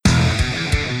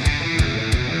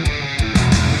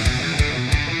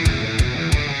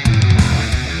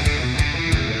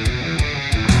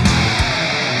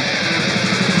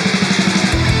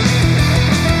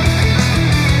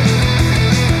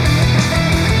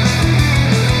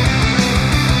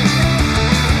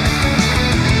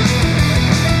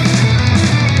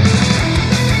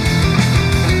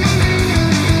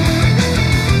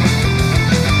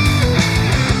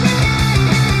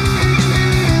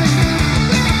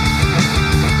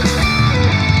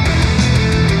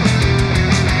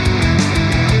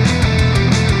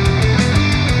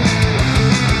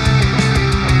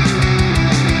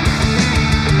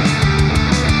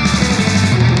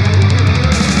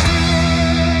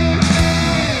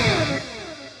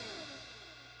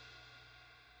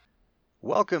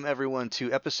Welcome, everyone,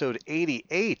 to episode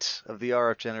 88 of the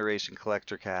RF Generation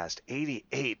Collector Cast.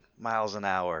 88 miles an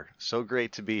hour. So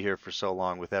great to be here for so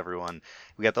long with everyone.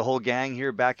 We got the whole gang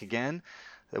here back again.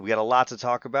 We got a lot to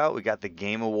talk about. We got the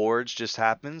Game Awards just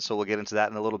happened, so we'll get into that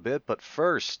in a little bit. But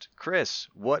first, Chris,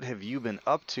 what have you been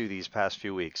up to these past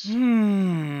few weeks?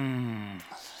 2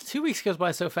 weeks goes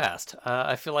by so fast.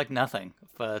 I feel like nothing,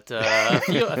 but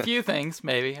a few things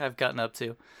maybe I've gotten up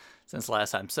to since last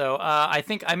time. So I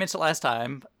think I mentioned last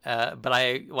time, but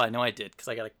I know I did because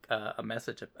I got a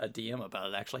message, a DM about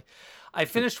it actually. I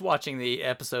finished watching the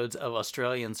episodes of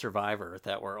Australian Survivor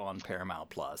that were on Paramount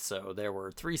Plus. So there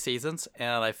were 3 seasons,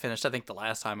 and I finished. I think the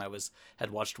last time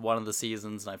had watched one of the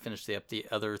seasons, and I finished the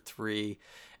other 3.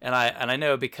 And I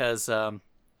know because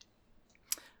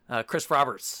Chris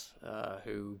Roberts,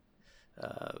 who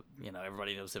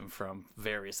everybody knows him from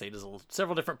various. He does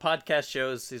several different podcast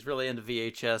shows. He's really into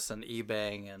VHS and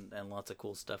eBang and lots of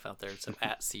cool stuff out there. So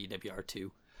at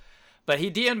CWR2. But he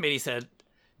DM'd me and he said,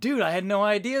 dude, I had no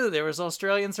idea that there was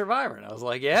Australian Survivor. And I was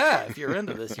like, yeah, if you're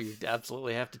into this, you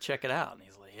absolutely have to check it out. And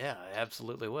he's like, yeah, I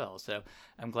absolutely will. So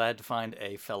I'm glad to find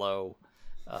a fellow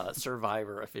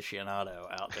Survivor aficionado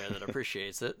out there that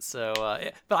appreciates it. So,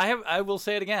 but I will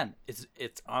say it again.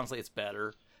 It's honestly, it's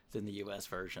better than the U.S.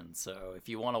 version. So if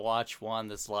you want to watch one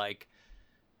that's like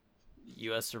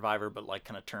U.S. Survivor, but like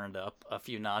kind of turned up a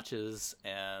few notches,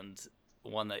 and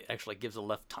one that actually gives a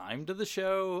left time to the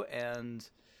show and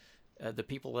the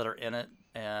people that are in it.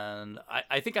 And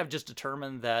I think I've just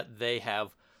determined that they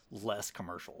have less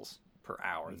commercials per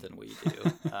hour than we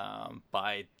do.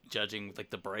 By judging like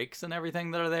the breaks and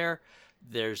everything that are there,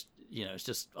 there's it's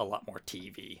just a lot more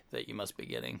TV that you must be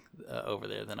getting over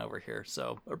there than over here.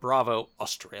 So bravo,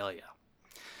 Australia.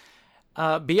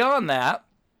 Beyond that,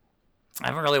 I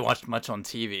haven't really watched much on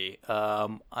TV.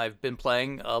 I've been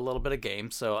playing a little bit of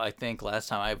games. So I think last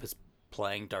time I was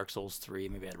playing Dark Souls 3,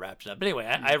 maybe I'd wrapped it up. But anyway,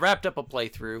 I wrapped up a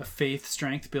playthrough. A faith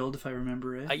strength build, if I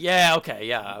remember it. Yeah, okay,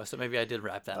 yeah. So maybe I did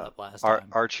wrap that up last time.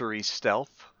 Archery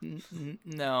stealth?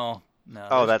 No.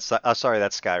 Oh, that's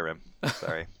Skyrim.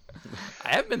 Sorry.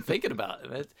 I have been thinking about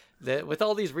it. With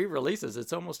all these re-releases,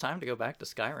 it's almost time to go back to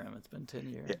Skyrim. It's been 10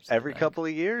 years. Every couple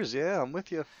of years, yeah, I'm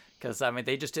with you. Because,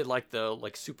 they just did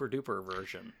the super duper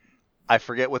version. I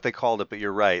forget what they called it, but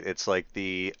you're right. It's like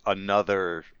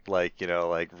another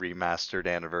remastered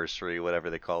anniversary, whatever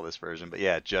they call this version. But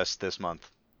yeah, just this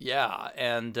month. Yeah,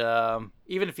 and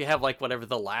even if you have whatever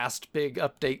the last big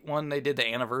update one they did, the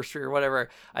anniversary or whatever,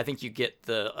 I think you get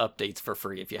the updates for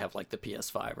free if you have the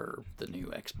PS5 or the new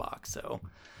Xbox. So,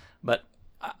 but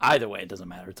either way, it doesn't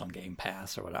matter. It's on Game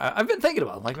Pass or whatever. I've been thinking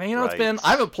about it. Right. It's been,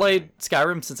 I haven't played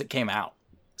Skyrim since it came out.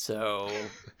 So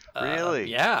really,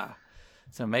 yeah.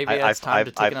 So maybe it's time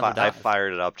to take another dive. I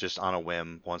fired it up just on a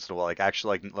whim once in a while.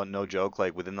 Actually, no joke,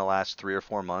 within the last 3 or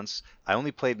 4 months, I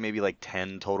only played maybe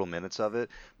 10 total minutes of it.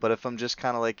 But if I'm just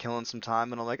kind of killing some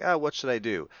time and I'm like, what should I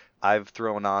do? I've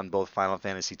thrown on both Final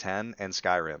Fantasy X and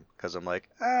Skyrim because I'm like,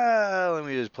 let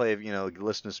me just play,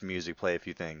 listen to some music, play a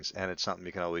few things, and it's something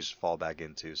you can always fall back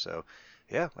into. So,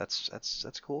 yeah, that's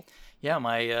cool. Yeah,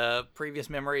 my previous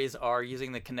memories are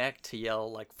using the Kinect to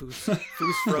yell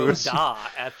Foos Da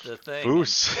at the thing.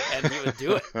 Foos. And you would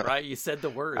do it, right? You said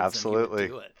the words. Absolutely. And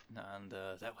you would do it. And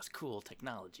that was cool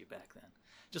technology back then.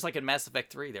 Just like in Mass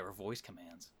Effect 3, there were voice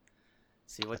commands.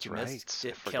 See what you missed?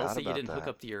 Kelsey, you didn't hook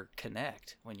up to your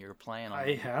Kinect when you were playing on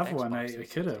I have Xbox. one. I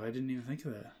could have. I didn't even think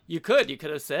of that. You could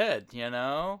have said,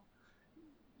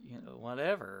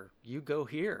 whatever. You go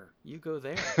here. You go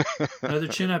there. Another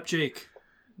chin up, Jake.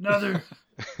 Another.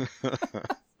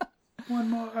 One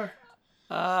more.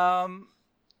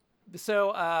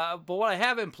 So, but what I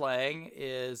have been playing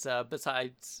is,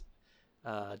 besides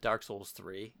Dark Souls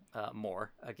 3,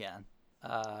 more again,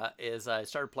 is I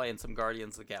started playing some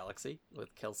Guardians of the Galaxy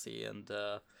with Kelsey and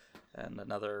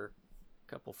another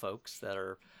couple folks that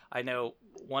are, I know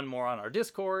one more on our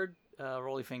Discord.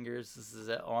 Rolly Fingers is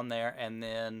on there, and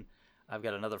then I've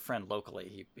got another friend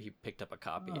locally. He picked up a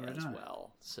copy as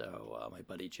well. So my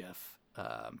buddy Jeff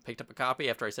picked up a copy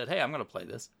after I said, "Hey, I'm going to play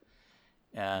this,"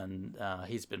 and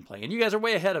he's been playing. And you guys are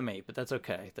way ahead of me, but that's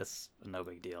okay. That's no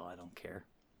big deal. I don't care.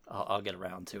 I'll get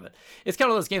around to it. It's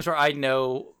kind of those games where I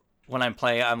know when I'm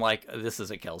playing, I'm like, this is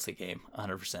a Kelsey game,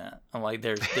 100%. I'm like,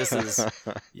 this is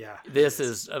yeah, this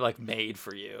is made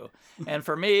for you. And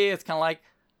for me, it's kind of like,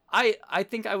 I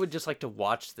think I would just like to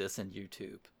watch this in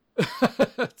YouTube.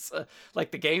 It's,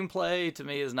 the gameplay to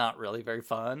me is not really very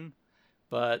fun,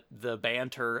 but the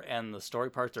banter and the story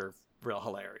parts are real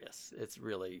hilarious. It's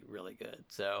really, really good.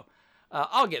 So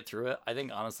I'll get through it. I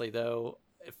think honestly though,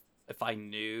 if I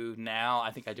knew now,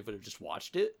 I think I would have just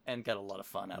watched it and got a lot of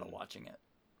fun out of watching it.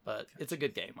 But it's a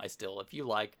good game. If you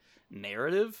like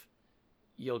narrative,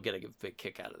 you'll get a big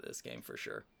kick out of this game for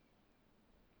sure.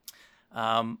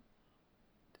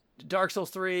 Dark Souls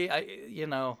 3,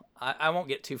 I won't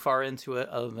get too far into it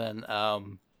other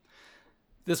than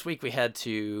this week we had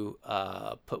to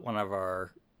put one of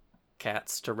our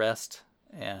cats to rest,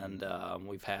 and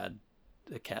we've had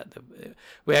the cat.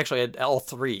 We actually had all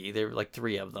three. There were like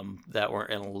three of them that were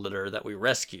in a litter that we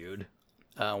rescued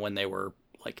when they were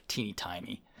like teeny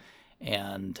tiny,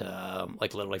 and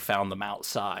like literally found them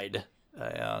outside,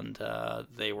 and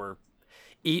they were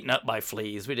eaten up by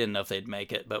fleas. We didn't know if they'd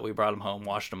make it, but we brought them home,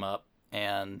 washed them up,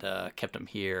 and kept them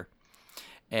here.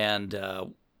 And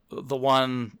the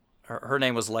one, her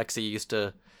name was Lexi, used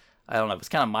to, I don't know, it was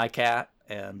kind of my cat.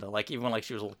 And like even when like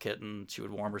she was a little kitten, she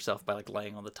would warm herself by like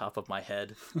laying on the top of my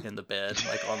head in the bed,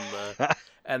 like on the.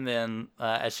 And then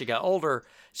as she got older,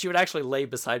 she would actually lay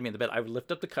beside me in the bed. I would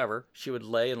lift up the cover. She would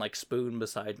lay and like spoon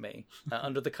beside me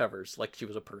under the covers, like she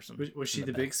was a person. Was she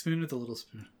the big spoon or the little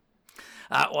spoon?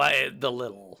 The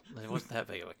little. It wasn't that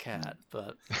big of a cat,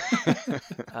 but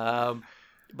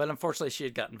unfortunately she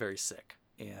had gotten very sick,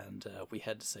 and we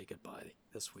had to say goodbye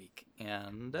this week,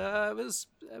 and it was.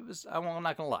 I'm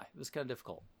not gonna lie, it was kind of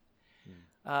difficult.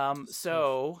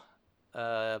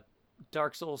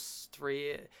 Dark Souls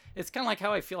 3, it's kind of like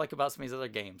how I feel like about some of these other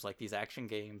games, like these action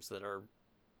games that are,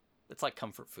 it's like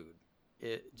comfort food.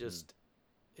 It just,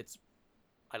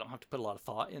 I don't have to put a lot of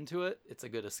thought into it. It's a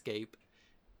good escape.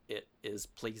 It is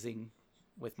pleasing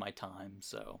with my time.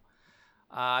 So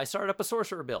I started up a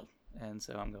sorcerer build, and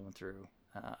so I'm going through.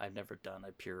 I've never done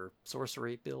a pure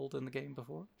sorcery build in the game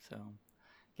before, so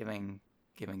giving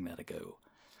that a go.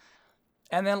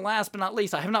 And then last but not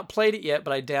least, I have not played it yet,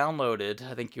 but I downloaded,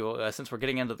 I think since we're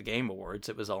getting into the Game Awards,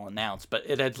 it was all announced, but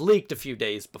it had leaked a few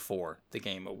days before the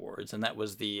Game Awards, and that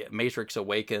was the Matrix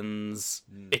Awakens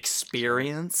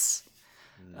experience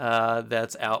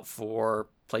that's out for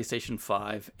PlayStation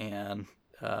 5 and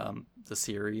the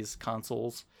series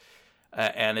consoles.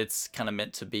 And it's kind of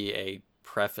meant to be a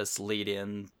preface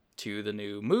lead-in to the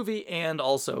new movie, and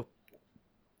also,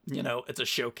 it's a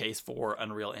showcase for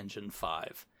Unreal Engine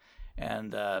 5.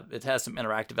 And it has some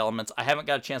interactive elements. I haven't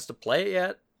got a chance to play it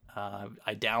yet.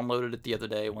 I downloaded it the other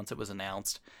day once it was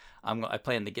announced. I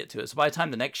plan to get to it. So by the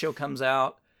time the next show comes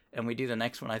out and we do the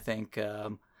next one, I think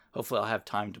hopefully I'll have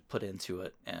time to put into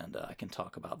it, and I can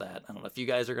talk about that. I don't know if you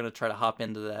guys are going to try to hop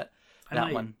into that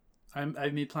one.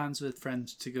 I've made plans with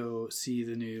friends to go see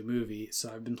the new movie, so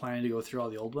I've been planning to go through all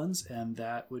the old ones, and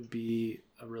that would be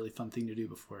a really fun thing to do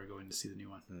before going to see the new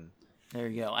one. There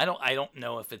you go. I don't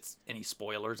know if it's any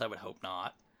spoilers. I would hope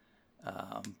not.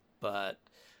 But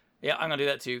yeah, I'm gonna do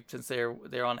that too, since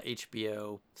they're on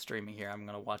HBO streaming here. I'm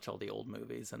gonna watch all the old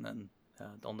movies, and then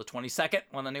on the 22nd,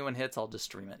 when the new one hits, I'll just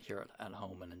stream it here at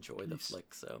home and enjoy the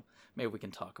flick. So maybe we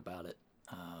can talk about it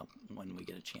when we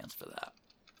get a chance for that.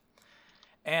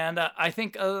 And I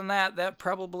think other than that, that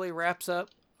probably wraps up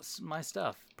my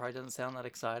stuff. Probably doesn't sound that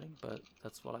exciting, but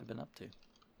that's what I've been up to.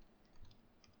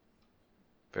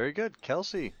 Very good.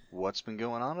 Kelsey, what's been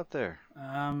going on up there?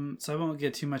 So I won't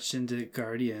get too much into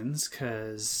Guardians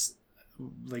because,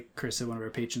 like Chris said, one of our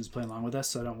patrons playing along with us,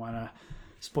 so I don't want to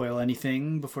spoil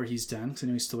anything before he's done because I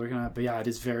know he's still working on it. But yeah, it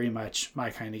is very much my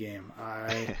kind of game.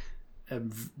 I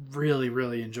am really,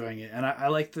 really enjoying it. And I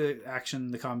like the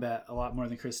action, the combat a lot more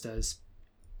than Chris does.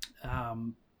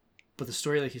 But the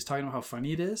story, like he's talking about how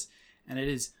funny it is, and it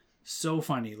is so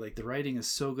funny. Like the writing is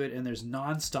so good, and there's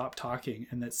non-stop talking,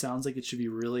 and that sounds like it should be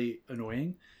really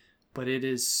annoying, but it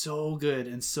is so good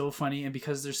and so funny. And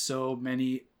because there's so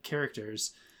many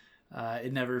characters,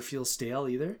 it never feels stale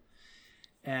either.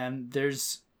 And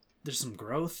there's some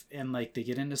growth, and like they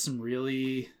get into some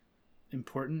really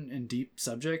important and deep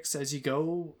subjects as you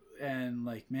go. And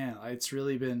like, man, it's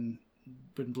really been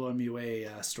blowing me away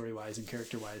story-wise and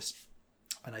character-wise.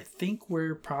 And I think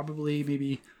we're probably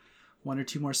maybe one or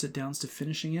two more sit downs to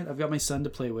finishing it. I've got my son to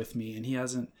play with me, and he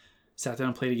hasn't sat down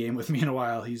and played a game with me in a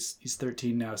while. He's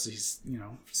 13 now, so he's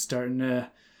starting to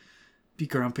be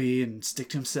grumpy and stick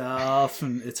to himself,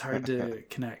 and it's hard to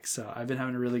connect. So I've been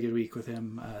having a really good week with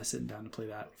him, sitting down to play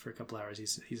that for a couple hours.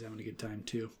 He's having a good time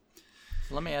too.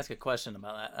 Let me ask a question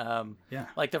about that. Yeah.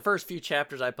 Like the first few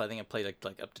chapters I think I played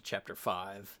like up to chapter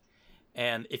 5.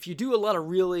 And if you do a lot of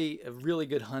really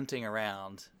good hunting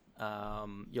around,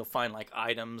 you'll find like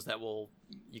items that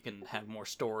you can have more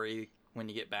story when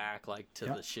you get back, like to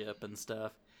the ship and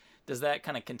stuff. Does that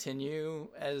kind of continue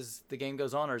as the game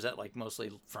goes on, or is that like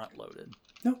mostly front loaded?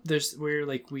 No,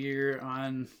 we're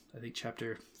on, I think,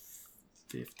 chapter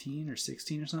 15 or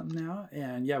 16 or something now.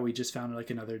 And yeah, we just found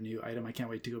like another new item. I can't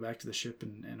wait to go back to the ship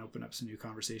and open up some new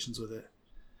conversations with it.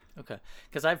 Okay,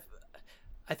 because I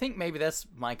think maybe that's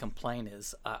my complaint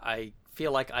is I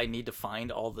feel like I need to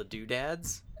find all the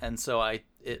doodads, and so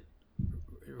it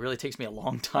really takes me a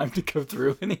long time to go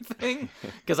through anything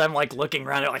because I'm like looking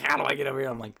around like how do I get over here?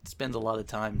 I'm like spends a lot of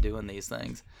time doing these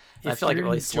things. I feel like it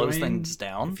really slows things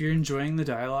down. If you're enjoying the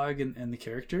dialogue and the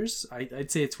characters, I'd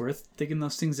say it's worth digging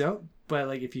those things out. But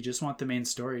like if you just want the main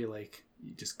story, like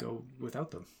you just go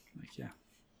without them. Like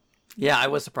Yeah, I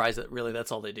was surprised that really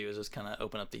that's all they do is just kind of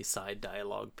open up these side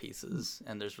dialogue pieces,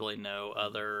 and there's really no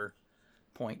other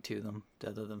point to them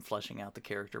other than fleshing out the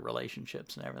character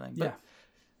relationships and everything. But,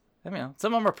 I mean,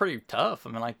 some of them are pretty tough.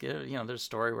 I mean, like, you know, there's a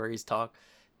story where he's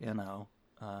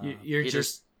you're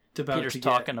just about Peter's to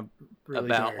talking really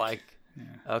about dark. like,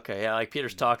 like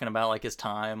Peter's talking about like his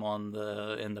time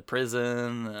in the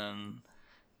prison and,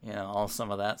 you know, all some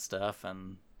of that stuff,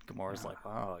 and Gamora's like,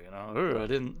 wow, you know, I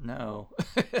didn't know,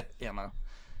 you know,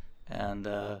 and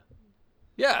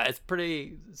it's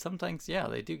pretty. Sometimes,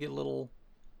 they do get a little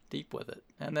deep with it,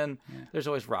 and then there's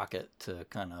always Rocket to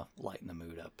kind of lighten the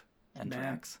mood up, and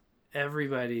Drax.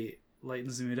 Everybody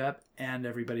lightens the mood up, and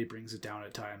everybody brings it down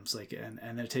at times. Like, and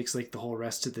then it takes like the whole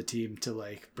rest of the team to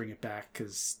like bring it back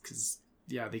because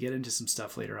they get into some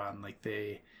stuff later on. Like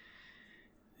we're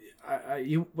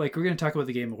going to talk about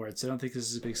the Game Awards. So I don't think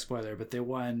this is a big spoiler, but they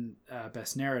won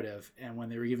Best Narrative, and when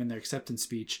they were given their acceptance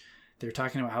speech, they're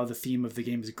talking about how the theme of the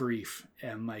game is grief,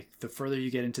 and like the further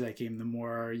you get into that game, the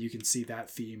more you can see that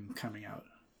theme coming out.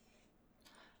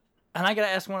 And I gotta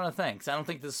ask one other thing, because I don't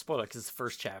think this is spoiler, because it's the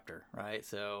first chapter, right?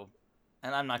 So,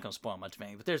 and I'm not gonna spoil much of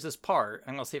anything, but there's this part.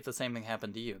 I'm gonna see if the same thing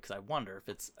happened to you, because I wonder if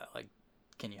it's like,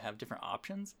 can you have different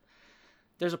options?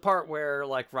 There's a part where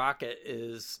like Rocket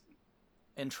is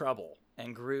in trouble,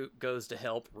 and Groot goes to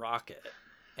help Rocket,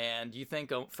 and you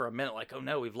think for a minute like, oh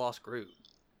no, we've lost Groot,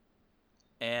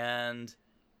 and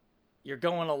you're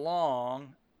going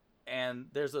along, and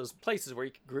there's those places where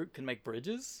Groot can make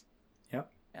bridges.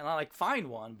 Yep. And I like find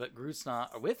one, but Groot's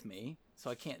not with me, so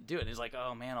I can't do it. And he's like,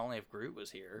 oh man, only if Groot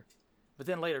was here. But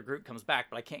then later Groot comes back,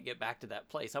 but I can't get back to that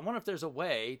place. I wonder if there's a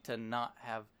way to not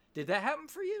have. Did that happen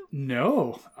for you?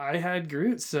 No, I had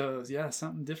Groot, so yeah,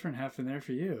 something different happened there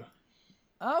for you.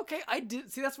 Okay, I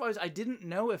did see. That's why I didn't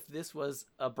know if this was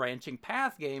a branching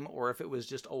path game or if it was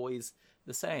just always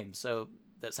the same. So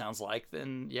that sounds like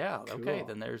then, cool. Okay,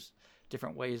 then there's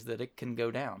different ways that it can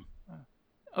go down.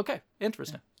 Okay,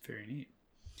 interesting. Yeah, very neat.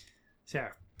 So yeah,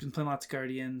 been playing lots of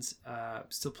Guardians.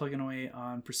 Still plugging away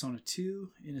on Persona 2,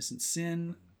 Innocent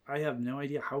Sin. I have no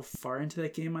idea how far into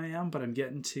that game I am, but I'm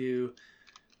getting to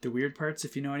the weird parts.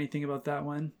 If you know anything about that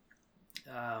one,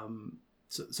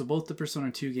 so both the Persona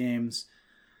 2 games,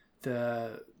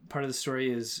 the part of the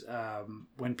story is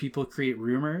when people create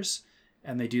rumors,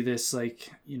 and they do this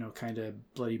like, you know, kind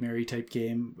of Bloody Mary type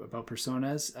game about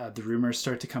personas. The rumors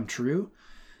start to come true.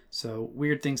 So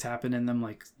weird things happen in them,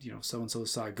 like, you know, so-and-so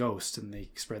saw a ghost and they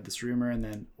spread this rumor, and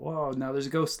then, whoa, now there's a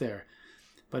ghost there.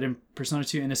 But in Persona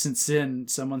 2 Innocent Sin,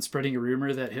 someone's spreading a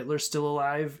rumor that Hitler's still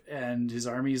alive and his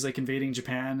army is like invading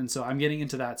Japan. And so I'm getting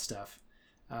into that stuff.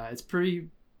 It's pretty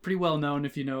well known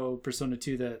if you know Persona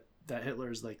 2 that Hitler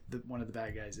is like one of the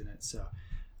bad guys in it. So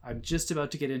I'm just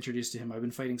about to get introduced to him. I've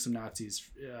been fighting some Nazis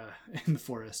in the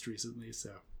forest recently,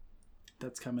 so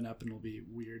that's coming up and it'll be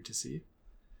weird to see.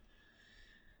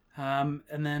 And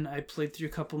then I played through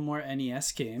a couple more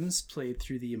NES games. Played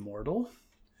through The Immortal,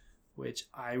 which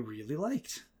I really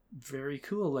liked. Very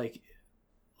cool, like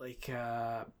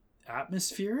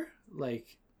atmosphere,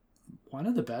 like one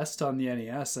of the best on the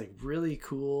NES. Like really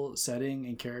cool setting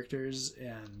and characters,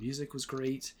 and music was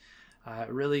great.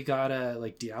 Really got a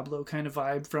like Diablo kind of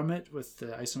vibe from it, with the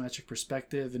isometric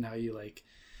perspective and how you like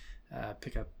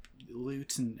pick up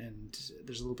loot, and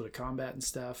there's a little bit of combat and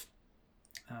stuff.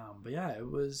 But yeah, it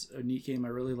was a neat game. I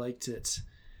really liked it.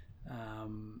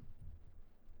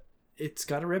 It's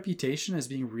got a reputation as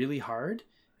being really hard,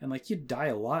 and like you die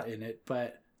a lot in it,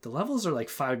 but the levels are like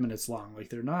 5 minutes long. Like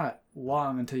they're not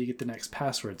long until you get the next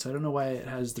password. So I don't know why it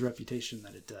has the reputation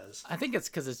that it does. I think it's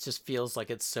because it just feels like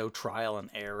it's so trial and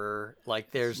error.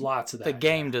 Like there's lots of that. The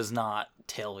game does not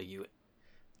tell you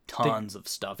tons of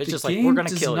stuff. It's just like, we're going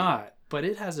to kill you. But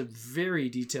it has a very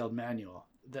detailed manual.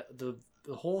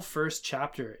 The whole first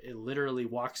chapter, it literally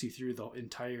walks you through the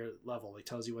entire level. It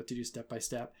tells you what to do step by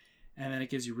step, and then it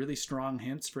gives you really strong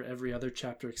hints for every other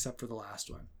chapter except for the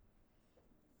last one.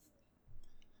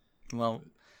 Well,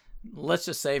 let's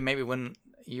just say maybe when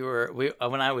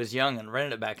I was young and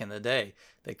rented it back in the day,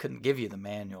 they couldn't give you the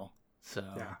manual, so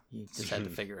you just had to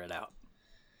figure it out.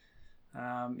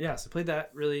 So played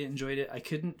that, really enjoyed it. I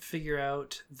couldn't figure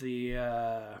out the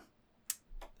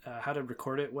how to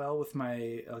record it well with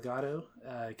my Elgato,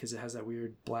 because it has that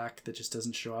weird black that just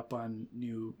doesn't show up on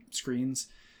new screens.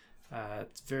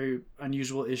 It's a very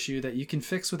unusual issue that you can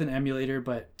fix with an emulator,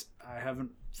 but I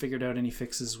haven't figured out any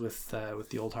fixes with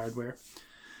the old hardware.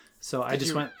 So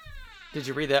Did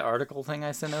you read that article thing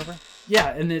I sent over? Yeah,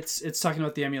 and it's talking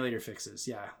about the emulator fixes.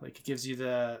 Yeah, like it gives you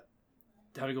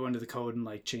how to go into the code and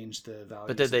like change the values.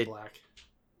 But did they? Black.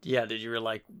 Yeah, did you read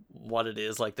like what it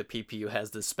is? Like the PPU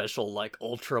has this special like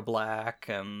ultra black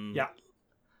and yeah,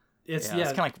 it's kind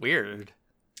of like weird.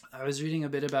 I was reading a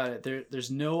bit about it. There's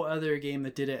no other game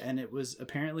that did it, and it was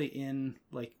apparently in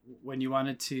like when you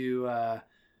wanted to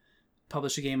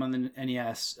publish a game on the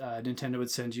NES, Nintendo would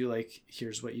send you like,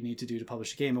 here's what you need to do to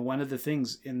publish a game. And one of the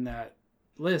things in that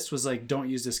list was like, don't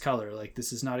use this color. Like,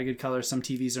 this is not a good color. Some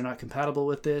TVs are not compatible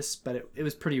with this, but it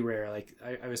was pretty rare. Like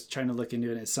I was trying to look into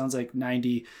it, and it sounds like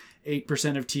 98%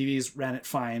 of TVs ran it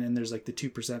fine, and there's like the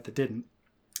 2% that didn't.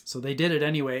 So they did it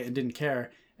anyway and didn't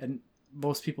care. And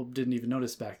most people didn't even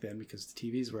notice back then because the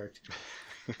TVs worked.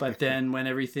 But then when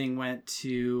everything went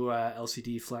to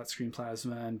LCD, flat screen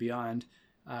plasma, and beyond,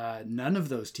 none of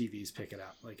those TVs pick it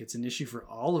up. Like, it's an issue for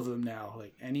all of them now.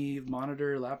 Like, any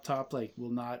monitor, laptop, like,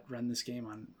 will not run this game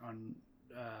on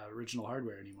original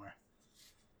hardware anymore.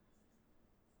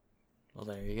 Well,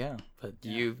 there you go. But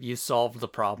you solved the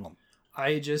problem.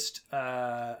 I just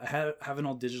I have an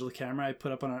old digital camera I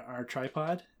put up on our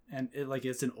tripod, and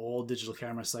it's an old digital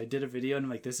camera. So I did a video, and I'm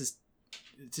like, it's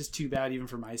just too bad even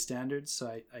for my standards. So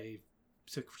I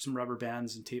took some rubber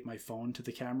bands and taped my phone to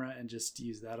the camera and just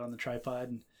used that on the tripod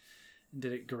and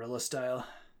did it guerrilla style.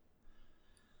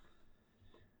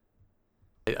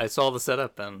 I saw the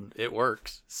setup and it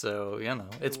works. So,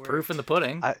 it's proof in the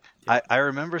pudding. I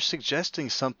remember suggesting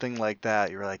something like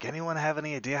that. You were like, anyone have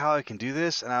any idea how I can do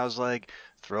this? And I was like,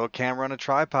 throw a camera on a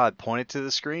tripod, point it to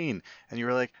the screen. And you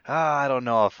were like, I don't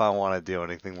know if I want to do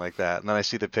anything like that. And then I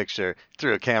see the picture,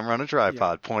 threw a camera on a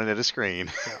tripod, pointed at a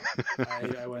screen. Yeah,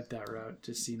 I went that route.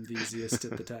 Just seemed the easiest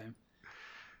at the time.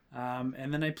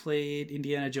 And then I played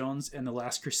Indiana Jones and the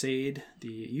Last Crusade,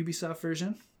 the Ubisoft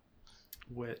version,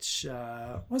 which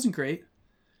wasn't great,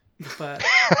 but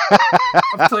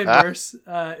I've played worse.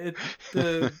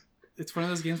 It's one of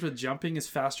those games where jumping is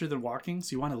faster than walking,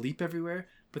 so you want to leap everywhere,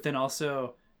 but then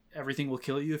also everything will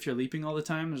kill you if you're leaping all the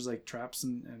time. There's like traps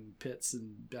and pits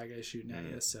and bad guys shooting at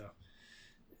you, so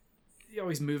you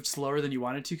always moved slower than you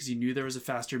wanted to because you knew there was a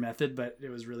faster method, but it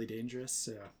was really dangerous.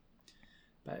 So,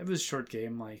 but it was a short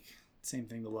game. Like, same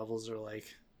thing. The levels are like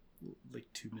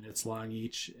 2 minutes long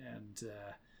each, and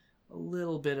a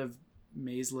little bit of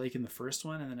Maze Lake in the first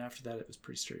one, and then after that it was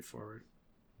pretty straightforward.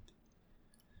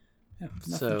 Yeah,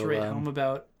 nothing to write home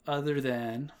about other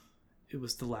than it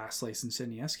was the last licensed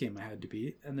NES game I had to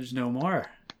beat, and there's no more.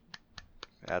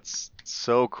 That's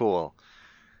so cool.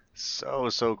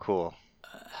 So cool.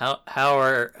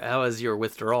 How is your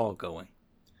withdrawal going?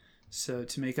 So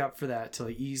to make up for that, to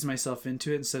ease myself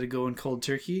into it instead of going cold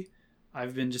turkey,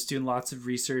 I've been just doing lots of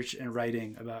research and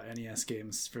writing about NES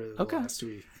games for the last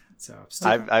week. So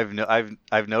I've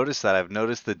noticed that. I've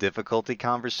noticed the difficulty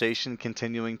conversation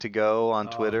continuing to go on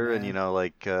Twitter, man.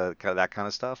 And kind of that kind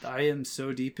of stuff. I am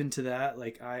so deep into that.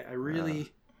 Like I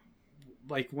really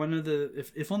like one of the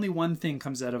if only one thing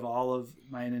comes out of all of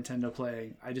my Nintendo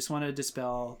playing, I just want to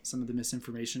dispel some of the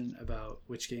misinformation about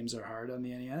which games are hard on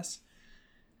the NES.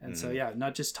 And so,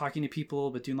 not just talking to people,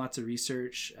 but doing lots of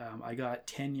research. I got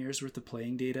 10 years worth of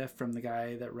playing data from the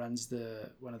guy that runs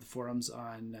one of the forums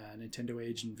on Nintendo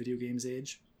Age and Video Games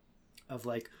Age, of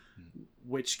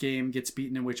which game gets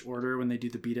beaten in which order when they do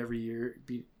the beat every year,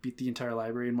 beat the entire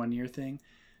library in 1 year thing,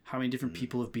 how many different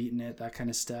people have beaten it, that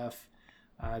kind of stuff.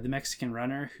 The Mexican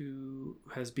runner who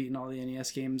has beaten all the NES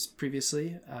games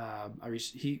previously,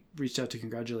 he reached out to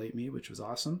congratulate me, which was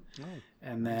awesome. Oh,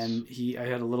 and then I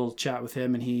had a little chat with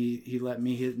him, and he let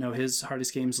me know his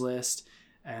hardest games list.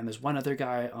 And there's one other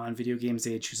guy on Video Games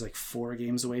Age who's 4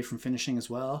 games away from finishing as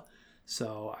well.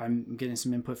 So I'm getting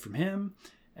some input from him,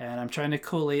 and I'm trying to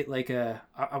collate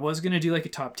I was going to do a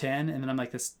top 10, and then I'm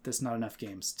like, that's not enough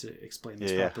games to explain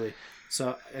this properly. Yeah.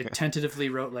 So I tentatively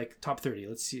wrote top 30.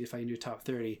 Let's see if I can do top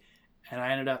 30. And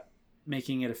I ended up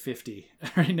making it a 50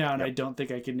 right now. And I don't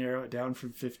think I can narrow it down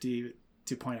from 50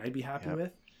 to a point I'd be happy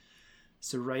with.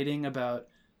 So writing about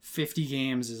 50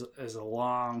 games is a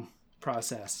long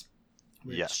process,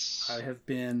 which I have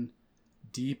been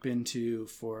deep into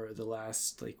for the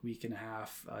last week and a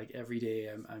half. Every day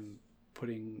I'm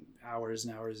putting hours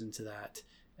and hours into that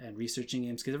and researching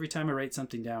games. Because every time I write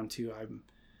something down too,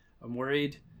 I'm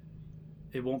worried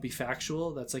it won't be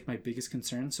factual. That's my biggest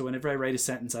concern. So whenever I write a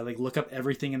sentence, I look up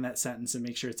everything in that sentence and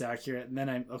make sure it's accurate. And then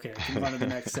I can move on to the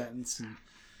next sentence. And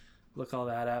look all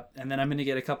that up. And then I'm going to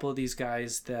get a couple of these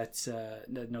guys that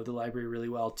know the library really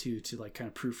well too, to like kind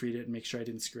of proofread it and make sure I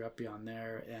didn't screw up beyond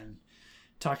there, and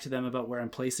talk to them about where I'm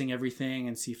placing everything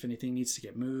and see if anything needs to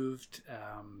get moved.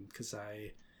 Because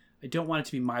I don't want it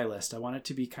to be my list. I want it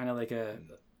to be kind of like a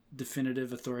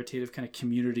definitive, authoritative kind of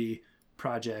community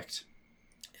project.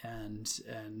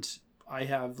 And I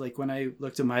have, like, when I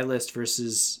looked at my list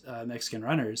versus Mexican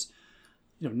Runners,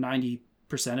 90%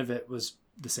 of it was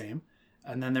the same.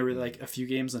 And then there were like a few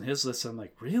games on his list. So I'm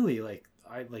like, really? Like,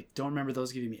 I like don't remember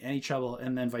those giving me any trouble.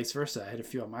 And then vice versa. I had a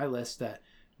few on my list that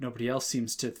nobody else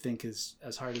seems to think is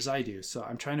as hard as I do. So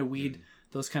I'm trying to weed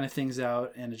those kind of things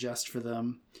out and adjust for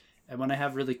them. And when I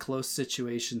have really close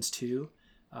situations too,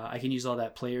 I can use all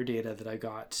that player data that I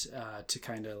got to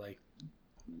kind of like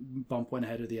bump one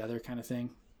ahead of the other kind of thing,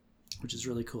 which is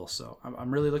really cool. So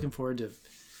I'm really looking forward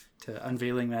to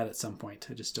unveiling that at some point.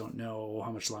 I just don't know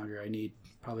how much longer I need.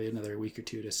 Probably another week or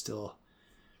two to still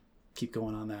keep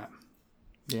going on that.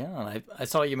 Yeah, and I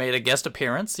saw you made a guest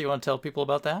appearance. You want to tell people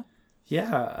about that?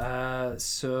 Yeah,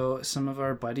 so some of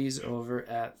our buddies over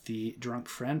at the Drunk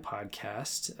Friend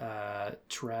podcast,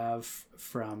 Trav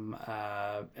from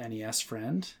NES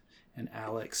Friend and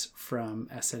Alex from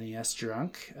SNES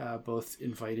Drunk, both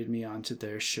invited me onto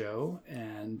their show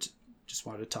and just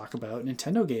wanted to talk about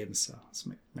Nintendo games. So it's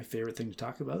my favorite thing to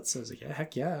talk about. So I was like, yeah,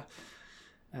 heck yeah.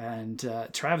 And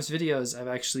Trav's videos I've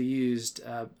actually used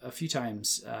a few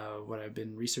times when I've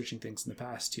been researching things in the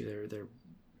past too.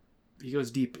 He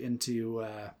goes deep into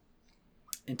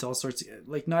all sorts of,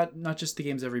 like, not just the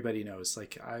games everybody knows.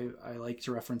 Like I like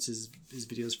to reference his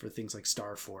videos for things like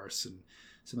Star Force and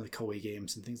some of the Koei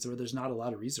games and things where there's not a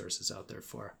lot of resources out there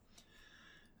for.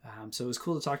 So it was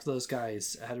cool to talk to those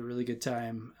guys. I had a really good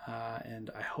time, and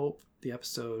I hope the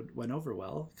episode went over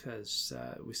well, because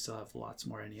we still have lots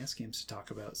more NES games to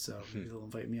talk about. So maybe they'll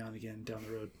invite me on again down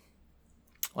the road.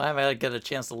 Well, I haven't got a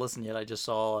chance to listen yet. I just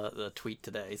saw the tweet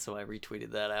today, so I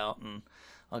retweeted that out, and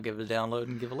I'll give it a download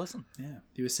and give a listen. Yeah,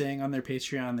 he was saying on their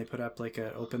Patreon they put up like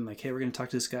an open, like, hey, we're going to talk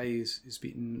to this guy who's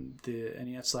beaten the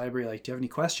NES library. Like, do you have any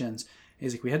questions? And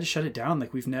he's like, we had to shut it down.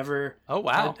 Like, we've never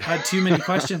had too many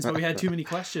questions, but we had too many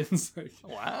questions.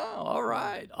 Wow! All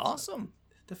right, awesome.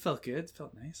 That felt good. It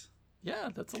felt nice. Yeah,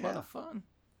 that's a lot of fun.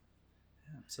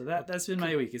 So that's been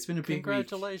my week. It's been a big week.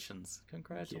 Congratulations.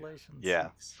 Yeah,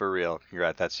 for real.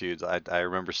 Congrats. That's huge. I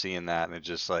remember seeing that, and it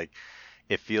just like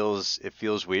it feels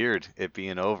weird it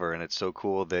being over, and it's so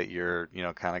cool that you're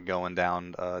kind of going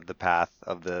down the path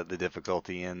of the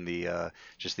difficulty and the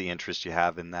just the interest you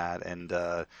have in that, and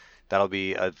that'll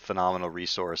be a phenomenal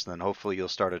resource. And then hopefully you'll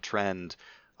start a trend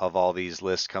of all these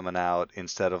lists coming out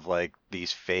instead of like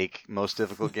these fake most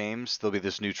difficult games. There'll be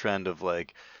this new trend of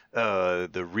like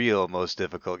the real most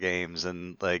difficult games,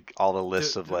 and like all the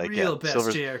lists of like real best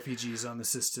JRPGs on the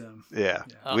system. Yeah.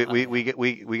 We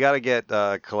got to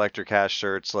get collector cash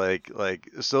shirts like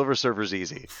Silver Surfer's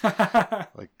easy.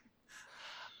 Like,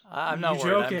 I'm not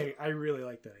You're worried. joking. I really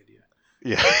like that idea.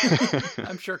 Yeah.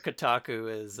 I'm sure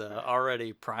Kotaku is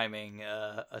already priming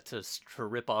to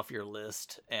rip off your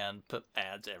list and put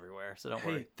ads everywhere. So don't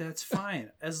worry. Hey, that's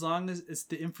fine as long as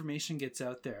the information gets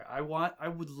out there. I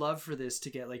would love for this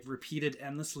to get like repeated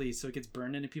endlessly, so it gets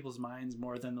burned into people's minds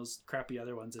more than those crappy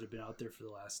other ones that have been out there for the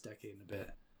last decade and a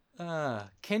bit.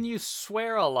 Can you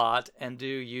swear a lot and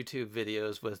do YouTube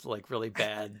videos with like really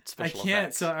bad special I can't.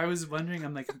 effects? So I was wondering,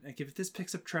 I'm like, if this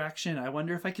picks up traction, I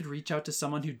wonder if I could reach out to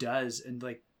someone who does, and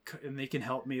they can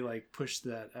help me like push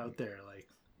that out there. Like,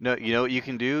 No, you know what you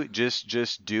can do?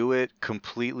 Just do it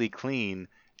completely clean,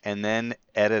 and then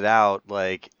edit out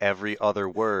like every other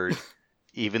word,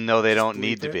 even though they don't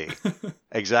need to be.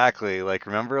 Exactly. Like,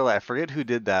 remember, I forget who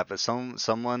did that, but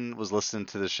someone was listening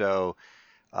to the show.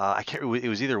 I can't. It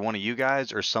was either one of you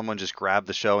guys or someone just grabbed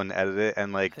the show and edited it,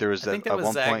 and like there was I think that at was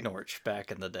one Zag point. Norch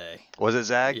back in the day. Was it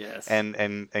Zag? Yes.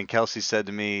 And Kelsey said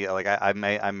to me, like, I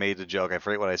made the joke. I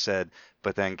forget what I said,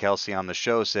 but then Kelsey on the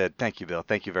show said, "Thank you, Bill.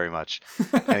 Thank you very much,"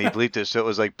 and he bleeped it, so it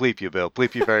was like, "Bleep you, Bill.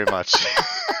 Bleep you very much."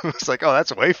 It's like, oh,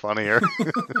 that's way funnier.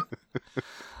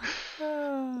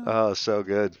 Oh, so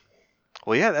good.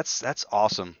 Well, yeah, that's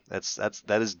awesome.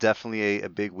 That is definitely a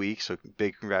big week. So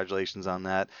big congratulations on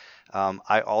that.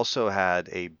 I also had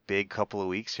a big couple of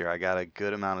weeks here. I got a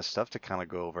good amount of stuff to kind of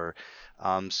go over.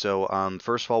 So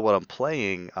first of all, what I'm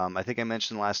playing, I think I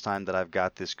mentioned last time that I've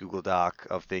got this Google Doc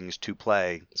of things to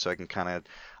play, so I can kind of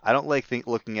I don't like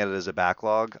looking at it as a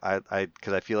backlog.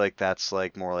 Because I feel like that's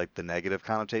like more like the negative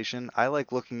connotation. I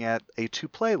like looking at a to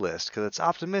play list because it's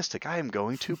optimistic. I am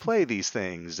going to play these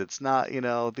things. It's not,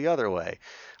 the other way.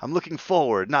 I'm looking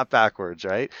forward, not backwards,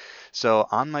 right? So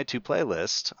on my to play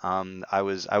list, I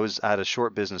was at a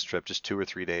short business trip, just 2 or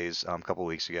 3 days, a couple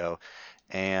weeks ago,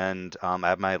 and I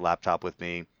had my laptop with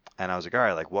me. And I was like, all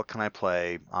right, like what can I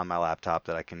play on my laptop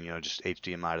that I can, just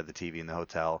HDMI to the TV in the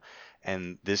hotel?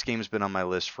 And this game's been on my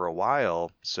list for a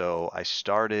while, so I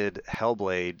started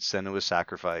Hellblade: Senua's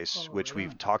Sacrifice, Oh, which right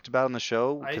we've on. talked about on the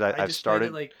show because I I've just played it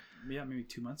started. like maybe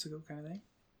 2 months ago, kind of thing.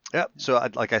 Yeah, Yeah. so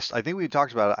I think we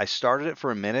talked about it. I started it for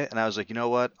a minute, and I was like, you know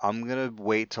what? I'm gonna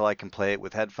wait till I can play it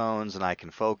with headphones and I can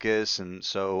focus. And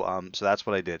so that's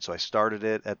what I did. So I started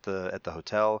it at the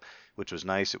hotel, which was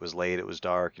nice. It was late. It was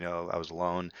dark. I was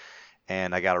alone,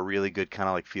 and I got a really good kind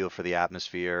of like feel for the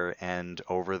atmosphere. And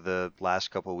over the last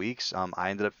couple of weeks, I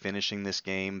ended up finishing this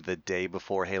game the day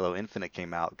before Halo Infinite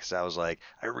came out because I was like,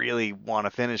 I really want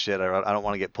to finish it. I don't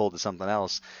want to get pulled to something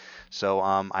else. So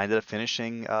I ended up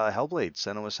finishing Hellblade: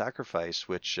 Senua's Sacrifice,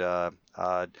 which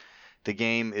the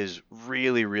game is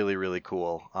really, really, really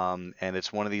cool. And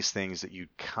it's one of these things that you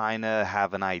kind of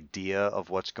have an idea of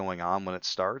what's going on when it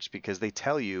starts because they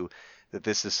tell you that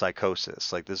this is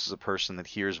psychosis. Like this is a person that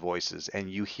hears voices, and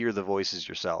you hear the voices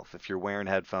yourself. If you're wearing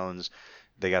headphones,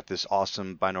 they got this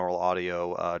awesome binaural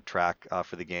audio track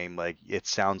for the game. Like it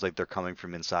sounds like they're coming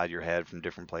from inside your head from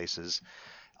different places.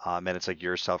 And it's like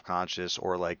you're self-conscious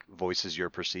or like voices you're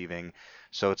perceiving.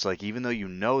 So it's like even though you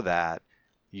know that,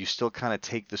 you still kind of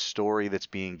take the story that's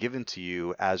being given to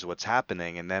you as what's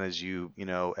happening, and then as you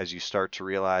start to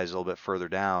realize a little bit further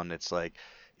down, it's like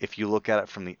if you look at it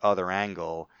from the other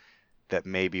angle, that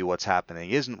maybe what's happening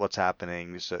isn't what's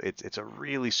happening. So it's a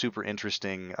really super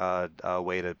interesting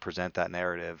way to present that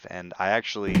narrative, and I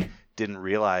actually didn't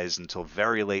realize until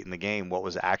very late in the game what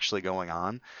was actually going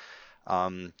on.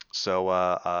 I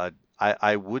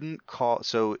wouldn't call.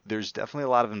 So there's definitely a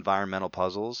lot of environmental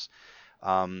puzzles.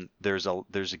 There's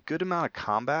a good amount of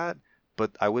combat,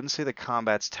 but I wouldn't say the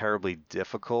combat's terribly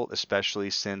difficult,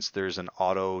 especially since there's an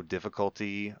auto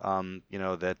difficulty.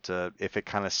 That if it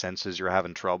kind of senses you're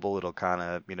having trouble, it'll kind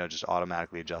of just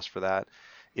automatically adjust for that.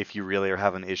 If you really are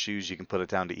having issues, you can put it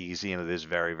down to easy, and it is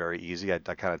very, very easy. I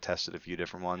kind of tested a few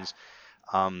different ones.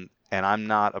 And I'm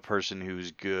not a person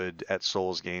who's good at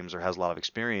Souls games or has a lot of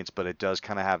experience, but it does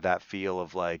kind of have that feel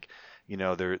of like,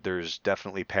 there's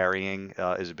definitely parrying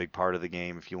is a big part of the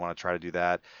game if you want to try to do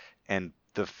that. And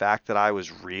the fact that I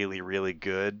was really, really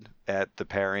good at the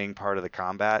parrying part of the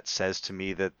combat says to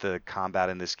me that the combat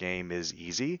in this game is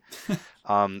easy.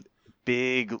 Um,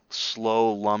 Big,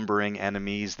 slow, lumbering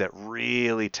enemies that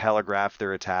really telegraph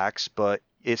their attacks, but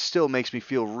it still makes me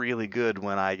feel really good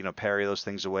when I, parry those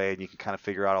things away, and you can kind of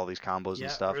figure out all these combos and Yeah,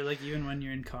 stuff. or like even when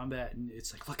you're in combat and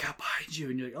it's like look out behind you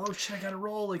and you're like, oh shit, I gotta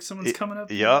roll, like someone's coming up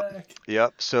Yep, the back.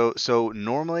 yep. So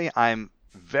normally I'm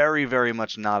very, very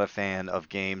much not a fan of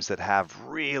games that have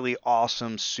really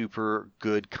awesome, super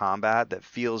good combat that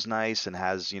feels nice and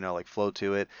has, like flow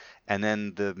to it. And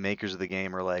then the makers of the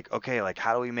game are like, okay, like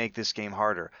how do we make this game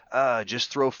harder? Just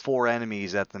throw four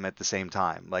enemies at them at the same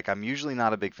time. Like I'm usually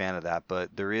not a big fan of that, but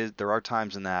there are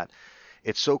times in that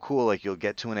it's so cool. Like you'll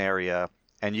get to an area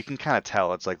and you can kind of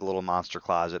tell it's like a little monster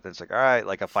closet. And it's like, all right,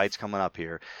 like a fight's coming up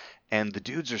here. And the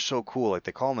dudes are so cool. Like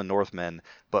they call them the Northmen,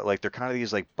 but like they're kind of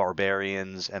these like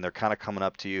barbarians, and they're kind of coming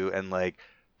up to you, and like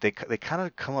they kind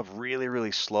of come up really,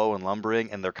 really slow and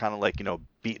lumbering, and they're kind of like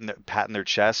patting their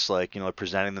chests, like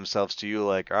presenting themselves to you,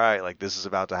 like all right, like this is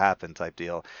about to happen type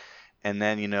deal. And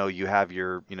then you have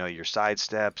your side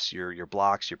steps, your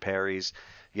blocks, your parries,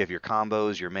 you have your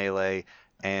combos, your melee,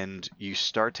 and you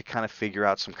start to kind of figure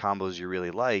out some combos you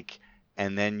really like,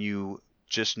 and then you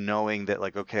just knowing that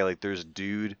like okay, like there's a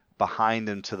dude behind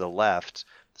him to the left,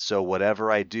 so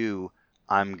whatever I do,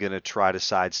 I'm gonna try to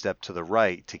sidestep to the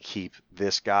right to keep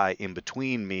this guy in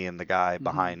between me and the guy Mm-hmm.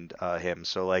 behind him.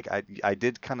 So like I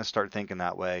did kind of start thinking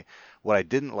that way. What I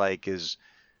didn't like is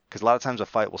because a lot of times a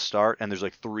fight will start and there's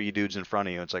like three dudes in front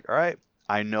of you. It's like, all right,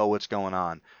 I know what's going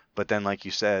on. But then, like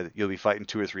you said, you'll be fighting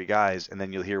two or three guys, and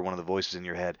then you'll hear one of the voices in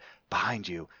your head behind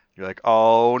you. You're like,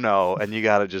 oh no, and you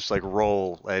gotta just like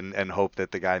roll and hope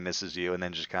that the guy misses you, and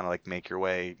then just kind of like make your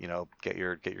way, get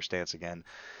your stance again.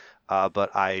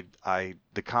 But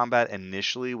the combat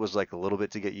initially was like a little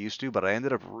bit to get used to, but I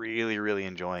ended up really, really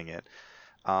enjoying it.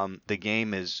 The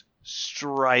game is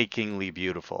strikingly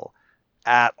beautiful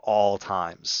at all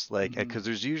times, like Mm-hmm. because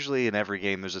there's usually in every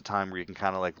game there's a time where you can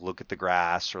kind of like look at the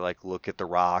grass or like look at the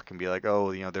rock and be like,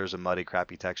 oh, there's a muddy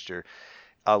crappy texture.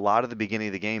 a lot of the beginning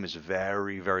of the game is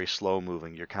very, very slow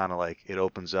moving. You're kind of like, it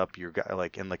opens up, you're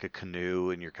like in like a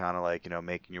canoe, and you're kind of like,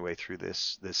 making your way through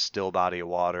this still body of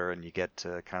water, and you get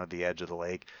to kind of the edge of the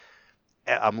lake.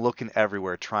 I'm looking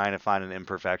everywhere trying to find an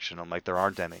imperfection. I'm like, there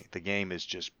aren't any. The game is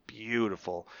just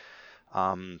beautiful.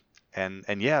 And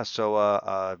yeah, so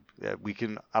yeah, I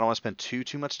don't want to spend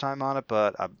too much time on it,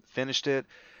 but I finished it.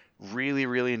 Really,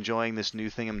 really enjoying this new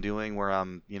thing I'm doing where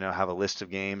I'm, have a list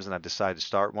of games and I decide to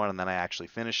start one and then I actually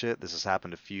finish it. This has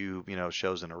happened a few,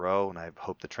 shows in a row, and I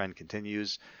hope the trend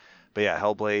continues. But yeah,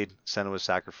 Hellblade, Senua's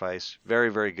Sacrifice, very,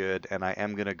 very good. And I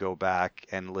am gonna go back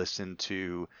and listen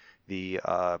to the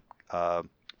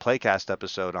Playcast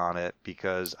episode on it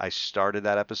because I started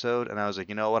that episode and I was like,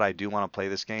 you know what, I do want to play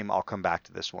this game. I'll come back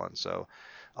to this one. So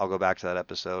I'll go back to that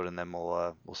episode and then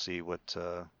we'll see what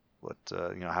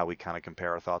how we kind of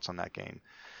compare our thoughts on that game.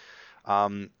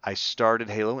 I started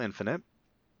Halo Infinite,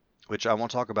 which I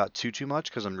won't talk about too much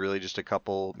because I'm really just a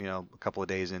couple of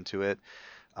days into it.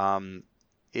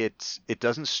 It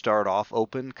doesn't start off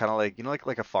open, kind of like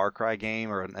like a Far Cry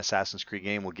game or an Assassin's Creed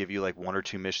game will give you like one or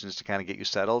two missions to kind of get you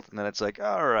settled, and then it's like,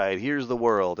 all right, here's the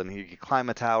world, and you can climb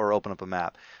a tower, open up a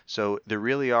map. So there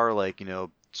really are like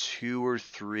two or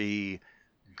three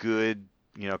good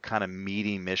kind of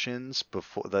meaty missions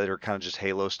before that are kind of just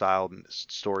Halo style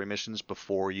story missions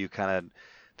before you kind of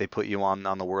they put you on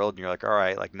the world and you're like, all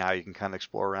right, like now you can kind of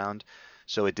explore around.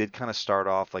 So it did kind of start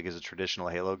off like as a traditional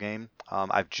Halo game.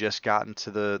 I've just gotten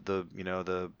to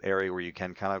the area where you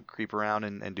can kind of creep around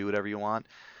and do whatever you want.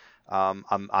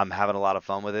 I'm having a lot of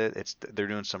fun with it. They're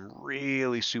doing some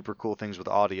really super cool things with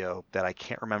audio that I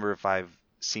can't remember if I've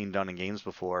seen done in games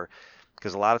before,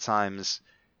 because a lot of times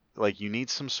like you need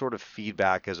some sort of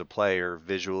feedback as a player,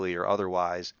 visually or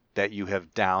otherwise, that you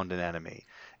have downed an enemy.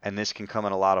 And this can come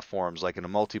in a lot of forms. Like in a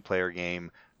multiplayer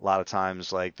game, a lot of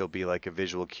times like there'll be like a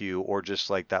visual cue or just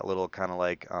like that little kind of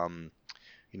like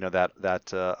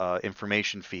that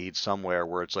information feed somewhere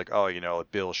where it's like, oh,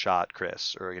 Bill shot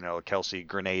Chris, or Kelsey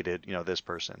grenaded this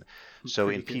person. So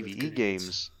in PvE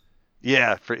games,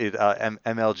 yeah, for it,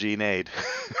 MLG nade.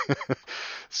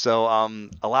 So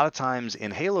a lot of times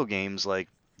in Halo games, like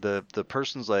the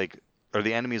person's like, or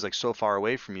the enemy's like so far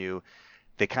away from you,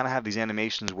 they kind of have these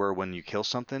animations where when you kill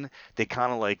something, they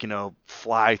kind of like,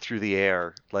 fly through the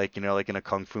air, like, like in a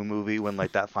kung fu movie when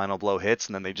like that final blow hits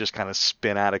and then they just kind of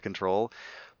spin out of control.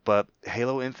 But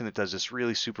Halo Infinite does this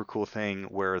really super cool thing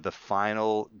where the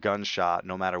final gunshot,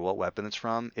 no matter what weapon it's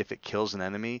from, if it kills an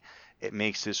enemy, it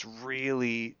makes this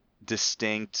really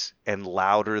distinct and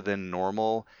louder than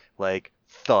normal, like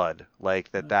thud, like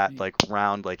that like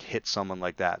round like hit someone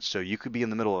like that. So you could be in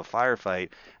the middle of a firefight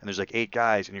and there's like 8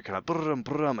 guys and you're kind of brum,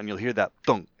 brum, and you'll hear that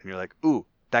thunk and you're like, ooh,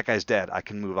 that guy's dead, I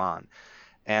can move on.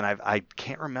 And I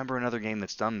can't remember another game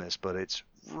that's done this, but it's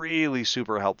really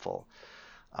super helpful.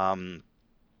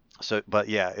 But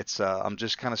yeah, it's I'm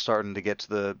just kind of starting to get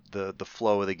to the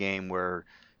flow of the game where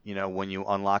when you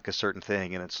unlock a certain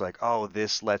thing and it's like, oh,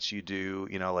 this lets you do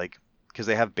like, because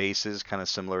they have bases kind of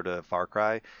similar to Far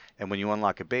Cry, and when you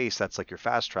unlock a base, that's like your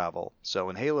fast travel. So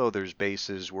in Halo, there's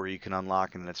bases where you can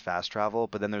unlock and then it's fast travel,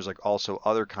 but then there's like also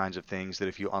other kinds of things that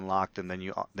if you unlock them,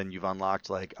 then you've unlocked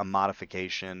like a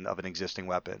modification of an existing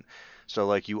weapon. So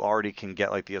like you already can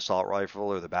get like the assault rifle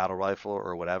or the battle rifle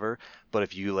or whatever, but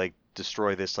if you like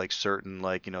destroy this like certain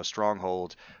like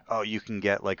stronghold, oh, you can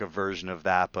get like a version of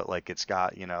that, but like it's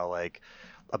got like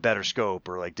a better scope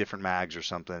or like different mags or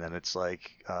something, and it's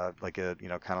like a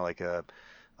kind of like a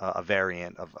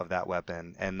variant of that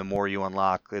weapon. And the more you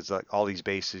unlock, it's like all these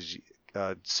bases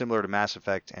similar to Mass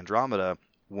Effect Andromeda,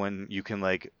 when you can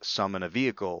like summon a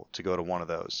vehicle to go to one of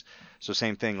those. So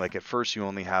same thing, like at first you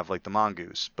only have like the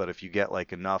mongoose, but if you get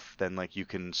like enough, then like you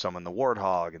can summon the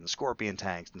warthog and the scorpion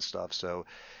tanks and stuff. So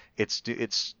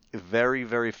it's very,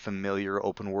 very familiar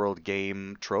open world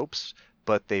game tropes,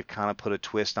 but they've kind of put a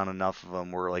twist on enough of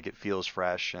them where like it feels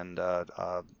fresh, and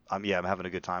I'm having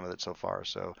a good time with it so far.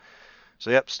 So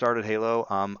yep, started Halo.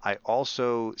 I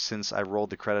also, since I rolled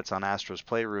the credits on Astro's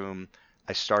Playroom,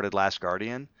 I started Last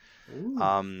Guardian.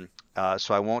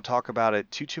 So I won't talk about it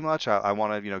too much. I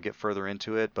want to get further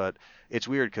into it, but it's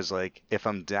weird because like if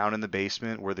I'm down in the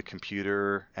basement where the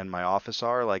computer and my office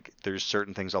are, like there's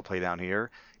certain things I'll play down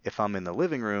here. If I'm in the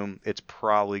living room, it's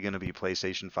probably going to be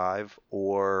PlayStation 5,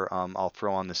 or I'll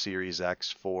throw on the Series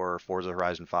X for Forza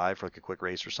Horizon 5 for like a quick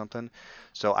race or something.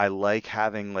 So I like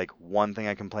having like one thing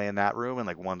I can play in that room and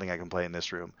like one thing I can play in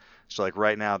this room. So like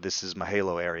right now this is my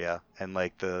Halo area, and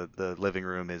like the living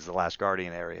room is the Last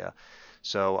Guardian area.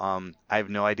 So I have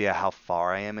no idea how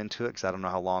far I am into it because I don't know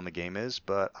how long the game is,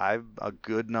 but I've a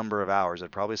good number of hours.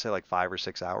 I'd probably say like 5 or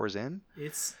 6 hours in.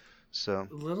 It's So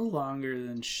A little longer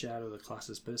than Shadow of the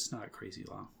Colossus, but it's not crazy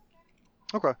long.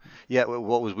 okay, yeah.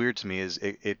 What was weird to me is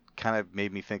it kind of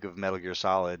made me think of Metal Gear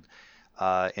Solid,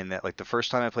 in that like the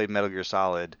first time I played Metal Gear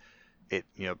Solid, it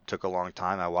took a long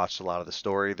time. I watched a lot of the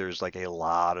story. There's like a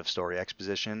lot of story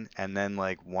exposition, and then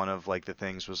like one of like the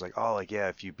things was like, oh, like yeah,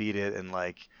 if you beat it in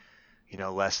like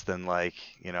less than like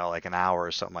like an hour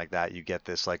or something like that, you get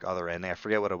this like other ending. I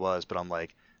forget what it was, but I'm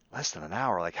like, less than an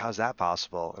hour, like how's that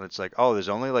possible? And it's like, oh, there's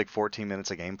only like 14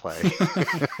 minutes of gameplay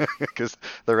because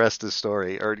the rest is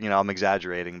story. Or I'm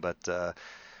exaggerating, but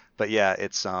yeah,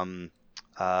 it's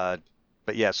uh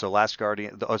but yeah, so Last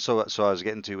Guardian. So I was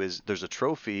getting to is there's a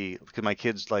trophy because my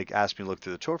kids like asked me to look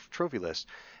through the trophy list,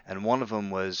 and one of them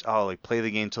was, oh, like play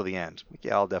the game till the end. Like,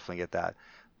 yeah, I'll definitely get that.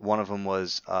 One of them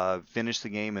was finish the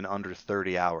game in under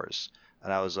 30 hours.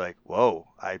 And I was like, whoa,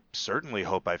 I certainly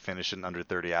hope I finish it in under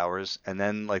 30 hours. And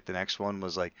then like the next one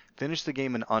was like finish the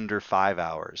game in under 5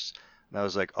 hours. And I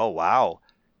was like, oh wow,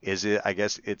 is it? I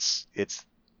guess it's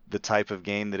the type of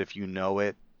game that if you know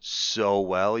it so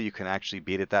well, you can actually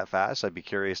beat it that fast. I'd be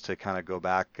curious to kind of go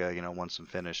back, once I'm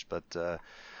finished. But so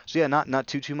yeah, not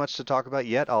too much to talk about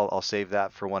yet. I'll save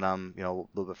that for when I'm a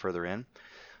little bit further in.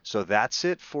 So that's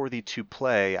it for the to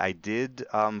play. I did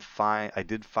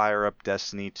fire up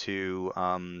Destiny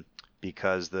 2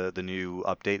 because the new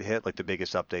update hit, like the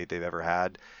biggest update they've ever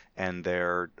had, and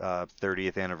their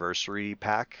 30th anniversary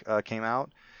pack came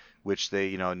out, which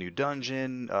they new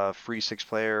dungeon, free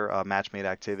 6-player match-made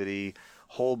activity,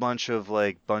 whole bunch of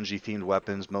like Bungie themed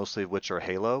weapons, mostly of which are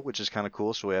Halo, which is kind of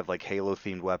cool. So we have like Halo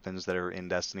themed weapons that are in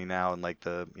Destiny now, and like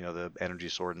the the energy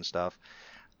sword and stuff.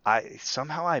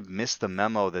 I missed the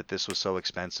memo that this was so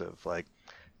expensive. Like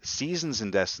seasons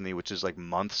in Destiny, which is like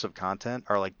months of content,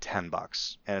 are like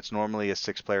 $10, and it's normally a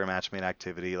 6-player matchmade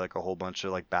activity, like a whole bunch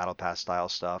of like battle pass style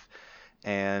stuff,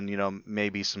 and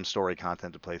maybe some story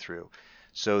content to play through.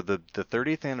 So the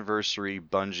 30th anniversary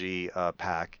Bungie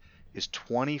pack is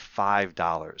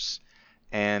 $25.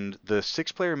 And the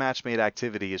 6-player match-made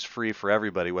activity is free for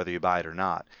everybody, whether you buy it or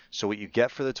not. So what you get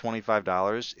for the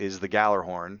 $25 is the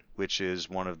Gallarhorn, which is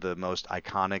one of the most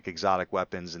iconic exotic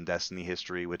weapons in Destiny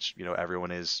history, which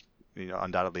everyone is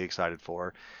undoubtedly excited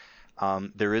for.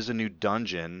 There is a new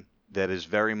dungeon that is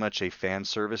very much a fan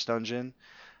service dungeon,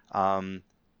 and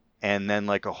then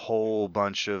like a whole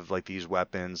bunch of like these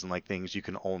weapons and like things you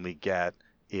can only get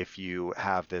if you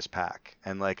have this pack.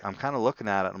 And like I'm kind of looking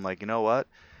at it, and I'm like, you know what?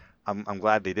 I'm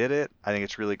glad they did it. I think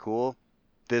it's really cool.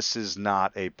 This is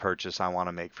not a purchase I want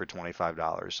to make for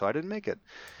 $25, so I didn't make it,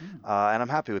 and I'm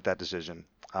happy with that decision.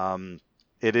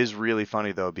 It is really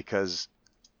funny though because,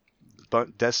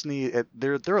 Destiny,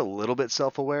 they're a little bit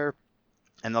self-aware,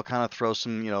 and they'll kind of throw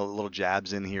some little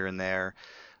jabs in here and there,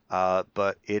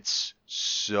 but it's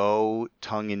so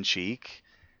tongue-in-cheek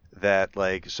that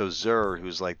like so Xur,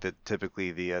 who's like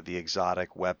typically the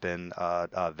exotic weapon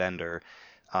vendor.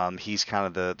 He's kind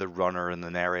of the runner and the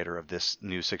narrator of this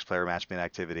new 6-player matchmade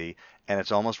activity, and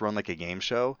it's almost run like a game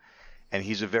show. And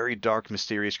he's a very dark,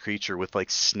 mysterious creature with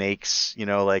like snakes,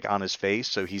 like on his face.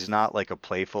 So he's not like a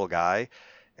playful guy.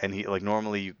 And he like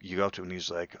normally you go up to him and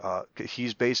he's like,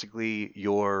 he's basically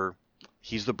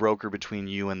he's the broker between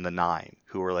you and the Nine,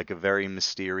 who are like a very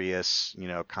mysterious,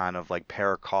 kind of like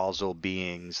paracausal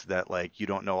beings that like you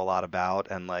don't know a lot about,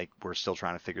 and like we're still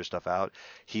trying to figure stuff out.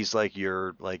 He's like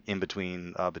you're like in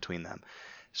between them.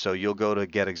 So you'll go to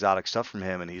get exotic stuff from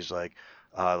him, and he's like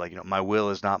my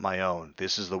will is not my own.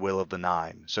 This is the will of the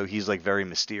Nine. So he's like very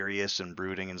mysterious and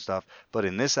brooding and stuff. But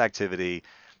in this activity,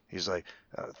 he's like,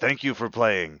 thank you for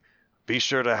playing. Be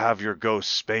sure to have your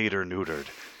ghost spayed or neutered.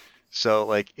 So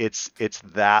like it's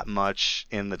that much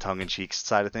in the tongue-in-cheek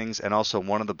side of things. And also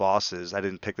one of the bosses, I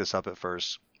didn't pick this up at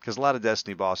first because a lot of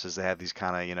Destiny bosses, they have these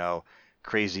kind of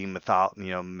crazy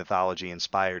mythology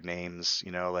inspired names,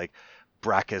 like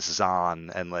Brachus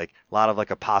Zahn, and like a lot of like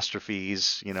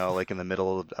apostrophes, like in the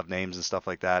middle of names and stuff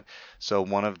like that. So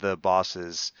one of the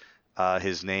bosses,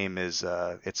 his name is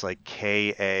it's like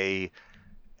K-A-S-H-U-S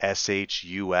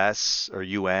or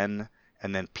U-N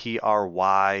and then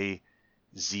P-R-Y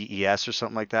ZES or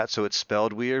something like that, so it's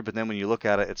spelled weird, but then when you look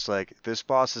at it, it's like this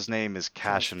boss's name is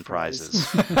Cash and Prizes.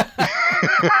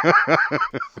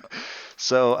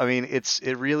 So I mean,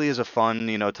 it really is a fun,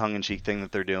 tongue-in-cheek thing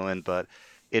that they're doing, but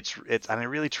it's and I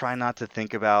really try not to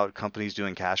think about companies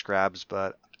doing cash grabs,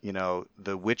 but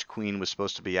the Witch Queen was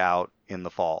supposed to be out in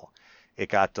the fall. It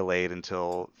got delayed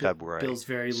until February. Bill's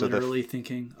very literally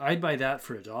thinking, I'd buy that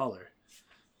for $1.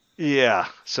 Yeah.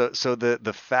 So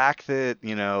the fact that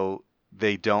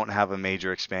they don't have a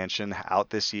major expansion out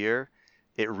this year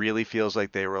it really feels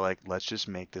like they were like, let's just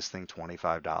make this thing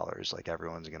 $25. Like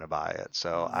everyone's gonna buy it.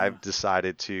 So I've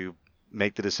decided to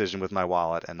make the decision with my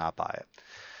wallet and not buy it.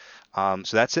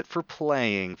 So that's it for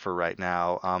playing for right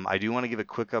now. I do want to give a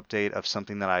quick update of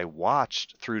something that I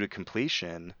watched through to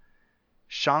completion.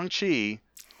 Shang-Chi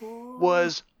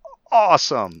was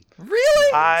awesome.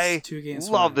 Really? I Two games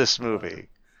love for this movie.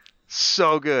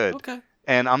 So good. Okay.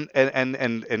 And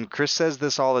and Chris says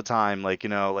this all the time, like, you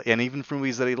know, and even for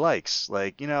movies that he likes,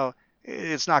 like, you know,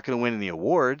 it's not going to win any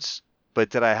awards, but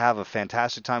did I have a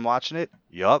fantastic time watching it?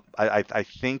 Yup. I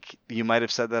think you might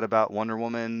have said that about Wonder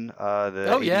Woman.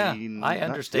 The Yeah, 80 I Yep.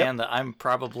 understand that. I'm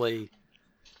probably,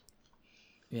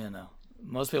 you know,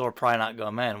 most people are probably not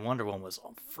going, man, Wonder Woman was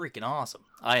freaking awesome.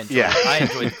 I enjoyed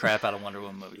the crap out of Wonder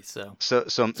Woman movies. So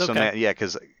So man, yeah,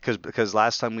 because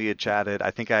last time we had chatted,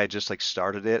 I think I had just like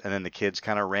started it, and then the kids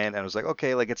kind of ran, and I was like,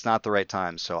 okay, like it's not the right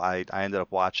time, so I ended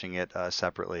up watching it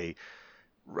separately.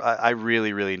 I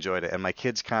really really enjoyed it, and my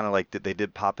kids kind of like they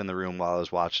did pop in the room while I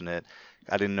was watching it.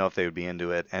 I didn't know if they would be into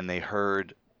it, and they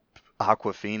heard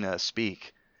Aquafina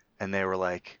speak, and they were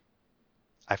like,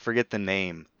 I forget the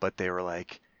name, but they were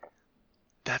like,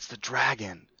 that's the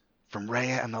dragon from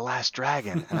Raya and the Last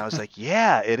Dragon. And I was like,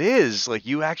 yeah, it is. Like,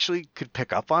 you actually could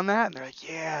pick up on that? And they're like,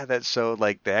 yeah, that's so,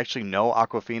 like, they actually know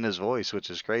Aquafina's voice,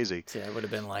 which is crazy. see, I would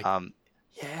have been like,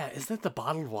 yeah, isn't that the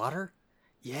bottled water?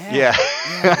 Yeah. Yeah.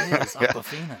 Yeah, it is. Yeah.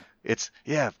 Aquafina. It's,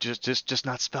 yeah, just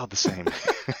not spelled the same.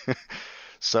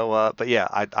 So, but yeah,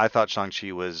 I thought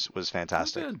Shang-Chi was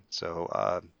fantastic. good.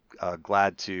 So,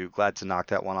 glad to knock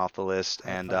that one off the list.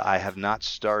 And I have not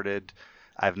started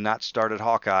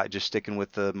Hawkeye, just sticking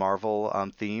with the Marvel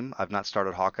theme. I've not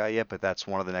started Hawkeye yet, but that's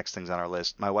one of the next things on our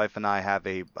list. My wife and I have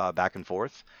a back and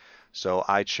forth. So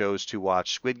I chose to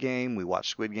watch Squid Game. We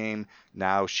watched Squid Game.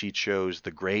 Now she chose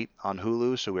The Great on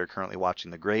Hulu, so we're currently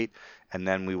watching The Great, and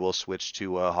then we will switch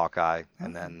to Hawkeye,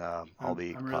 and then I'll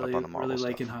be I'm caught really, up on the Marvel really stuff.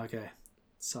 liking Hawkeye.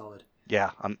 Solid.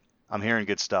 Yeah, I'm hearing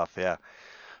good stuff. Yeah.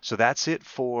 So that's it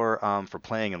for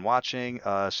playing and watching.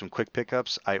 Some quick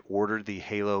pickups. I ordered the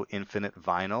Halo Infinite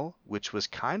vinyl, which was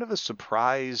kind of a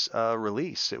surprise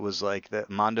release. It was like that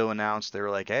Mondo announced, they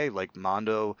were like, hey, like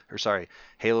Halo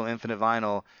Infinite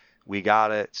vinyl, we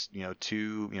got it. It's, you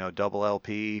know, double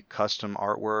LP, custom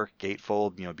artwork,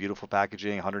 gatefold, you know, beautiful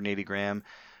packaging, 180 gram.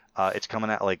 It's coming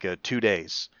out like 2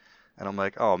 days. And I'm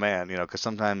like, oh man, you know, because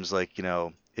sometimes, like, you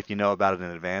know, if you know about it in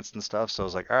advance and stuff. So I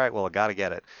was like, all right, well, I got to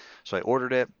get it. So I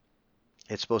ordered it.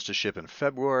 It's supposed to ship in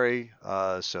February,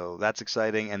 so that's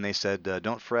exciting. And they said,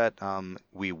 don't fret,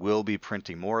 we will be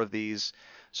printing more of these.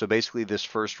 So basically, this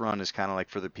first run is kind of like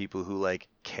for the people who like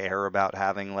care about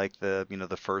having like the, you know,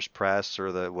 the first press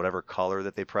or the whatever color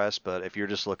that they press. But if you're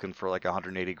just looking for like a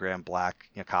 180 gram black,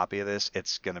 you know, copy of this,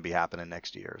 it's going to be happening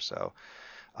next year. So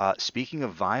speaking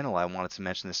of vinyl, I wanted to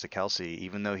mention this to Kelsey.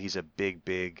 Even though he's a big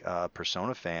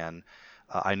Persona fan,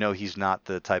 I know he's not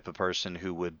the type of person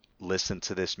who would listen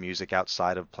to this music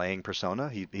outside of playing Persona.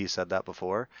 He said that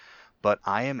before. But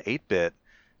I am 8-bit.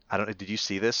 I don't know. Did you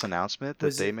see this announcement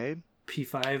that they made?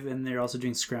 P5, and they're also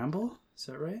doing Scramble. Is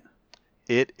that right?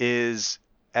 It is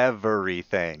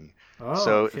everything. Oh,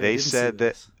 so okay, I they didn't see said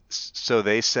that. this. So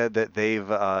they said that they've,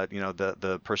 you know,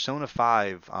 the Persona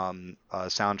 5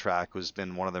 soundtrack has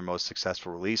been one of their most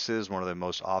successful releases, one of their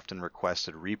most often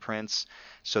requested reprints.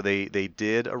 So they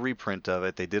did a reprint of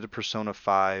it. They did a Persona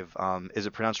 5. Is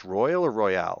it pronounced Royal or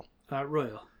Royale?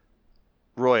 Royal.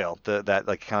 Royal, that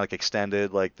like kind of like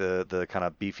extended, like the kind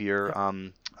of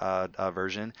beefier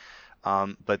version.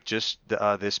 But just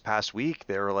this past week,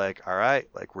 they were like, all right,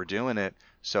 like we're doing it.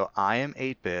 So I Am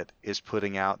 8-Bit is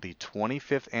putting out the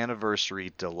 25th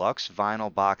anniversary deluxe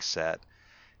vinyl box set.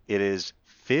 It is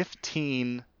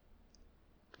 15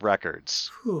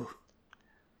 records. Whew.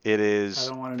 It I is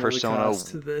don't want to know Persona. the cost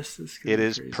to this. This It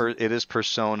is crazy. it is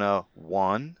Persona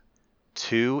 1,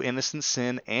 2, Innocent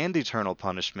Sin and Eternal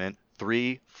Punishment,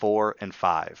 3, 4, and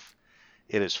 5.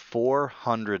 It is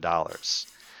 $400.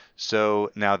 So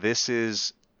now this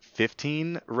is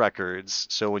 15 records.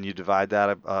 So when you divide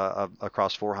that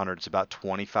across 400, it's about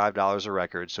 $25 a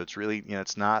record. So it's really, you know,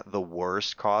 it's not the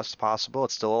worst cost possible.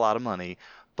 It's still a lot of money.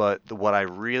 But what I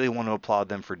really want to applaud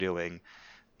them for doing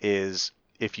is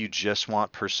if you just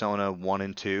want Persona 1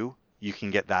 and 2, you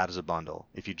can get that as a bundle.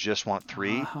 If you just want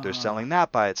 3, they're selling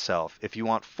that by itself. If you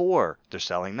want 4, they're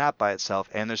selling that by itself,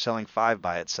 and they're selling 5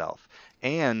 by itself.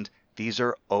 And these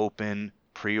are open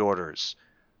pre-orders.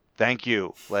 Thank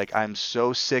you. Like, I'm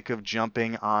so sick of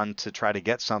jumping on to try to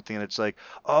get something, and it's like,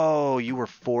 oh, you were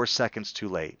 4 seconds too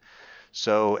late.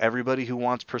 So everybody who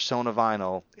wants Persona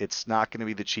vinyl, it's not going to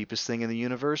be the cheapest thing in the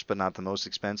universe, but not the most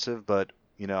expensive. But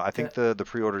I think the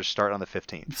pre-orders start on the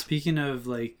 15th. Speaking of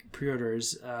like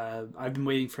pre-orders, I've been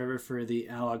waiting forever for the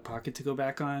Analog Pocket to go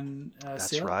back on That's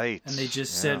sale. right. And they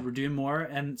just Yeah. said we're doing more,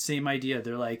 and same idea.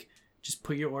 They're like, just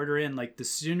put your order in. Like the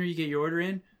sooner you get your order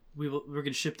in, we're going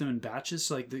to ship them in batches.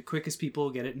 So like the quickest people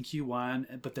will get it in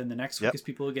Q1, but then the next quickest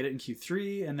people will get it in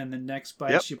Q3, and then the next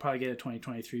batch you'll probably get it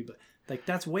 2023. But like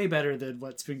that's way better than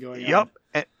what's been going on.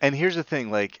 And here's the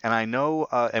thing, like, and I know,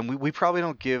 and we probably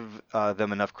don't give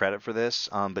them enough credit for this,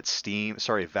 but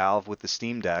Valve with the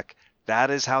Steam Deck, that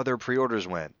is how their pre-orders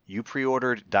went. You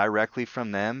pre-ordered directly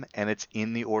from them, and it's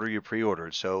in the order you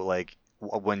pre-ordered. So like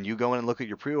when you go in and look at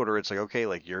your pre-order, it's like, okay,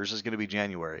 like yours is going to be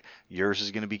January, yours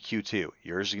is going to be Q2,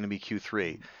 yours is going to be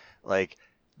Q3, like.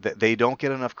 They don't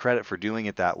get enough credit for doing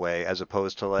it that way, as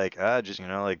opposed to like just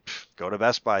go to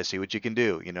Best Buy, see what you can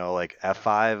do, like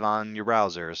F5 on your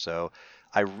browser. So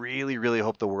I really, really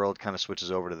hope the world kind of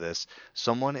switches over to this.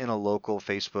 Someone in a local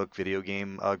Facebook video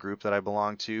game group that I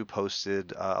belong to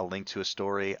posted a link to a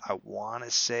story. I want to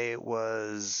say it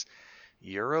was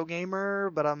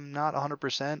Eurogamer, but I'm not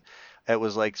 100%. It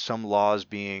was like some laws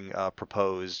being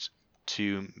proposed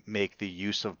to make the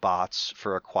use of bots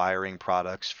for acquiring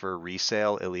products for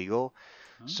resale illegal.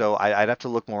 So I'd have to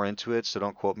look more into it, so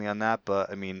don't quote me on that. But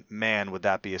I mean, man, would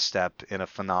that be a step in a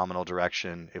phenomenal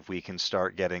direction if we can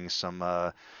start getting some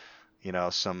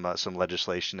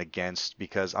legislation against,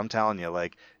 because I'm telling you,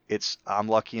 like, I'm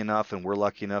lucky enough and we're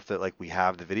lucky enough that like we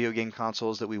have the video game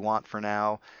consoles that we want for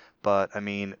now. But I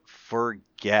mean,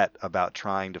 forget about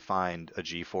trying to find a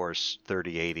GeForce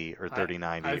 3080 or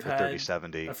 3090 or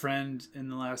 3070. A friend in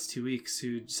the last 2 weeks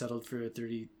who settled for a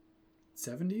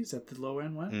 3070s at the low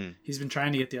end one. He's been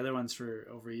trying to get the other ones for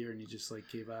over a year, and he just like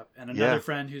gave up. And another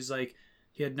friend who's like,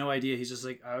 he had no idea. He's just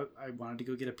like, I wanted to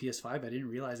go get a PS5. I didn't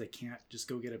realize I can't just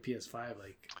go get a PS5.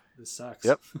 Like, this sucks.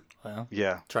 Yep. Well,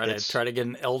 yeah. Try to get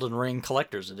an Elden Ring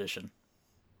collector's edition.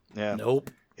 Yeah.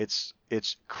 Nope. It's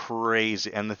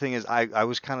crazy. And the thing is, I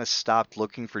was kind of stopped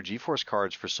looking for GeForce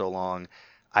cards for so long.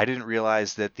 I didn't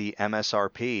realize that the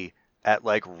MSRP at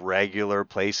like regular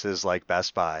places like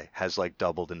Best Buy has like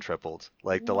doubled and tripled.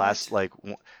 Like the last like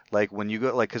when you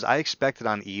go, like, because I expect it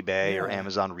on eBay or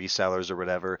Amazon resellers or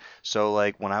whatever. So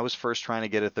like when I was first trying to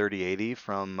get a 3080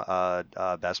 from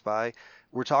Best Buy,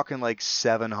 we're talking like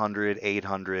 700,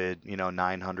 800,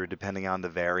 900, depending on the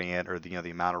variant or the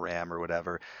amount of RAM or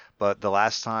whatever. But the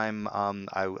last time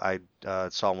I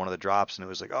saw one of the drops, and it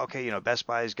was like, okay, Best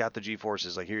Buy's got the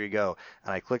GeForces, like, here you go.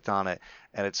 And I clicked on it,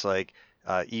 and it's like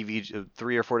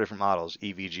 3 or 4 different models: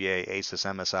 EVGA, Asus,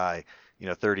 MSI,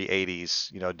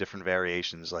 3080s, different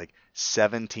variations, like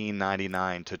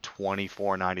 $17.99 to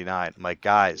 $24.99. I'm like,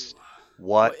 guys,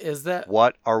 what is that?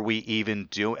 What are we even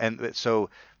doing? And so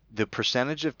the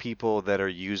percentage of people that are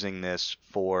using this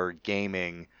for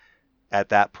gaming at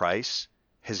that price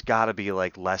has got to be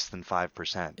like less than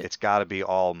 5%. It's got to be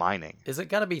all mining. Is it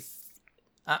got to be?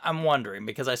 I'm wondering,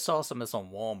 because I saw some of this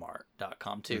on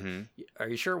Walmart.com too. Mm-hmm. Are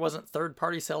you sure it wasn't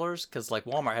third-party sellers? Because like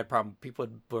Walmart had problem. People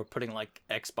were putting like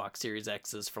Xbox Series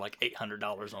X's for like $800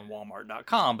 on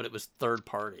Walmart.com, but it was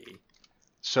third-party.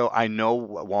 So I know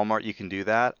Walmart, you can do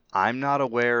that. I'm not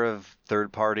aware of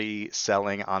third-party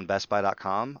selling on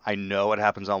BestBuy.com. I know it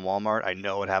happens on Walmart. I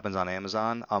know it happens on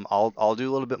Amazon. I'll do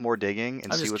a little bit more digging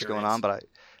and see what's going on. But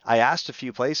I asked a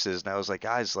few places, and I was like,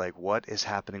 guys, like, what is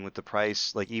happening with the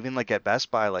price? Like, even like at Best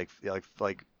Buy, like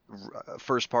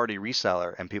first-party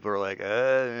reseller, and people are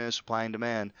like, supply and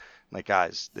demand. I'm like,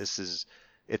 guys,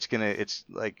 it's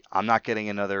like, I'm not getting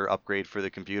another upgrade for the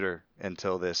computer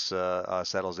until this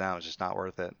settles down. It's just not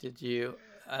worth it.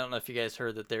 I don't know if you guys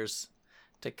heard that there's,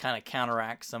 to kind of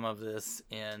counteract some of this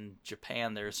in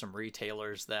Japan, there's some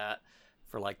retailers that,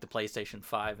 for like the PlayStation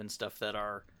 5 and stuff, that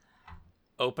are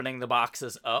opening the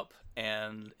boxes up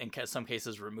and in some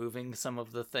cases removing some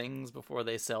of the things before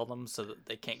they sell them so that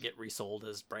they can't get resold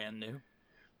as brand new.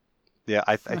 Yeah,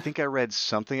 I think I read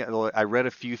something. I read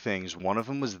a few things. One of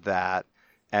them was that.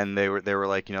 And they were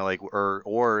like,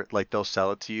 or like they'll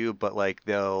sell it to you, but like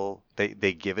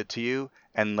they give it to you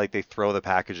and like they throw the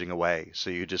packaging away, so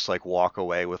you just like walk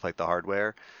away with like the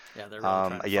hardware. Yeah, they're really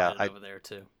trying to fight it over there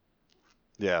too.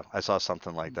 Yeah, I saw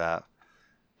something like that.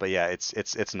 But yeah,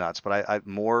 it's nuts. But I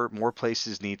more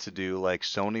places need to do like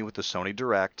Sony with the Sony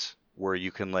Direct, where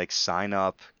you can like sign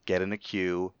up, get in a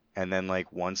queue, and then like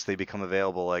once they become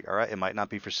available, like, all right, it might not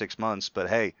be for 6 months, but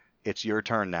hey, it's your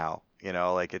turn now.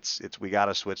 Like it's we got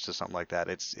to switch to something like that.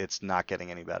 It's not getting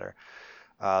any better.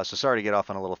 So sorry to get off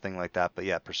on a little thing like that, but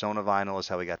yeah, Persona Vinyl is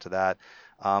how we got to that.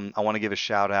 I want to give a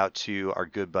shout out to our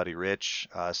good buddy Rich,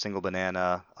 Single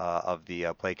Banana of the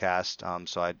Playcast.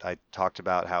 So I talked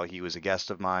about how he was a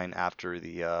guest of mine after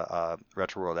the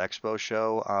Retro World Expo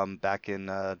show back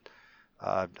in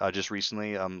just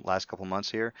recently, last couple months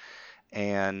here.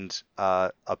 And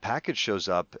a package shows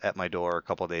up at my door a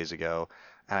couple days ago,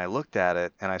 and I looked at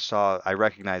it and I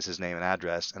recognized his name and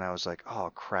address, and I was like,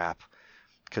 oh crap,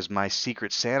 because my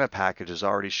Secret Santa package has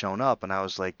already shown up, and I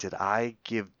was like, did I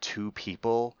give two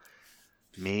people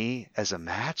me as a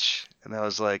match? And I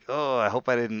was like, oh, I hope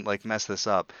I didn't like mess this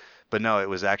up. But no, it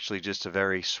was actually just a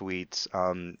very sweet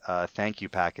thank you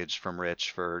package from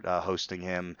Rich for hosting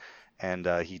him, and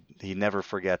he never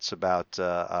forgets about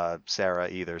Sarah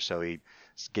either. So he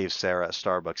gave Sarah a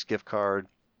Starbucks gift card.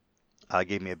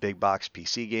 Gave me a big box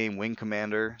PC game, Wing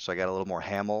Commander, so I got a little more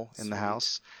Hamill in the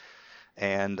house.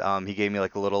 And he gave me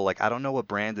like a little, like, I don't know what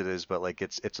brand it is, but like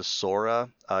it's a Sora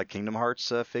Kingdom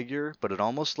Hearts figure, but it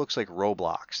almost looks like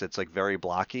Roblox. It's like very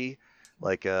blocky,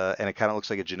 like and it kind of looks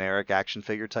like a generic action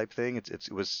figure type thing.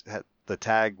 The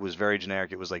tag was very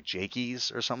generic. It was like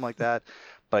Jakey's or something like that.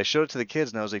 But I showed it to the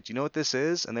kids and I was like, "Do you know what this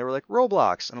is?" And they were like,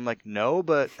 "Roblox." And I'm like, "No,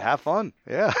 but have fun.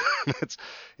 Yeah,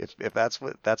 if that's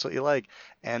what you like."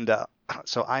 And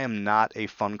so I am not a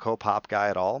Funko Pop guy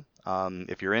at all.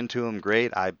 If you're into them,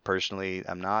 great. I personally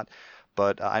am not,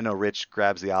 but I know Rich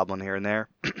grabs the odd one here and there.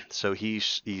 So he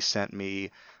sent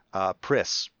me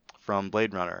Pris from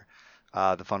Blade Runner,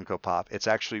 the Funko Pop. It's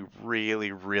actually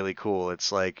really, really cool.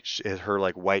 It's like her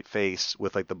like white face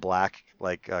with like the black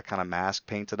like kind of mask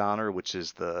painted on her, which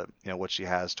is what she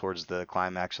has towards the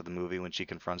climax of the movie when she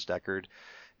confronts Deckard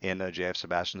in J.F.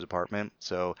 Sebastian's apartment.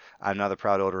 So I'm now the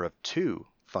proud owner of two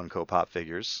Funko Pop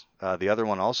figures. The other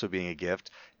one also being a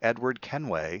gift, Edward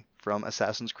Kenway from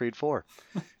Assassin's Creed 4,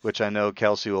 which I know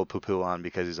Kelsey will poo-poo on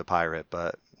because he's a pirate,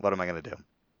 but what am I going to do?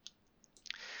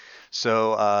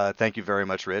 So thank you very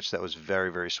much, Rich. That was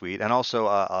very, very sweet. And also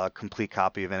a complete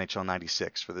copy of NHL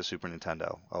 96 for the Super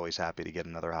Nintendo. Always happy to get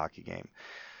another hockey game.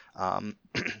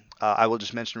 I will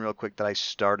just mention real quick that I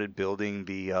started building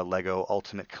the Lego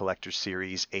Ultimate Collector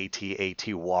Series AT-AT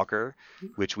Walker,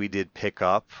 which we did pick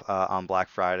up on Black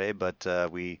Friday, but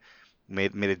we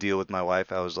made a deal with my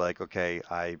wife. I was like, okay,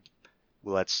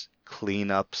 let's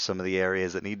clean up some of the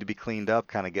areas that need to be cleaned up,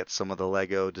 kind of get some of the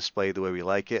Lego displayed the way we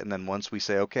like it, and then once we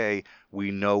say, okay,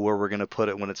 we know where we're going to put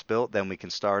it when it's built, then we can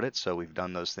start it. So we've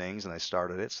done those things, and I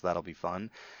started it, so that'll be fun.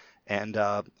 And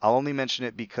I'll only mention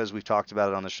it because we've talked about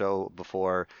it on the show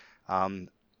before,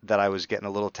 that I was getting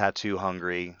a little tattoo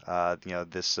hungry,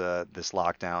 this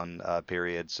lockdown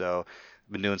period. So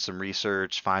I've been doing some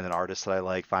research, finding artists that I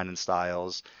like, finding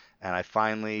styles, and I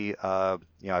finally, I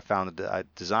found a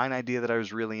design idea that I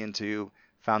was really into,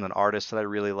 found an artist that I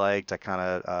really liked. I kind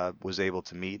of was able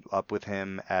to meet up with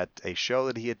him at a show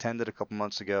that he attended a couple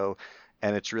months ago.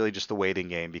 And it's really just the waiting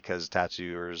game because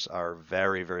tattooers are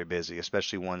very, very busy,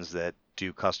 especially ones that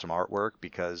do custom artwork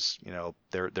because,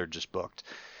 they're just booked.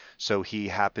 So he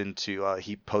happened to,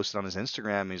 he posted on his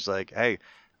Instagram, he's like, hey,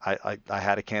 I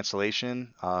had a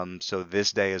cancellation, so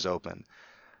this day is open.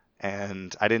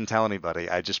 And I didn't tell anybody.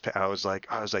 I was like,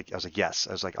 yes.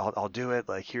 I was like, I'll do it.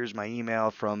 Like, here's my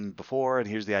email from before, and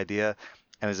here's the idea.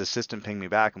 And his assistant pinged me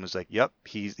back and was like, yep,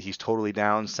 he's totally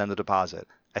down. Send the deposit.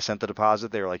 I sent the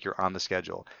deposit. They were like, you're on the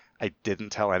schedule. I didn't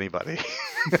tell anybody.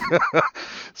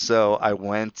 So I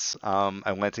went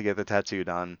to get the tattoo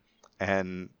done,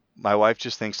 and my wife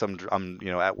just thinks I'm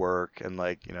at work, and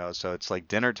like, so it's like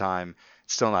dinner time.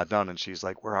 It's still not done, and she's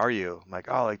like, where are you? I'm like,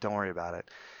 oh, like, don't worry about it.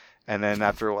 And then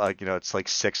after, like, it's like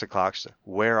 6 o'clock. She's like,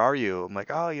 where are you? I'm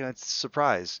like, oh, it's a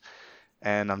surprise.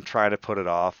 And I'm trying to put it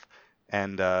off.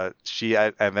 And she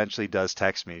eventually does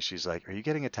text me. She's like, are you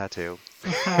getting a tattoo?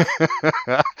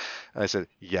 I said,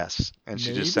 yes. And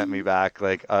she just sent me back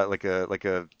like a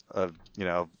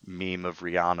meme of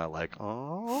Rihanna, like,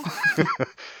 oh.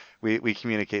 We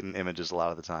communicate in images a lot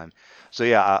of the time. So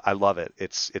yeah, I love it.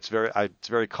 It's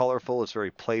very colorful. It's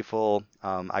very playful.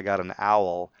 I got an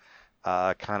owl.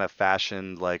 Kind of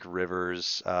fashioned like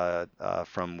Rivers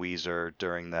from Weezer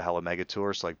during the Hella Mega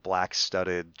Tour. So like black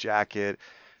studded jacket,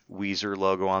 Weezer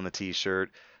logo on the t-shirt,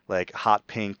 like hot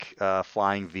pink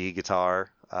flying V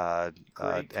guitar.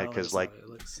 Because like,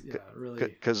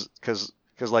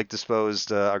 because like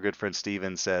Disposed, our good friend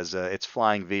Steven says it's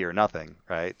flying V or nothing,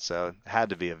 right? So it had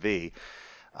to be a V.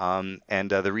 And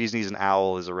the reason he's an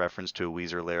owl is a reference to a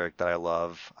Weezer lyric that I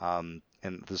love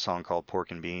in the song called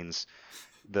Pork and Beans.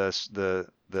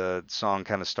 The song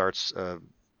kind of starts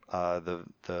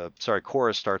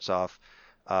chorus starts off,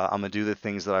 I'm gonna do the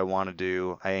things that I want to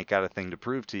do, I ain't got a thing to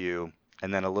prove to you,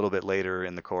 And then a little bit later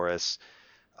in the chorus,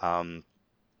 um,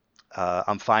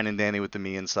 I'm fine and dandy with the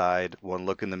me inside. One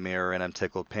look in the mirror and I'm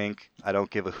tickled pink. I don't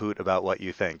give a hoot about what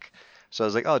you think. So I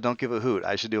was like, oh, don't give a hoot.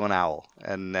 I should do an owl.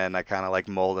 And then I kind of like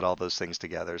molded all those things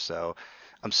together. So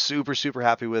I'm super, super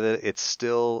happy with it. It's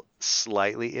still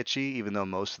slightly itchy, even though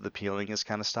most of the peeling has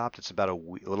kind of stopped. It's about a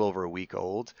little over a week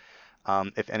old.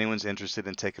 If anyone's interested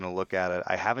in taking a look at it,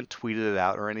 I haven't tweeted it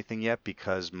out or anything yet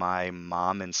because my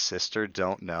mom and sister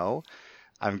don't know.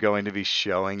 I'm going to be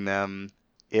showing them,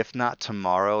 if not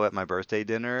tomorrow at my birthday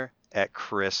dinner, at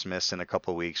Christmas in a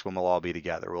couple of weeks when we'll all be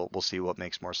together. We'll see what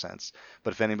makes more sense.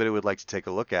 But if anybody would like to take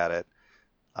a look at it,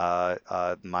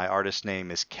 my artist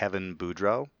name is Kevin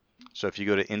Boudreau. So if you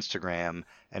go to Instagram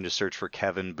and just search for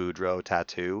Kevin Boudreau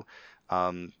tattoo,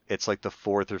 it's like the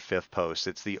fourth or fifth post.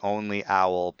 It's the only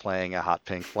owl playing a hot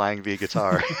pink flying V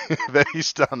guitar that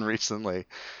he's done recently.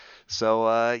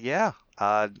 So yeah,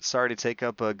 sorry to take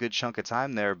up a good chunk of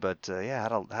time there, but yeah,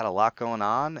 had a lot going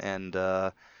on, and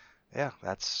yeah,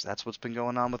 that's what's been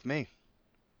going on with me.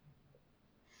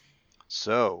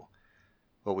 So,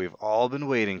 what we've all been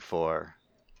waiting for,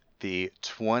 the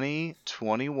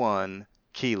 2021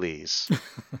 Keeleys,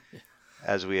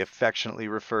 as we affectionately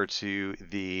refer to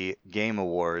the Game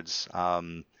Awards.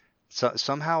 So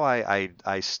somehow I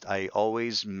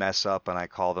always mess up and I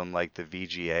call them like the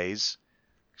VGAs.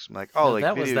 I'm like, oh, No, like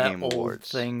that was Video that Game old Awards.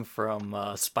 thing from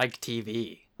Spike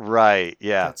TV. Right,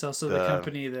 yeah. That's also the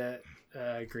company that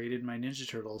graded my Ninja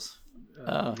Turtles.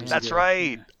 Oh, years That's ago.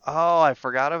 right. Yeah. Oh, I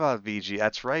forgot about VG.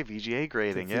 That's right, VGA The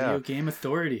grading, Video yeah. Game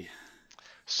Authority.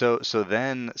 So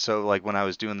like when I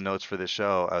was doing the notes for this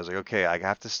show, I was like, okay, I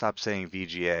have to stop saying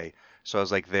VGA. So I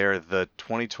was like, they're the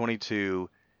 2022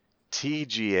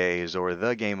 TGAs, or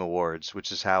the Game Awards,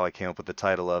 which is how I came up with the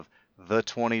title of the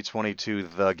 2022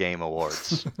 The Game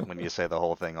Awards when you say the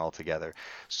whole thing all together.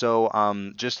 So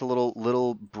just a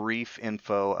little brief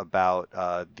info about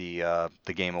the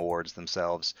Game Awards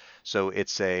themselves. So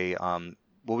it's a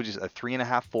what would you say, a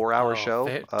 3.5, 4 hour show?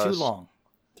 Too long.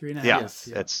 3.5. Yeah, Yes.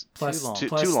 it's Plus, too long.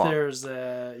 plus too long. there's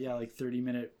like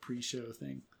 30-minute pre-show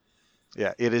thing.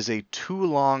 Yeah, it is a too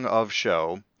long of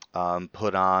show,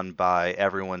 put on by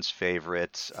everyone's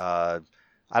favorite.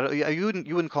 I don't. You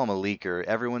wouldn't call him a leaker.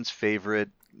 Everyone's favorite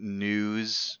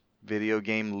news video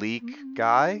game leak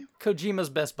guy. Kojima's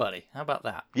best buddy. How about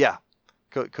that? Yeah,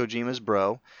 Kojima's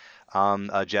bro,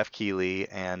 Jeff Keighley,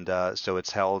 and so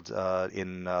it's held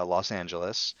in Los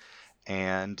Angeles,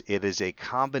 and it is a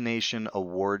combination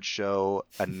award show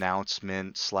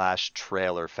announcement /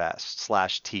 trailer fest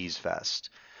 / tease fest.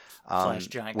 Slash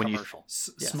giant when commercial.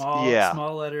 Yes.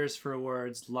 Small letters for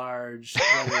awards, large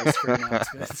letters for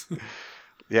announcements.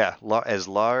 Yeah, as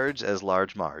large as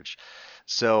Large Marge.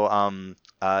 So,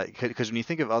 because when you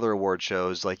think of other award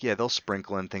shows, like, yeah, they'll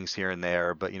sprinkle in things here and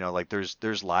there, but, you know, like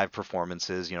there's live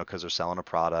performances, you know, because they're selling a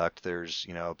product, there's,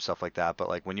 you know, stuff like that. But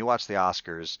like when you watch the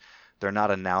Oscars, they're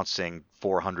not announcing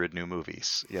 400 new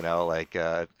movies, you know, like,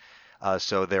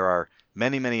 so there are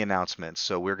many announcements.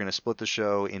 So we're going to split the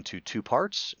show into two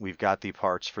parts. We've got the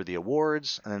parts for the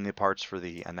awards and then the parts for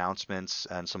the announcements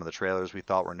and some of the trailers we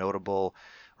thought were notable,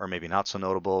 or maybe not so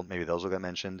notable. Maybe those will get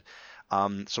mentioned.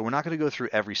 So we're not going to go through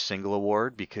every single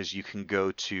award because you can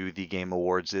go to the Game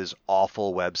Awards'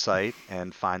 awful website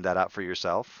and find that out for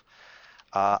yourself.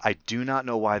 I do not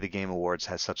know why the Game Awards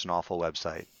has such an awful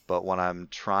website, but when I'm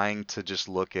trying to just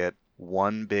look at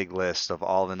one big list of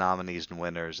all the nominees and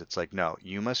winners, it's like, no,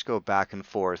 you must go back and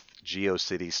forth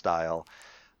GeoCity style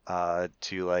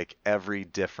to like every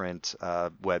different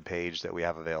web page that we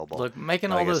have available. Look, making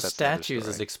But I all guess those that's another statues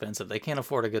is story. expensive. They can't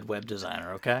afford a good web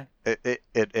designer, okay?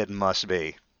 It must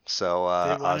be. So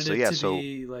They wanted so it yeah, to so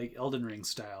be like Elden Ring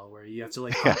style, where you have to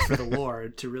like hunt for the lore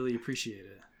to really appreciate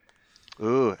it.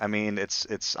 ooh, I mean,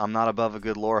 it's I'm not above a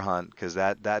good lore hunt because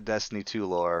that Destiny 2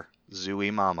 lore,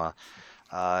 Zooey Mama.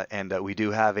 And we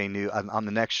do have a new, on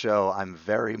the next show, I'm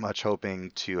very much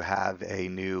hoping to have a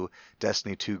new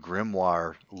Destiny 2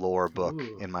 Grimoire lore book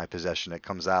Ooh. in my possession. It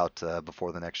comes out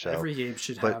before the next show. Every game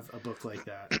should But- have a book like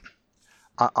that.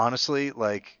 Honestly,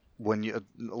 like, when you,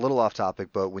 a little off topic,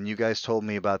 but when you guys told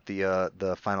me about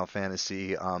the Final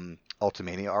Fantasy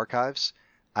Ultimania archives,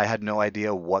 I had no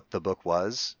idea what the book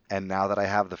was. And now that I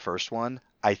have the first one,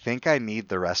 I think I need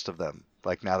the rest of them.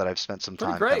 Like, now that I've spent some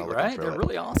Pretty time great, kinda looking right? through They're it.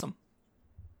 really awesome.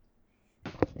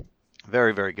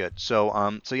 Very, very good. So,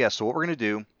 so what we're gonna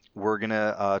do, we're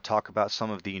gonna talk about some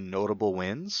of the notable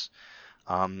wins.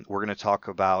 We're gonna talk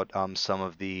about some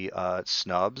of the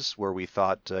snubs where we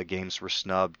thought games were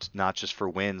snubbed not just for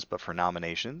wins but for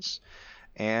nominations.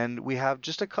 And we have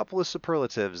just a couple of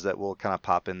superlatives that will kind of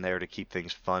pop in there to keep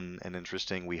things fun and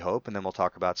interesting, we hope, and then we'll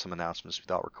talk about some announcements we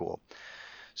thought were cool.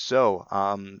 So,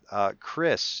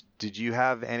 Chris, did you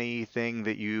have anything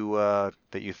that you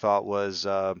thought was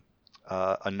a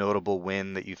notable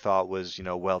win that you thought was,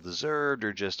 well deserved,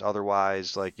 or just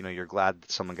otherwise, like, you're glad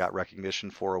that someone got recognition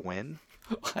for a win?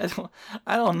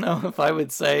 I don't know if I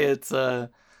would say it's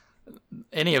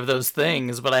any of those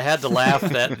things, but I had to laugh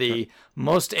that the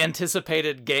most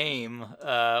anticipated game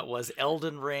was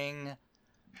Elden Ring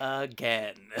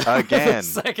again. Again.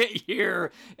 Second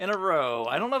year in a row.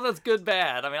 I don't know if that's good,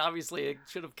 bad. I mean, obviously it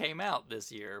should have came out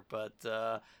this year, but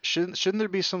shouldn't there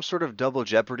be some sort of double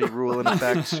jeopardy rule in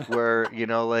effect where,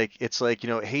 like it's like,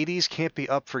 Hades can't be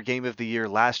up for Game of the Year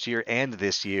last year and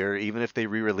this year, even if they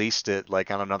re-released it like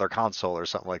on another console or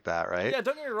something like that, right? Yeah,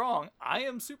 don't get me wrong. I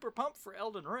am super pumped for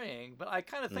Elden Ring, but I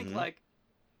kind of think like,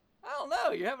 I don't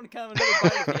know. You're having kind of another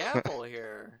bite of the apple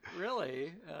here,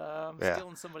 really.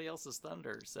 Stealing somebody else's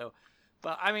thunder. So,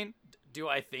 but I mean, do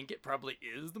I think it probably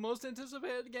is the most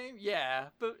anticipated game? Yeah,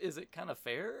 but is it kind of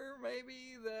fair,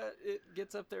 maybe, that it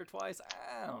gets up there twice?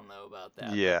 I don't know about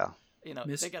that. Yeah. But,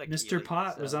 they got Mr.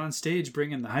 Pot was on stage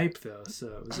bringing the hype, though,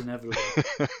 so it was inevitable.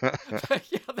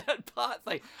 Yeah, that pot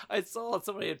thing. I saw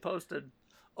somebody had posted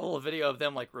a video of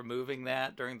them like removing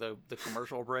that during the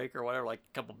commercial break or whatever, like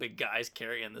a couple big guys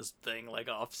carrying this thing like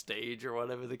off stage or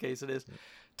whatever the case it is.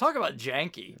 Talk about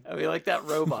janky. I mean, like that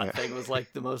robot thing was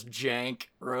like the most jank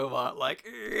robot, like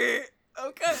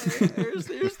okay, here's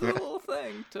the little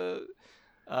thing to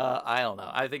I don't know.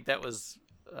 I think that was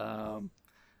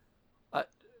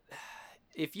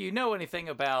if you know anything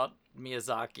about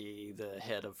Miyazaki, the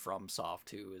head of FromSoft,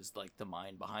 who is like the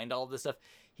mind behind all this stuff,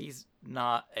 he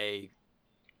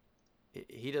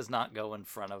does not go in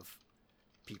front of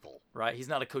people, right? He's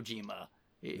not a Kojima.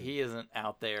 He isn't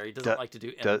out there. He doesn't like to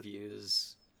do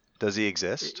interviews. Does he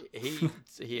exist?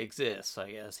 He exists,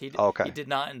 I guess. He did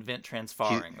not invent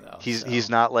transfarring, though. He's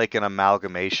not like an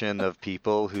amalgamation of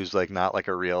people who's like not like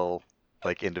a real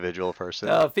like individual person,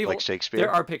 like Shakespeare.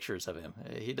 There are pictures of him.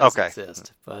 He does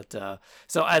exist, but so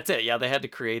that's it. Yeah, they had to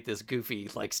create this goofy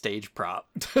like stage prop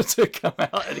to come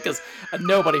out because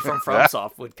nobody from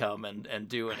FromSoft would come and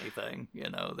do anything,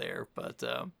 there. But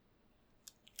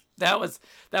that was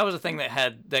a thing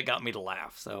that got me to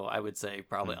laugh. So I would say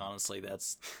probably honestly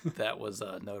that was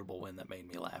a notable win that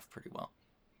made me laugh pretty well.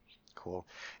 Cool.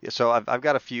 Yeah, so I've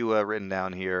got a few written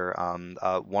down here.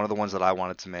 One of the ones that I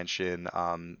wanted to mention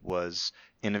was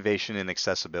innovation in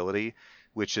accessibility,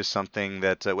 which is something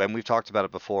that, and we've talked about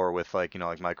it before with like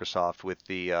Microsoft with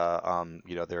the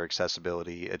their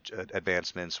accessibility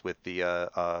advancements with their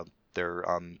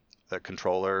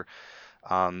controller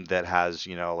that has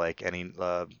like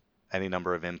any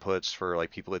number of inputs for like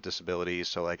people with disabilities.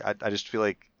 So like I just feel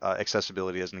like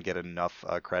accessibility doesn't get enough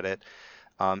credit.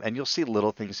 And you'll see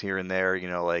little things here and there,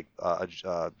 like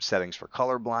settings for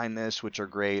color blindness, which are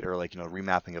great, or like,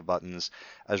 remapping of buttons.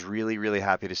 I was really, really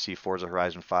happy to see Forza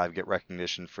Horizon 5 get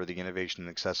recognition for the innovation in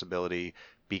accessibility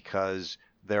because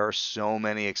there are so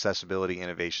many accessibility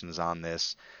innovations on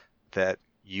this that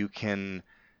you can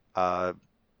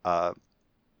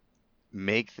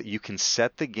you can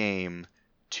set the game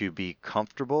to be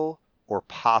comfortable or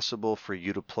possible for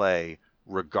you to play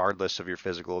regardless of your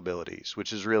physical abilities,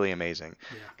 which is really amazing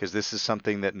because this is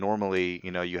something that normally,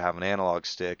 you have an analog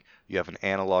stick, you have an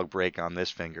analog brake on this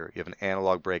finger, you have an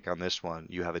analog brake on this one,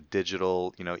 you have a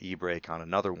digital, e-brake on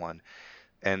another one.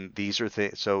 And these are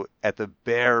things, so at the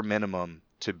bare minimum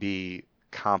to be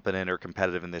competent or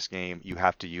competitive in this game, you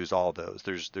have to use all those.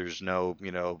 There's no,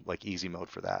 like easy mode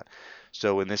for that.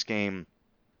 So in this game,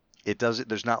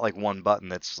 there's not like one button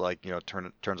that's like,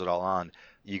 turns it all on.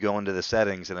 You go into the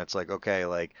settings and it's like, okay,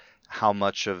 like how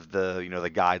much of the,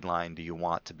 the guideline do you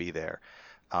want to be there?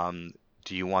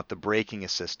 Do you want the braking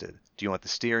assisted? Do you want the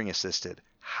steering assisted?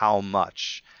 How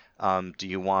much? Do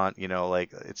you want,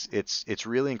 like it's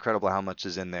really incredible how much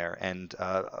is in there. And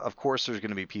of course there's going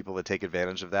to be people that take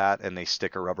advantage of that and they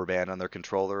stick a rubber band on their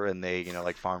controller and they,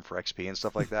 like farm for XP and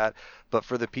stuff like that. But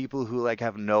for the people who like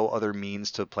have no other means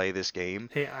to play this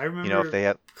game, hey, I remember if they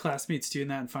have classmates doing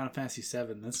that in Final Fantasy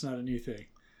VII. That's not a new thing.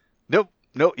 Nope.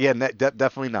 Yeah,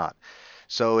 definitely not.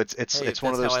 So it's one of those things.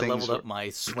 That's how I leveled up my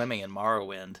swimming in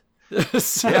Morrowind.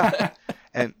 Yeah,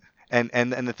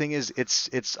 and the thing is,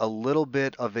 it's a little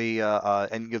bit of a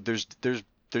and there's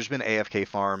been AFK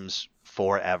farms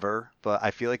forever, but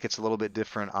I feel like it's a little bit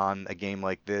different on a game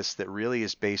like this that really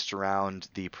is based around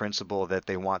the principle that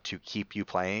they want to keep you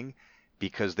playing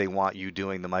because they want you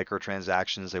doing the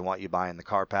microtransactions, they want you buying the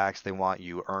car packs, they want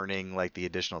you earning like the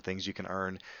additional things you can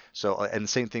earn. So and the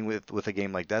same thing with a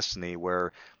game like Destiny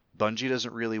where Bungie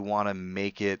doesn't really want to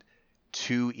make it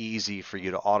too easy for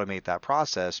you to automate that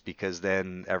process because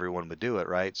then everyone would do it,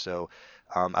 right? So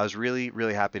I was really,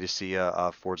 really happy to see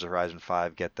Forza Horizon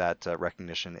 5 get that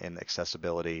recognition in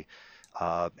accessibility.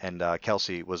 And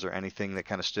Kelsey, was there anything that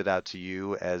kind of stood out to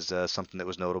you as something that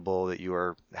was notable that you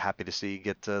were happy to see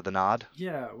get the nod?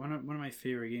 Yeah, one of my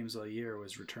favorite games all year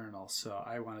was Returnal, so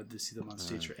I wanted to see them on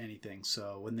stage for anything.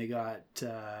 So when they got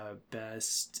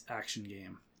best action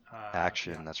game,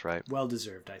 Action, yeah, that's right. well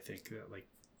deserved, I think. Like,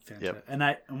 fantastic. Yep. And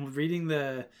I'm reading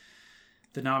the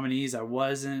nominees. I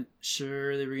wasn't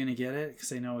sure they were gonna get it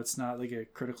because I know it's not like a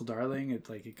critical darling.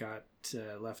 It got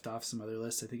left off some other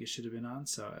lists. I think it should have been on.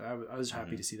 So I was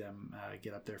happy to see them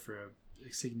get up there for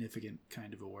a significant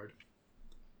kind of award.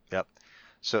 Yep.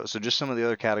 So just some of the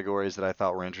other categories that I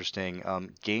thought were interesting.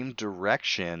 Game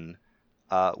direction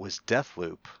was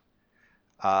Deathloop.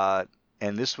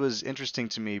 And this was interesting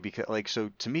to me because, like, so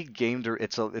to me,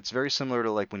 it's very similar to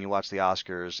like when you watch the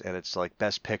Oscars and it's like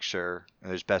Best Picture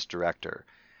and there's Best Director.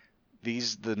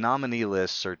 The nominee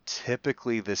lists are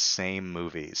typically the same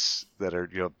movies that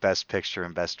are, Best Picture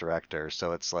and Best Director.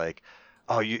 So it's like,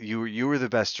 oh, you were the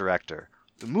Best Director.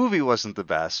 The movie wasn't the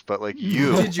best, but like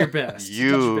you did your best.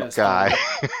 Guy,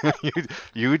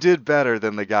 you did better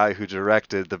than the guy who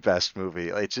directed the best movie.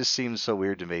 It just seems so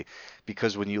weird to me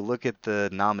because when you look at the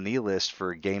nominee list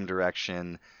for game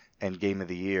direction and game of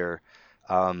the year,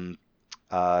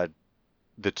 the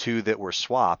two that were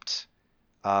swapped,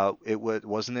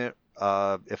 wasn't it?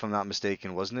 If I'm not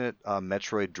mistaken, wasn't it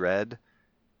Metroid Dread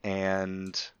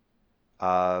and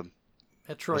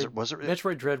Metroid? Was it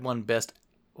Metroid Dread won best?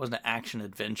 Was an action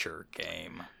adventure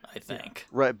game, I think.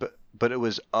 Yeah. Right, but it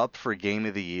was up for game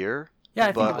of the year. Yeah,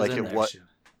 I think but it was like in it there. was.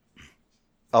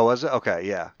 Oh, was it? Okay,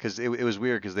 yeah, because it was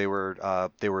weird because they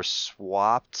were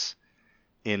swapped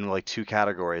in like two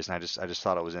categories, and I just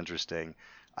thought it was interesting.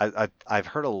 I've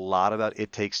heard a lot about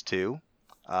It Takes Two.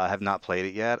 I have not played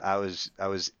it yet. I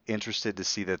was interested to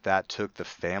see that took the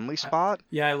family spot.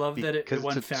 Yeah, I love that it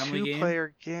won it's a family game.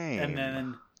 two-player game. And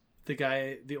then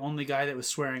the only guy that was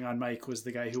swearing on mic was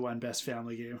the guy who won best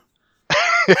family game.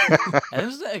 And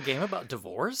isn't it a game about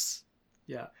divorce?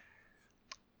 Yeah.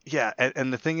 Yeah,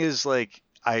 and the thing is, like,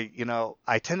 I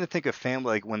tend to think of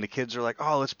family, like, when the kids are like,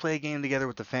 oh, let's play a game together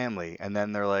with the family. And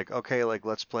then they're like, okay, like,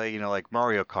 let's play, like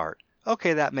Mario Kart.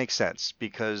 Okay, that makes sense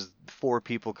because 4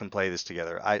 people can play this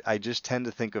together. I just tend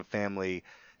to think of family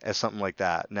as something like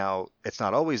that. Now, it's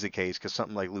not always the case because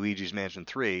something like Luigi's Mansion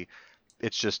 3,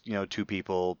 it's just, 2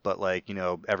 people, but like,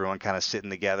 everyone kind of sitting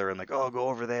together and like, oh, go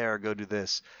over there, go do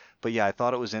this. But yeah, I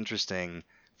thought it was interesting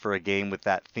for a game with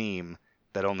that theme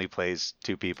that only plays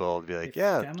 2 people to be like,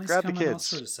 yeah, grab the kids. In all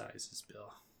sort of sizes,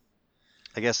 Bill.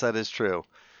 I guess that is true,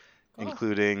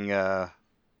 including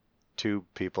 2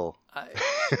 people.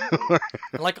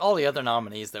 Like all the other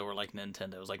nominees that were like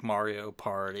Nintendo, it was like Mario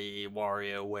Party,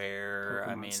 WarioWare. Pokemon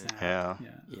I mean, Snap.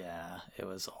 yeah, it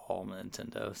was all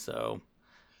Nintendo. So,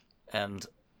 and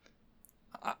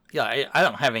I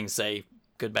don't have anything to say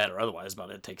good, bad, or otherwise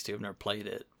about It Takes Two. I've never played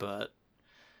it, but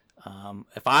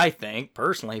if I think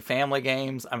personally, family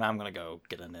games, I'm gonna go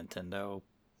get a Nintendo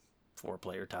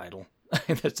 4-player title.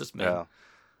 That's just me. Yeah.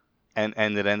 And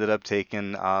it ended up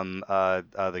taking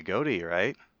the GOTY,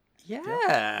 right?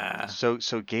 Yeah. So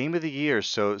game of the year.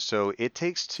 So It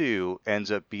Takes Two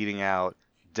ends up beating out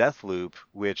Deathloop,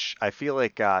 which I feel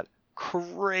like got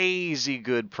crazy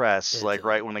good press. Like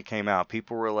right when it came out,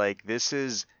 people were like, "This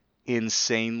is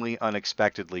insanely,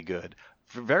 unexpectedly good."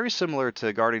 Very similar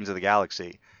to Guardians of the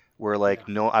Galaxy, where like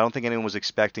I don't think anyone was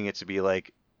expecting it to be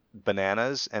like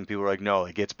bananas, and people were like, "No,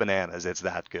 like it's bananas. It's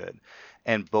that good."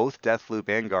 And both Deathloop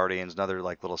and Guardians, another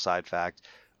like little side fact,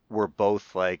 were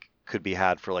both like could be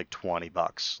had for like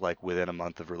 $20 like within a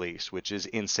month of release, which is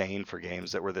insane for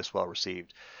games that were this well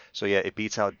received. So yeah, it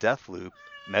beats out Deathloop,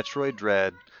 Metroid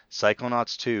Dread,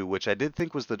 Psychonauts 2, which I did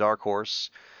think was the dark horse.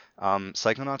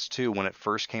 Psychonauts 2, when it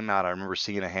first came out, I remember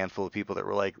seeing a handful of people that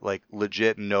were like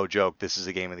legit, no joke, this is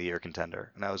a game of the year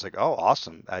contender, and I was like, oh,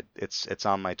 awesome! It's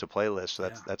on my to play list, so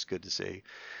that's good to see.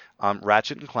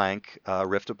 Ratchet and Clank,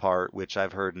 Rift Apart, which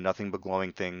I've heard nothing but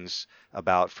glowing things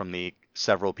about from the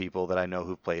several people that I know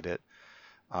who've played it.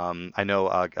 I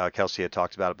know Kelsey had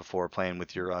talked about it before, playing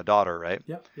with your daughter, right?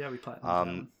 Yep. Yeah, we played.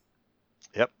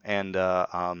 Yep. And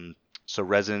so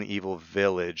Resident Evil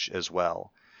Village as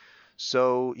well.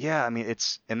 So yeah, I mean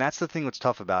that's the thing that's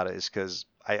tough about it is because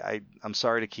I'm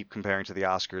sorry to keep comparing to the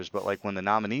Oscars, but like when the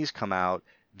nominees come out,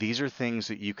 these are things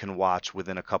that you can watch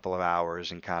within a couple of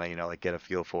hours and kind of, like get a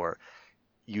feel for.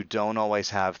 You don't always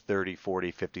have 30,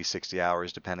 40, 50, 60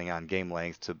 hours, depending on game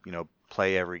length, to,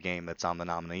 play every game that's on the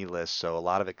nominee list. So a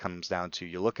lot of it comes down to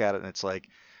you look at it and it's like,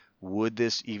 would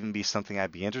this even be something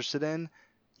I'd be interested in?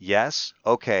 Yes.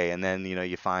 Okay. And then,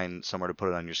 you find somewhere to put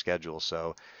it on your schedule.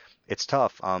 So it's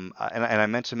tough. And I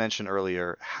meant to mention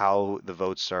earlier how the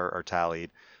votes are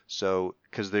tallied. So,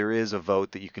 because there is a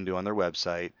vote that you can do on their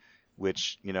website,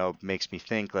 which, makes me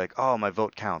think like, oh, my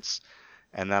vote counts.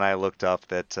 And then I looked up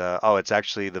that, it's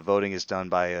actually the voting is done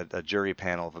by a jury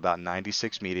panel of about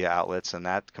 96 media outlets, and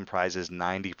that comprises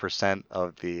 90%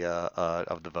 of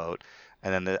the vote.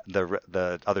 And then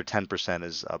the other 10%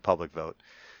 is a public vote.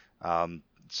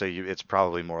 So it's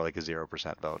probably more like a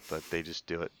 0% vote, but they just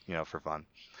do it, for fun.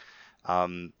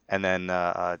 And then,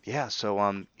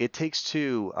 so It Takes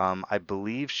Two, I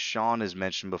believe Sean has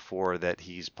mentioned before that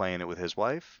he's playing it with his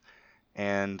wife.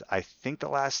 And I think the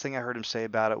last thing I heard him say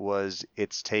about it was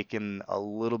it's taken a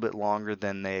little bit longer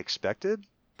than they expected,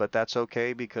 but that's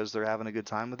okay because they're having a good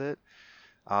time with it.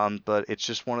 But it's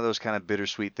just one of those kind of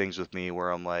bittersweet things with me where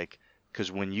I'm like,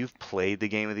 because when you've played the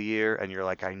game of the year and you're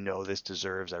like, I know this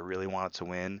deserves, I really want it to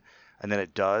win, and then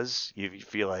it does, you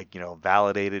feel like,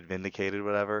 validated, vindicated,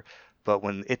 whatever. But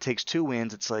when It Takes Two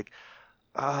wins, it's like,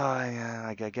 yeah,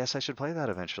 I guess I should play that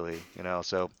eventually.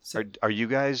 So So are you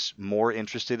guys more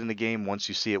interested in the game once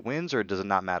you see it wins, or does it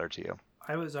not matter to you?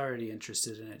 I was already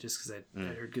interested in it just because I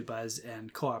heard good buzz,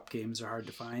 and co-op games are hard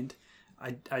to find.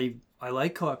 I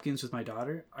like co-op games with my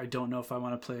daughter. I don't know if I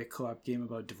want to play a co-op game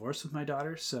about divorce with my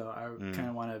daughter, so I kind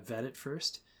of want to vet it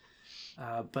first.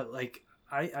 But like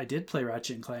I did play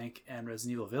Ratchet and Clank and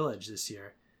Resident Evil Village this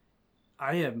year.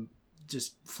 I am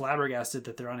just flabbergasted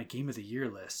that they're on a Game of the Year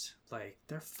list. Like,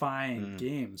 they're fine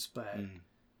games, but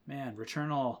man,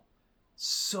 Returnal,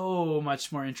 so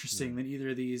much more interesting than either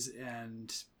of these,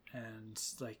 and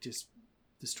like just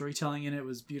the storytelling in it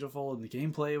was beautiful, and the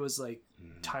gameplay was like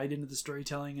tied into the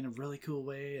storytelling in a really cool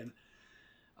way, and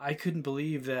I couldn't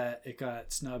believe that it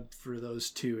got snubbed for those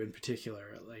two in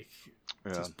particular. Like,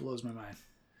 it just blows my mind.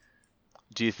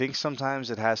 Do you think sometimes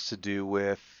it has to do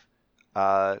with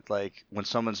like when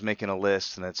someone's making a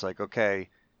list and it's like, okay,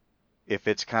 if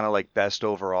it's kind of like best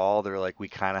overall, they're like, we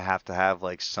kind of have to have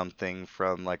like something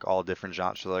from like all different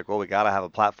genres. So they're like, well, we got to have a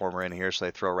platformer in here, so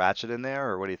they throw Ratchet in there,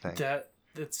 or what do you think?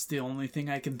 That's the only thing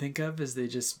I can think of, is they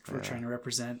just were trying to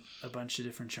represent a bunch of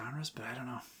different genres, but I don't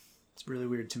know. It's really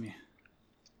weird to me.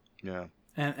 Yeah.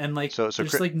 And like,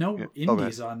 there's like no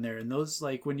indies on there, and those,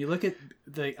 like, when you look at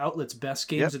the outlets' best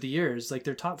games of the years, like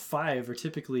their top 5 are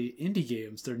typically indie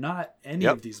games. They're not any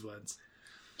of these ones.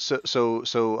 So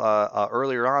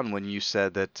earlier on when you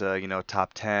said that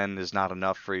top 10 is not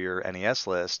enough for your NES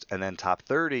list, and then top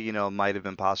 30 might have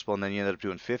been possible, and then you ended up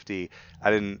doing 50.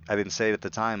 I didn't say it at the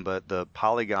time, but the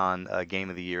Polygon Game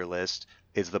of the Year list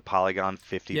is the Polygon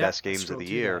 50 best games of the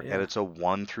year, and it's a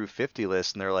 1 through 50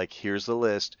 list, and they're like, here's the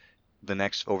list.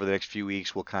 Over the next few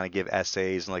weeks, we'll kind of give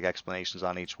essays and like explanations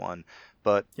on each one.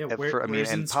 But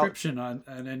where's Inscription on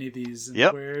any of these? And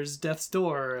where's Death's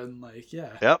Door? And like,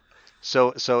 Yep.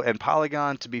 So and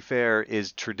Polygon, to be fair,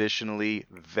 is traditionally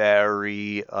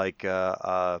very like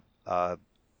indie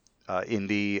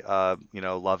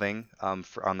loving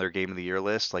on their Game of the Year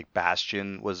list. Like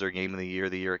Bastion was their Game of the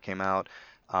year it came out.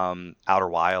 Outer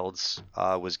Wilds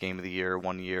was Game of the Year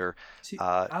one year. See,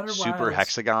 Outer Super Wilds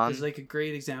Hexagon is like a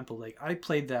great example. Like, I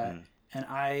played that and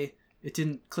it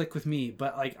didn't click with me,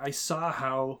 but like I saw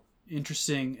how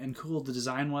interesting and cool the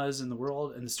design was in the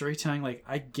world and the storytelling. Like,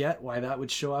 I get why that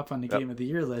would show up on the Game of the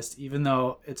Year list, even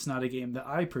though it's not a game that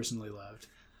I personally loved.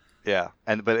 Yeah,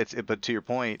 but to your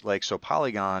point, like, so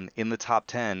Polygon in the top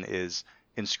 10 is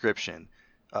Inscription,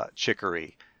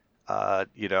 Chicory,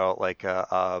 Wildermyth,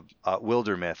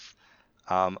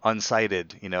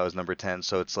 Unsighted, is number 10.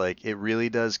 So it's like, it really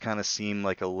does kind of seem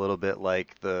like a little bit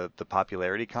like the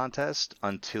popularity contest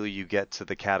until you get to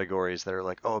the categories that are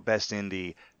like, oh, best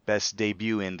indie, best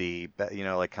debut indie,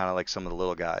 like kind of like some of the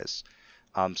little guys.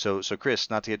 So Chris,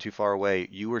 not to get too far away,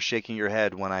 you were shaking your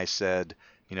head when I said,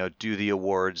 do the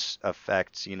awards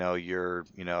affect, your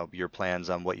plans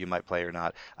on what you might play or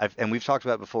not? And we've talked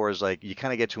about before, is like, you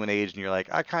kind of get to an age and you're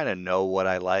like, I kind of know what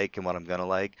I like and what I'm gonna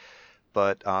like.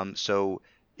 But so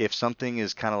if something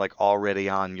is kind of like already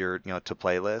on your to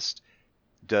play list,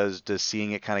 does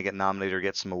seeing it kind of get nominated or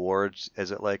get some awards,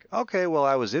 is it like, okay, well,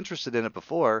 I was interested in it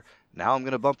before, now I'm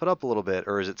gonna bump it up a little bit,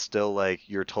 or is it still like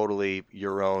you're totally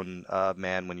your own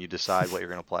man when you decide what you're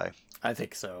gonna play? I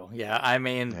think so. Yeah, I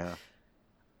mean. Yeah.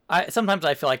 Sometimes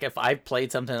I feel like if I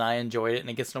played something and I enjoyed it and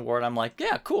it gets an award, I'm like,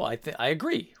 yeah, cool. I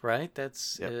agree, right?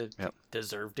 That's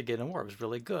deserved to get an award. It was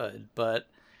really good. But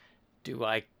do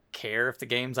I care if the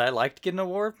games I liked get an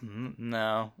award?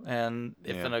 No. And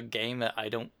if in a game that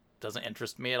doesn't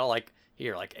interest me at all, like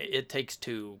It Takes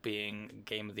Two being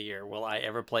Game of the Year, will I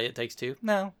ever play It Takes Two?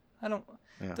 No, I don't.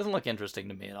 Yeah. It doesn't look interesting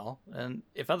to me at all. And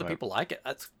if other Right. people like it,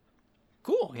 that's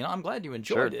cool. I'm glad you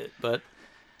enjoyed it. But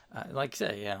like I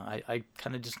say, yeah, I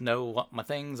kind of just know what my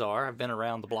things are. I've been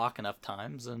around the block enough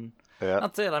times, and Yeah.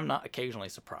 not that I'm not occasionally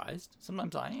surprised.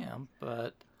 Sometimes I am,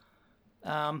 but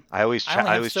I always I only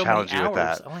have always so challenge many you with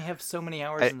hours. that. I only have so many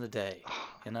hours in the day,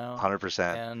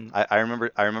 100%. And I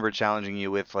remember challenging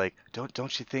you with like,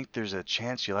 don't you think there's a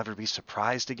chance you'll ever be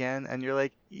surprised again? And you're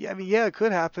like, yeah, I mean, yeah, it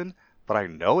could happen, but I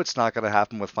know it's not going to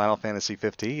happen with Final Fantasy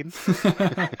 15.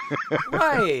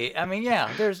 right. I mean,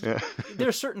 yeah, there's Yeah.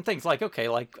 there's certain things like, okay,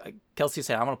 like Kelsey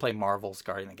said, I want to play Marvel's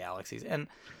Guardian of the Galaxies, and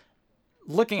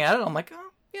looking at it, I'm like, oh,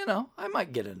 I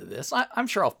might get into this. I'm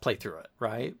sure I'll play through it,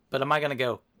 right? But am I going to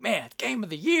go, man, game of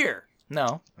the year?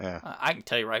 No. Yeah. I can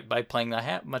tell you right by playing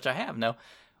much I have. No.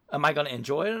 Am I going to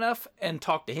enjoy it enough and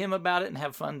talk to him about it and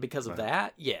have fun because of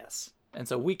that? Yes. And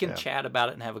so we can chat about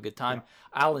it and have a good time.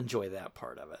 I'll enjoy that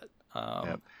part of it.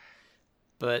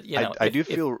 But I do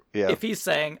feel if he's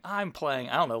saying I'm playing,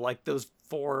 I don't know, like those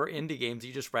 4 indie games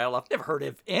you just rattled off, never heard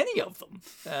of any of them.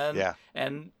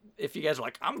 And if you guys are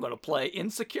like, I'm going to play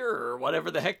Insecure or whatever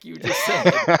the heck you just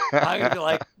said, I'm going to be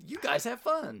like, you guys have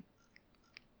fun.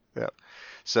 Yeah.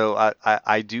 So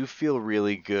I do feel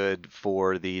really good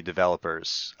for the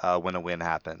developers when a win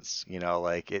happens.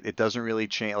 Like it doesn't really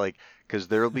change, like, because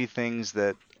there will be things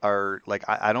that are like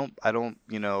I don't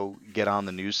get on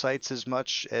the news sites as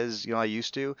much as I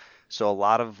used to. So a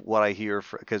lot of what I hear,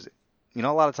 because a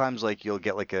lot of times like you'll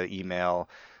get like an email,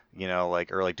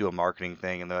 like, or like do a marketing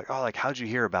thing, and they're like, oh, like, how'd you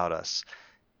hear about us?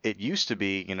 It used to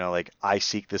be, like, I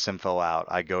seek this info out,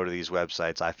 I go to these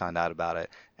websites, I find out about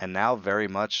it. And now very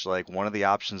much like one of the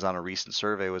options on a recent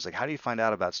survey was like, how do you find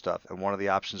out about stuff? And one of the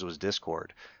options was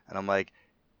Discord. And I'm like,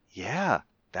 yeah,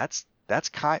 that's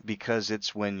because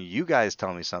it's when you guys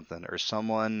tell me something, or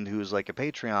someone who's like a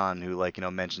Patreon who like,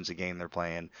 mentions a game they're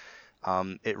playing.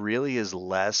 It really is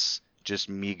less just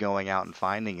me going out and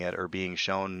finding it or being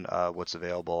shown what's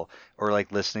available, or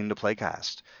like listening to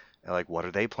Playcast. Like, what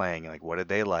are they playing? Like, what did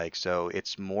they like? So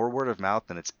it's more word of mouth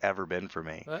than it's ever been for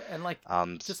me. And like,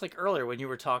 just like earlier when you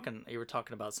were talking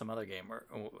about some other game,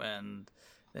 and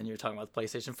then you were talking about the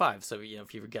PlayStation 5. So,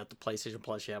 if you've got the PlayStation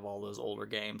Plus, you have all those older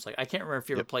games. Like, I can't remember if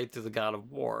you ever played through the God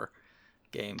of War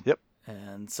game. Yep.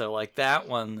 And so, like, that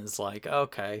one is like,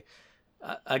 okay.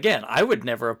 Again, I would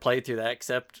never have played through that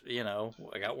except,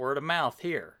 I got word of mouth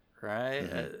here, right?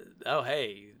 Mm-hmm. Oh,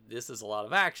 hey, this is a lot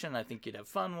of action. I think you'd have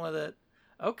fun with it.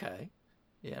 Okay.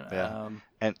 Yeah.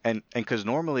 And because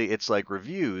normally it's like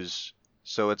reviews,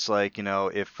 so it's like,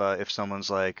 if someone's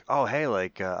like, oh, hey,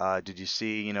 like, did you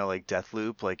see, like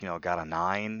Deathloop, like, got a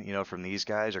 9, from these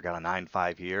guys, or got a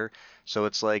 9.5 here. So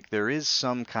it's like there is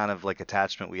some kind of like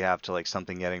attachment we have to like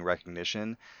something getting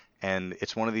recognition. And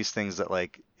it's one of these things that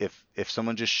like if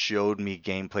someone just showed me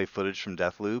gameplay footage from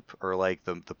Deathloop, or like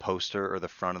the poster or the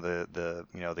front of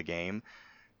the game,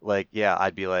 like, yeah,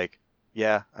 I'd be like,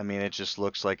 yeah, I mean, it just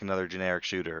looks like another generic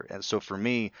shooter. And so for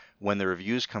me, when the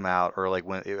reviews come out, or like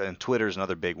and Twitter's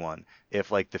another big one,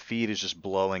 if like the feed is just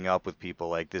blowing up with people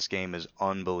like, this game is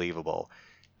unbelievable,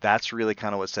 that's really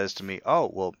kind of what says to me,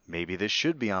 oh, well, maybe this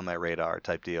should be on my radar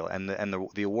type deal. And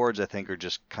the awards, I think, are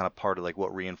just kind of part of like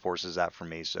what reinforces that for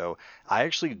me. So I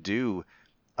actually do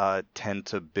tend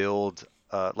to build,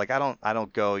 like, I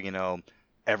don't go,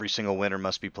 every single winner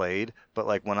must be played, but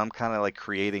like when I'm kind of like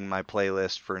creating my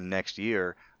playlist for next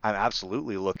year, I'm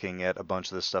absolutely looking at a bunch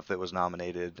of the stuff that was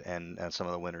nominated and some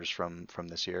of the winners from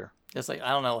this year. It's like, I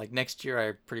don't know, like next year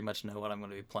I pretty much know what I'm going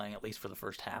to be playing, at least for the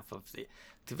first half of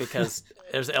because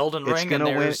there's Elden Ring,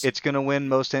 it's going to win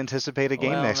most anticipated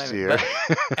game next year.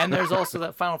 And there's also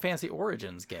that Final Fantasy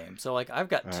Origins game. So like I've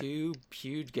got 2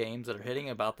 huge games that are hitting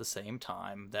about the same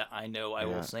time that I know I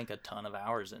will sink a ton of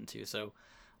hours into. So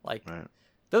like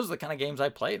those are the kind of games I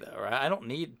play, though, right? I don't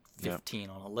need 15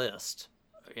 on a list.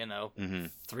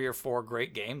 3 or 4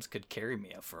 great games could carry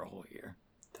me up for a whole year.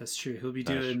 That's true. He'll be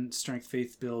doing Strength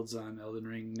Faith builds on Elden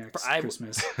Ring next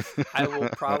Christmas. I will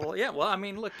probably, yeah. Well, I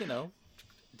mean, look,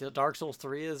 Dark Souls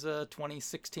 3 is a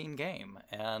 2016 game,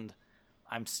 and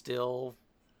I'm still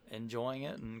enjoying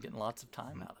it and getting lots of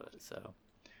time out of it. So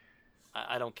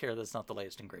I don't care that it's not the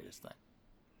latest and greatest thing.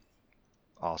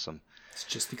 Awesome. It's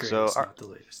just the greatest, not the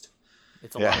latest.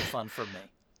 It's a lot of fun for me.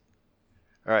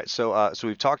 All right, so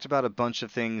we've talked about a bunch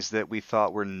of things that we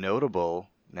thought were notable.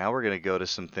 Now we're going to go to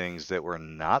some things that were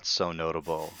not so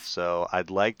notable. So I'd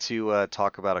like to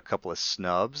talk about a couple of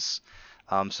snubs.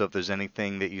 So if there's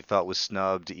anything that you thought was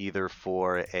snubbed, either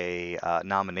for a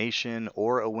nomination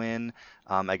or a win,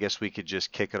 I guess we could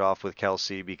just kick it off with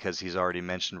Kelsey, because he's already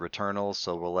mentioned Returnal,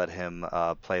 so we'll let him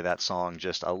play that song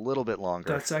just a little bit longer.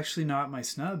 That's actually not my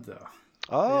snub, though.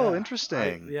 Oh, Yeah,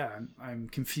 interesting. I'm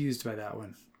confused by that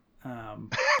one.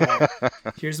 But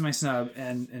here's my snub,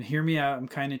 and hear me out. I'm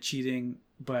kind of cheating,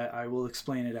 but I will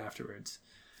explain it afterwards.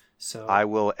 So I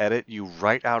will edit you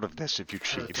right out of this if you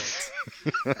cheat.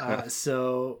 perfect.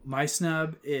 So my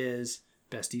snub is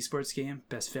best esports game,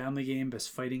 best family game, best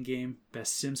fighting game,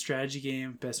 best sim strategy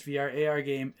game, best VR AR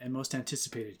game, and most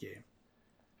anticipated game.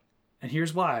 And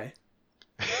here's why.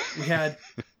 We had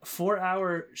a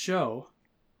 4-hour show,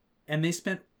 and they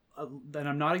spent, and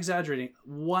I'm not exaggerating,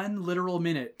 1 literal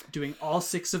minute doing all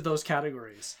 6 of those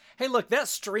categories. Hey, look, that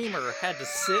streamer had to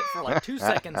sit for like 2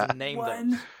 seconds and name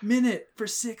them. 1 minute for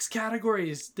 6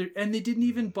 categories. And they didn't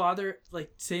even bother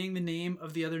like saying the name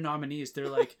of the other nominees. They're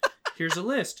like, here's a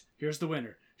list. Here's the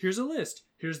winner. Here's a list.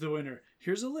 Here's the winner.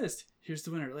 Here's a list. Here's the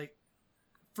winner. Like,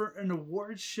 for an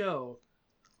awards show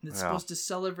that's supposed to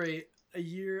celebrate a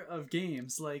year of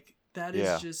games, like, that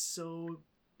is just so,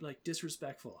 like,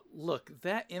 disrespectful. Look,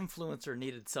 that influencer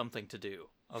needed something to do,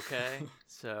 okay?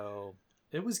 So...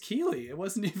 It was Keeley. It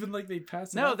wasn't even like they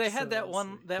passed it No, up, they had so that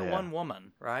it's like- one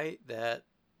woman, right? That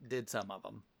did some of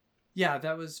them. Yeah,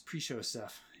 that was pre-show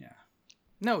stuff. Yeah.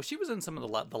 No, she was in some of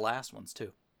the last ones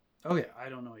too. Okay, I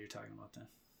don't know what you're talking about then.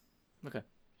 Okay.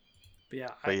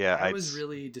 But yeah, I was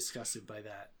really disgusted by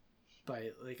that.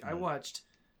 I watched,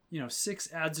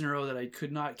 6 ads in a row that I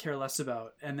could not care less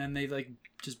about, and then they like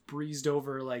just breezed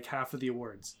over like half of the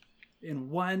awards in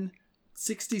one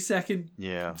 60-second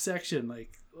section.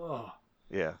 Like, oh.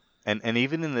 Yeah. And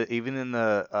even in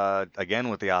the again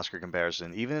with the Oscar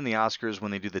comparison, even in the Oscars when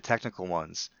they do the technical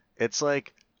ones, it's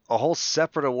like a whole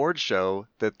separate award show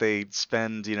that they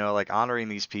spend, like honoring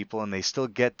these people, and they still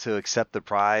get to accept the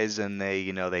prize, and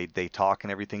they talk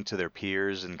and everything to their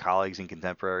peers and colleagues and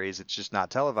contemporaries. It's just not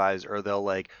televised, or they'll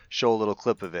like show a little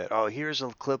clip of it. Oh, here's a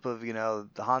clip of,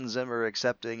 Hans Zimmer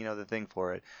accepting, the thing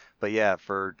for it. But yeah,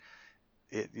 for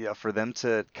them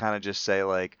to kind of just say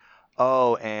like,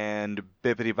 oh, and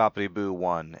Bippity Boppity Boo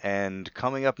won. And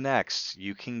coming up next,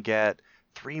 you can get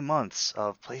 3 months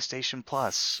of PlayStation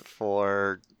Plus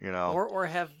for, Or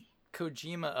have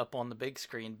Kojima up on the big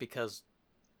screen because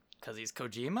he's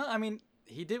Kojima? I mean,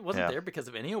 he wasn't there because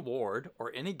of any award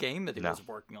or any game that he was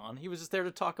working on. He was just there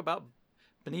to talk about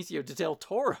Benicio del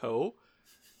Toro.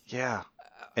 Yeah.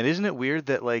 And isn't it weird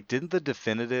that, like, didn't the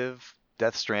definitive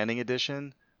Death Stranding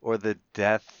edition... Or the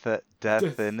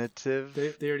definitive.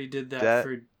 They already did that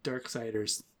for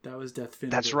Darksiders. That was Definitive.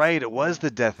 That's right. It was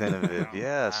the definitive.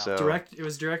 Yeah. Wow. So it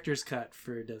was director's cut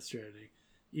for Death Stranding,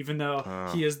 even though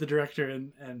he is the director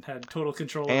and had total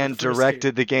control. And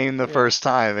directed the game the first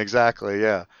time. Exactly.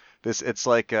 Yeah. It's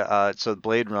like so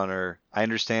Blade Runner. I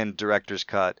understand director's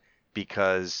cut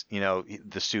because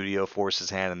the studio forces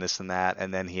hand and this and that,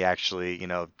 and then he actually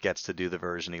gets to do the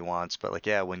version he wants. But like,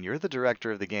 yeah, when you're the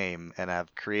director of the game and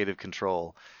have creative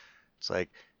control, it's like,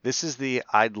 this is the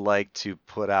I'd like to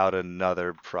put out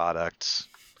another product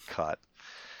cut.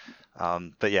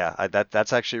 But yeah,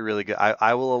 that's actually really good.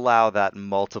 I will allow that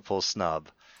multiple snub.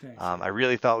 I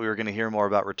really thought we were going to hear more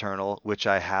about Returnal, which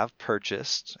I have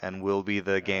purchased and will be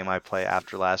the game I play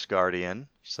after Last Guardian.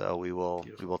 So we will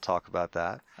talk about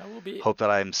that. Hope that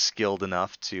I'm skilled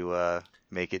enough to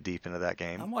make it deep into that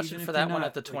game. I'm watching for that one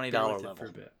at the $20 level.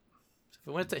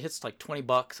 So if it hits like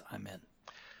 $20, I'm in.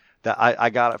 That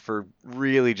I got it for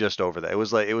really just over that. It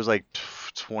was like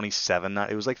 27.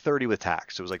 It was like 30 with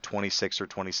tax. It was like 26 or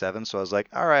 27. So I was like,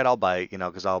 all right, I'll buy it,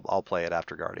 because I'll play it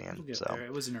after Guardian. We'll get there.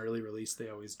 It was an early release. They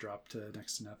always drop to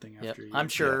next to nothing after. I'm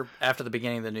sure after the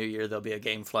beginning of the new year there'll be a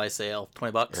GameFly sale,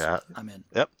 $20. Yeah. I'm in.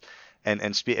 Yep.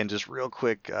 And just real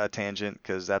quick tangent,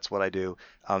 because that's what I do.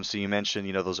 So you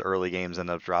mentioned those early games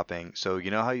end up dropping. So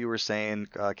how you were saying,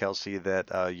 Kelsey,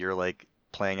 that you're like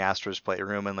playing Astro's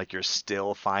Playroom and like you're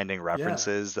still finding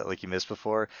references that like you missed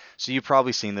before. So you've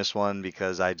probably seen this one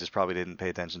because I just probably didn't pay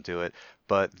attention to it.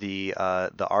 But the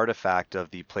artifact of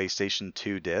the PlayStation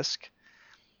 2 disc,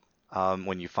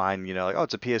 when you find like, oh,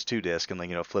 it's a PS2 disc, and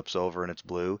like flips over and it's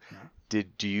blue. Yeah.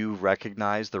 Do you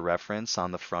recognize the reference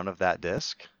on the front of that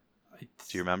disc?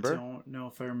 Do you remember? I don't know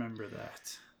if I remember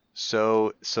that.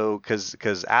 So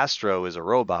because Astro is a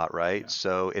robot, right? Yeah.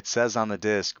 So it says on the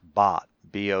disc bot,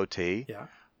 B-O-T. Yeah.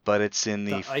 But it's in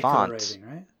the font writing,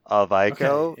 right? Of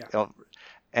Ico. Okay, yeah.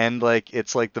 And like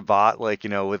it's like the bot, like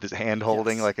with his hand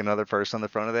holding like another person on the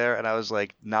front of there. And I was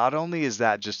like, not only is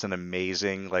that just an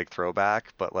amazing like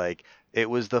throwback, but like it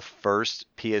was the first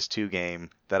PS2 game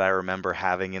that I remember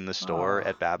having in the store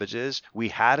at Babbage's. We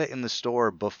had it in the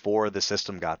store before the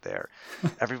system got there.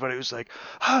 Everybody was like,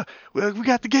 we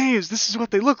got the games. This is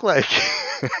what they look like.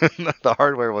 The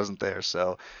hardware wasn't there.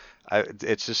 So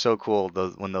it's just so cool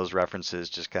when those references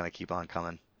just kind of keep on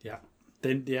coming. Yeah.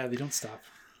 They don't stop.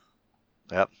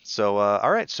 Yep. So,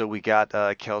 all right. So we got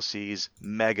Kelsey's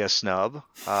mega snub.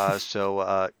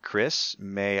 So, Chris,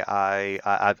 may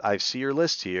I see your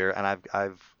list here, and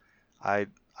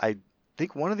I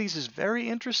think one of these is very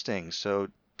interesting. So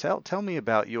tell me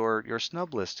about your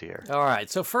snub list here. All right.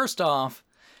 So first off,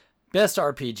 best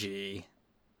RPG.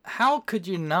 How could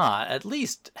you not at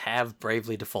least have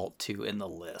Bravely Default 2 in the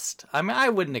list? I mean, I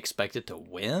wouldn't expect it to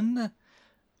win.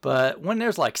 But when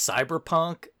there's like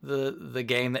Cyberpunk, the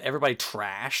game that everybody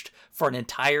trashed for an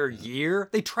entire year,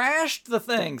 they trashed the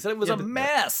things. It was a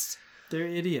mess. They're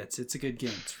idiots. It's a good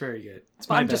game. It's very good.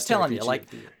 I'm just telling you, like,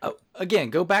 again,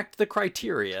 go back to the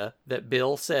criteria that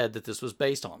Bill said that this was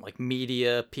based on, like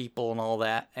media, people, and all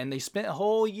that. And they spent a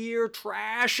whole year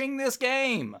trashing this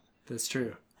game. That's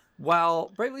true. While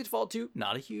Bravely Default 2,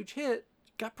 not a huge hit,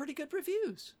 got pretty good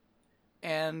reviews.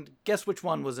 And guess which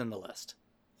one was in the list,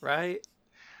 right?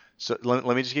 So let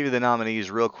me just give you the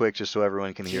nominees real quick just so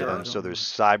everyone can hear Sure. them. So there's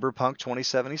Cyberpunk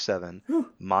 2077,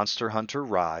 Monster Hunter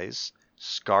Rise,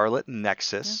 Scarlet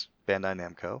Nexus, Bandai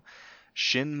Namco,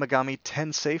 Shin Megami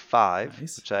Tensei 5,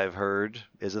 Nice. which I've heard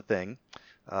is a thing,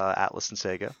 Atlas and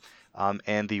Sega,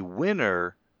 and the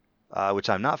winner, which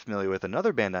I'm not familiar with,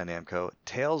 another Bandai Namco,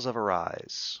 Tales of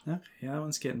Arise. Okay, yeah, that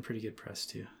one's getting pretty good press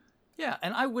too. Yeah,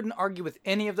 and I wouldn't argue with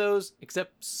any of those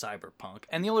except Cyberpunk.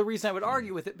 And the only reason I would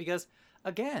argue with it because,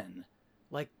 again,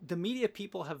 like the media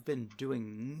people have been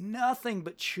doing nothing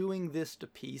but chewing this to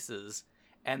pieces,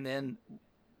 and then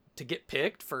to get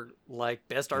picked for like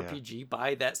best RPG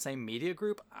by that same media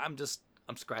group, I'm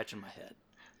scratching my head.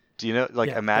 Do you know, like,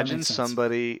 Yeah, that imagine makes sense.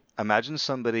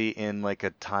 somebody in like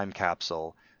a time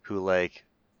capsule who like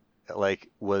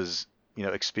was,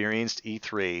 experienced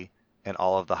E3 and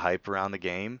all of the hype around the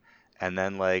game, and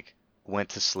then like went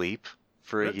to sleep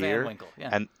for a Rip Van year, Winkle,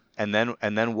 yeah. and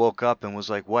then woke up and was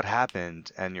like, what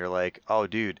happened? And you're like, oh,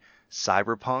 dude,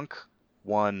 Cyberpunk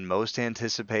won most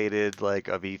anticipated like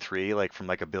of E3, like from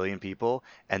like a billion people,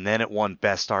 and then it won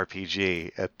best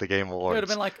RPG at the Game It Awards. would have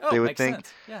been like, oh, They would makes think,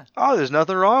 sense. Yeah. oh, there's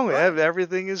nothing wrong with it. Right.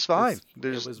 Everything is fine. It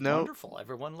There's was no wonderful.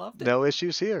 Everyone loved it. no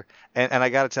issues here. And I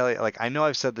got to tell you, like, I know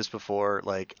I've said this before,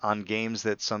 like on games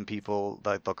that some people,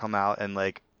 like, they'll come out and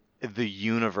like the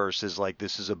universe is like,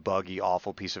 this is a buggy,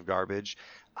 awful piece of garbage.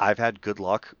 I've had good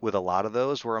luck with a lot of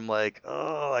those where I'm like,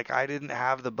 oh, like I didn't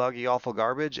have the buggy, awful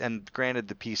garbage. And granted,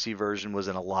 the PC version was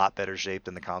in a lot better shape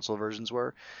than the console versions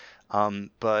were.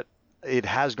 But it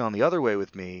has gone the other way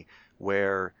with me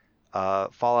where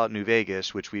Fallout New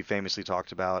Vegas, which we famously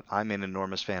talked about, I'm an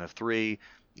enormous fan of 3.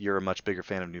 You're a much bigger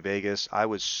fan of New Vegas. I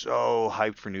was so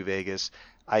hyped for New Vegas.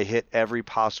 I hit every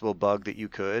possible bug that you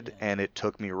could, and it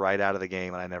took me right out of the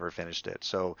game, and I never finished it.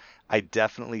 So I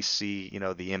definitely see,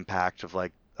 the impact of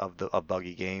like a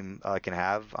buggy game can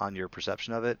have on your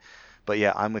perception of it. But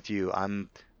yeah, I'm with you. I'm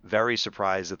very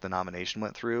surprised that the nomination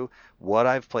went through. What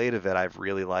I've played of it, I've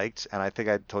really liked, and I think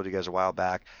I told you guys a while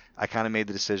back, I kind of made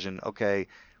the decision, okay,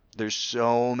 there's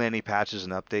so many patches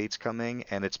and updates coming,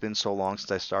 and it's been so long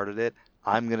since I started it.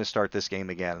 I'm going to start this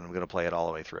game again, and I'm going to play it all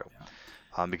the way through.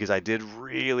 Because I did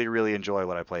really, really enjoy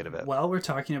what I played of it. While we're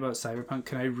talking about Cyberpunk,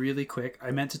 can I really quick? I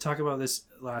meant to talk about this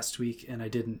last week and I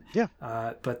didn't. Yeah.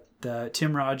 But the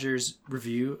Tim Rogers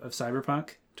review of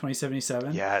Cyberpunk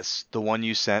 2077. Yes, the one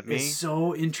you sent me. It's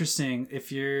so interesting.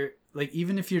 If you're like,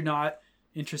 even if you're not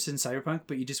interested in Cyberpunk,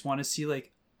 but you just want to see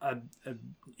like a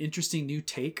interesting new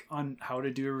take on how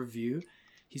to do a review,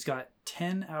 he's got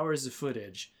 10 hours of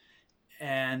footage.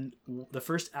 And the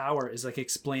first hour is like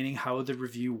explaining how the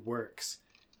review works.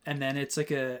 And then it's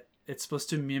like it's supposed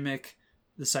to mimic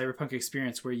the Cyberpunk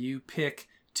experience where you pick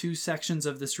 2 sections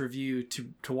of this review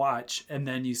to watch, and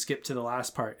then you skip to the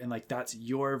last part. And like, that's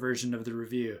your version of the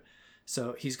review.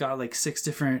 So he's got like 6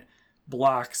 different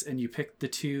blocks, and you pick the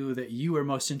 2 that you are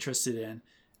most interested in,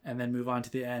 and then move on to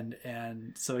the end.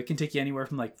 And so it can take you anywhere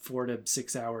from like 4 to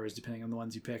 6 hours, depending on the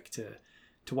ones you pick,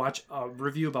 to watch a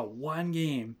review about one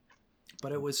game.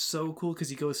 But it was so cool because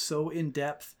he goes so in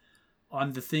depth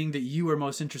on the thing that you were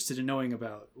most interested in knowing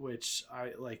about, which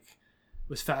I like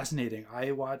was fascinating.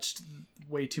 I watched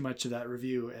way too much of that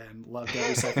review and loved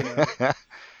every second of it.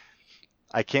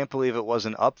 I can't believe it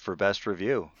wasn't up for best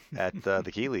review at the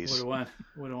Keeleys.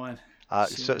 Would have won.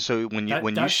 So when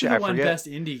you should I have won forget. best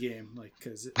indie game, like,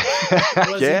 because it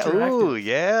was Yeah, interactive. ooh,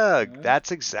 yeah, Right?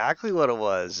 that's exactly what it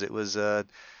was. It was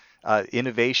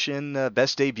innovation,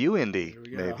 best debut indie, There we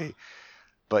go. maybe.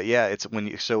 But yeah, it's when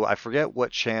you, so I forget what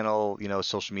channel,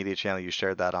 social media channel you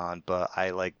shared that on, but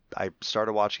I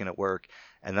started watching it at work,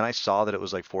 and then I saw that it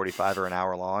was like 45 or an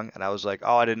hour long, and I was like,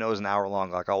 oh, I didn't know it was an hour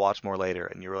long. Like, I'll watch more later.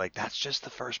 And you were like, that's just the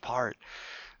first part.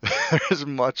 There's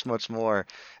much, much more.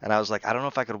 And I was like, I don't know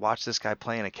if I could watch this guy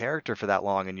playing a character for that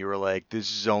long. And you were like, this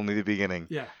is only the beginning.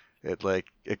 Yeah. It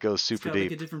goes It's super got like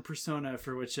deep. a different persona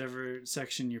for whichever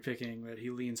section you're picking that he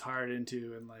leans hard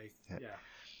into, and like yeah.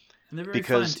 And they're very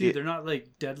fun too. They're not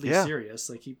like deadly serious.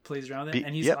 Like he plays around with it,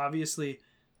 and he's obviously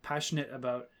passionate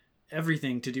about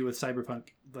everything to do with Cyberpunk.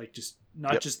 Like just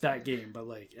not just that game, but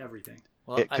like everything.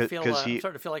 Well, I feel I'm starting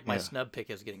to feel like my snub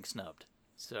pick is getting snubbed.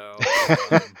 So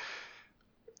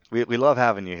we love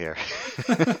having you here.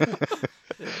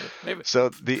 Maybe. So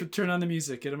turn on the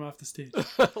music, get him off the stage.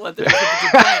 Let the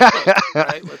music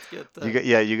right? Let's get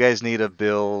you guys need a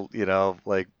bill,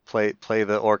 like play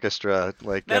the orchestra,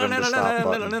 like get him to stop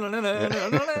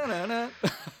button.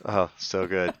 Oh, so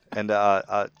good. And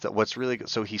what's really good,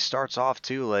 so he starts off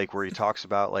too, like where he talks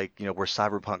about like where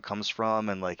Cyberpunk comes from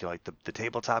and like the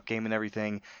tabletop game and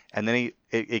everything, and then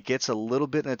it gets a little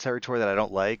bit in a territory that I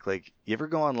don't like. Like you ever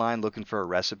go online looking for a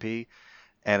recipe?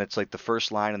 And it's like the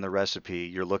first line in the recipe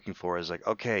you're looking for is like,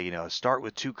 okay, start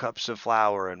with 2 cups of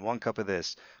flour and 1 cup of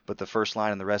this. But the first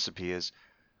line in the recipe is,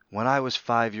 when I was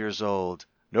 5 years old.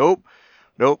 Nope.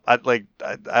 I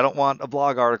don't want a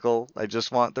blog article. I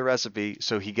just want the recipe.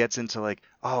 So he gets into like,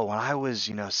 oh, when I was,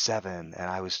 7 and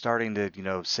I was starting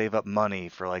to, save up money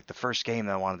for like the first game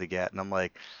that I wanted to get. And I'm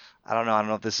like, I don't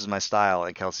know if this is my style.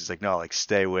 And Kelsey's like, no, like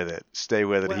stay with it.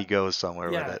 Well, he goes somewhere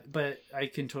with it. But I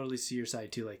can totally see your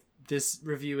side too. Like, this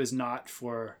review is not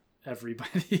for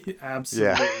everybody.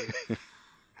 Absolutely. Yeah.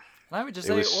 I would just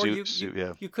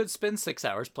say, you could spend 6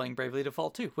 hours playing Bravely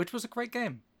Default 2, which was a great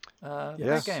game.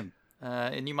 Great game.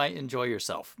 And you might enjoy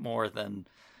yourself more than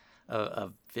a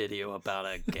video about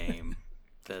a game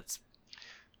that's...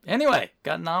 Anyway,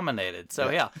 got nominated. So,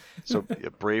 yeah. So,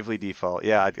 Bravely Default.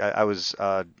 Yeah, I was...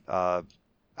 I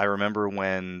remember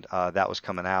when that was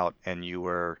coming out, and you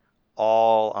were...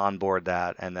 all on board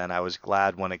that, and then I was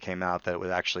glad when it came out that it was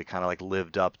actually kind of like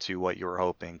lived up to what you were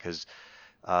hoping, because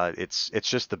it's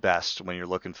just the best when you're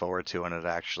looking forward to and it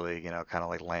actually kind of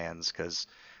like lands, because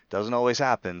it doesn't always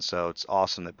happen. So it's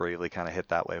awesome that Bravely kind of hit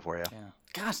that way for you. Yeah,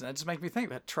 gosh, that just makes me think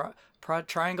that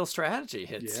Triangle Strategy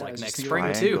hits like next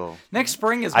spring too. Next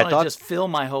spring is going to just fill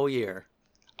my whole year.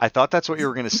 I thought that's what you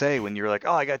were going to say when you were like,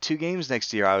 oh, I got 2 games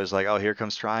next year. I was like, oh, here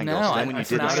comes Triangle. No, so then when you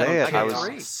didn't say it, I got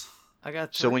 3.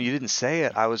 So when you didn't say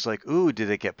it, I was like, ooh,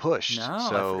 did it get pushed? No, I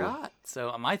forgot.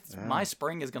 So my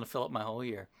spring is going to fill up my whole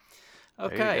year.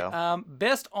 Okay.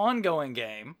 Best ongoing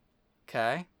game.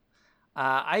 Okay.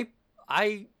 I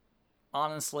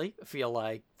honestly feel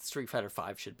like Street Fighter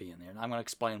V should be in there, and I'm going to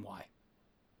explain why.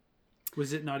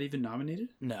 Was it not even nominated?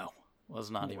 No,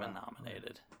 was not even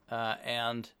nominated.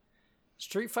 And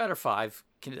Street Fighter V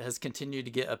has continued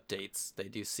to get updates. They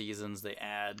do seasons. They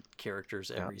add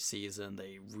characters every season.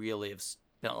 They really have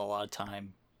spent a lot of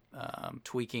time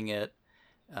tweaking it,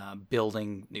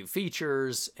 building new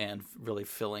features, and really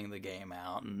filling the game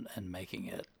out and making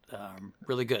it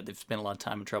really good. They've spent a lot of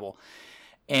time and trouble.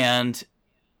 And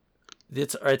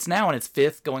it's now in its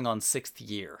 5th, going on 6th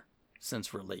year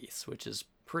since release, which is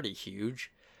pretty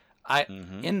huge.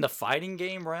 In the fighting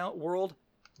game world,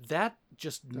 that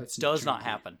just does not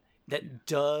happen. That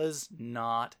does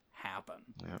not happen.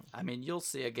 Yeah. I mean, you'll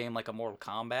see a game like a Mortal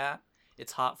Kombat.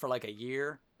 It's hot for like a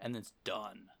year, and then it's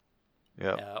done.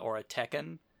 Yeah. Or a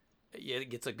Tekken. It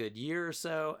gets a good year or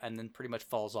so, and then pretty much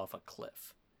falls off a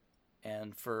cliff.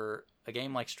 And for a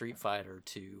game like Street Fighter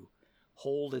to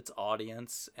hold its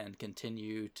audience and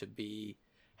continue to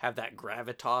have that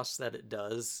gravitas that it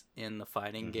does in the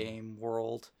fighting game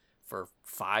world for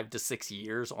 5 to 6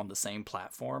 years on the same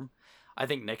platform. I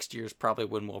think next year's probably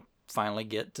when we'll finally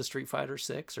get to Street Fighter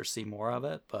 6 or see more of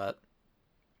it, but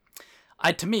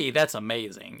to me that's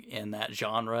amazing in that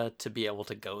genre. To be able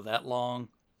to go that long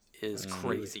is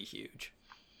crazy huge.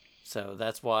 So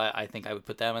that's why I think I would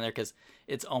put that in there, because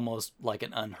it's almost like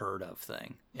an unheard of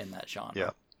thing in that genre.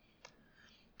 Yeah.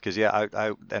 Because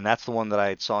I and that's the one that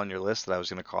I saw on your list that I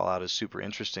was going to call out as super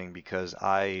interesting, because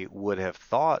I would have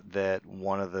thought that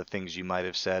one of the things you might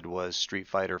have said was Street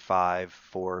Fighter V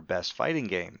for best fighting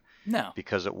game. No,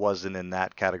 because it wasn't in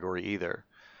that category either.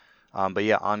 But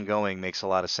yeah, ongoing makes a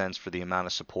lot of sense for the amount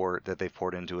of support that they've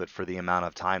poured into it, for the amount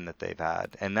of time that they've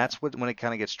had, and that's when it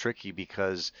kind of gets tricky,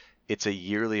 because it's a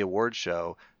yearly award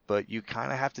show. But you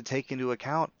kind of have to take into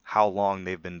account how long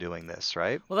they've been doing this,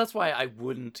 right? Well, that's why I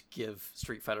wouldn't give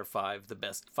Street Fighter V the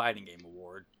Best Fighting Game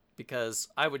Award, because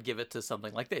I would give it to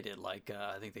something like they did, like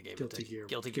I think they gave Guilty it to Gear.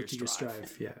 Guilty Gear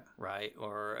Strive, yeah, right?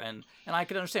 And I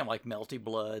could understand like Melty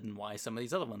Blood and why some of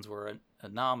these other ones were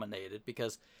nominated,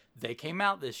 because they came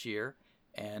out this year,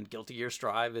 and Guilty Gear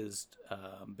Strive has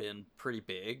been pretty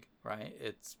big, right?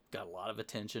 It's got a lot of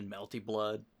attention. Melty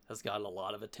Blood has got a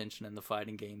lot of attention in the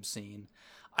fighting game scene.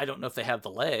 I don't know if they have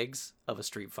the legs of a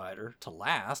Street Fighter to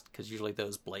last, because usually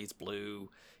those Blaze Blue,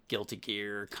 Guilty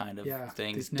Gear kind of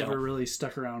things they've never really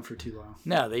stuck around for too long.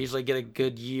 No, they usually get a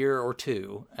good year or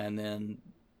two, and then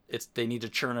they need to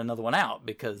churn another one out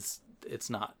because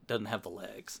doesn't have the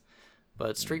legs.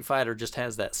 But Street Fighter just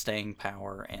has that staying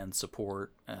power and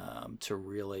support to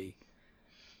really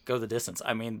go the distance.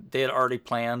 I mean, they had already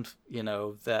planned,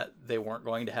 that they weren't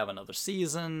going to have another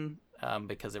season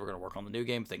because they were going to work on the new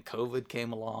game. But then COVID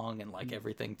came along and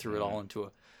everything threw it all into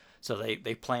a. So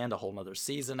they planned a whole nother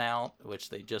season out, which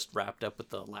they just wrapped up with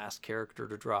the last character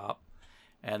to drop.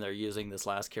 And they're using this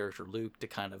last character, Luke, to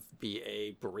kind of be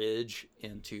a bridge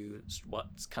into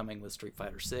what's coming with Street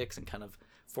Fighter 6 and kind of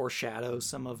foreshadow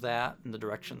some of that in the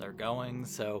direction they're going.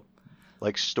 So,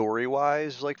 like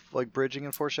story-wise, like bridging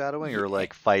and foreshadowing, or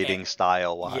like fighting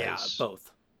style-wise? Yeah,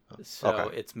 both. So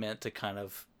it's meant to kind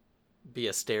of be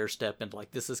a stair step into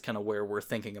this is kind of where we're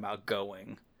thinking about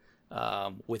going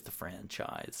with the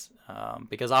franchise.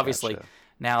 Because obviously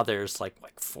now there's like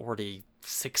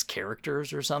 46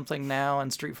 characters or something now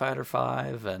in Street Fighter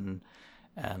 5 and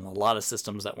a lot of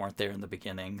systems that weren't there in the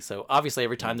beginning. So obviously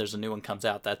every time there's a new one comes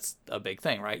out, that's a big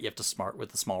thing, right? You have to smart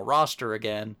with the small roster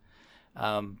again.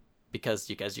 Because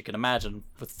you can imagine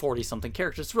with 40 something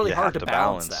characters, it's really hard to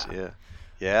balance that.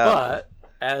 Yeah. But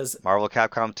as Marvel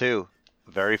Capcom 2,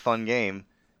 very fun game.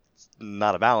 It's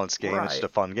not a balanced game. Right. It's just a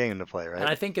fun game to play, right? And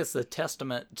I think it's a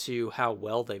testament to how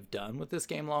well they've done with this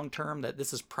game long term that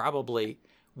this is probably,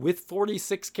 with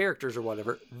 46 characters or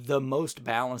whatever, the most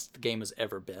balanced the game has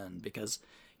ever been. Because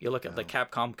you look at the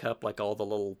Capcom Cup, all the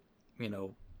little,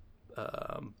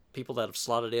 people that have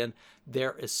slotted in,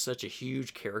 there is such a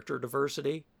huge character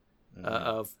diversity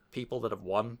of people that have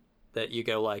won that you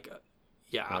go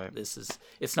this is,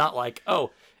 it's not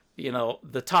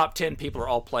the top 10 people are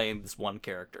all playing this one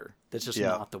character. That's just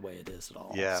not the way it is at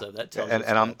all. Yeah. So that tells and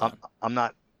I'm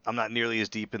not nearly as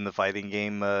deep in the fighting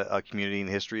game community and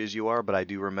history as you are, but I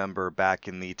do remember back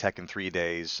in the Tekken 3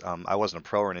 days, I wasn't a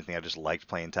pro or anything. I just liked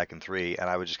playing Tekken 3, and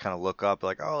I would just kind of look up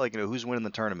who's winning the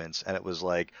tournaments, and it was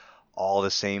all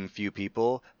the same few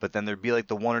people, but then there'd be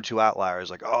the one or two outliers,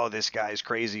 this guy's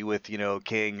crazy with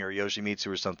King or Yoshimitsu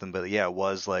or something. But yeah, it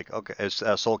was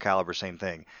Soul Calibur, same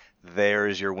thing.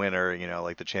 There's your winner,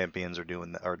 the champions are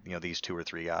doing, these two or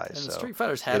three guys. And Street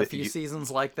Fighter's had a few seasons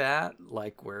like that,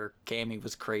 where Cammy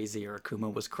was crazy or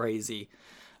Akuma was crazy.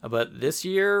 But this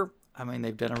year,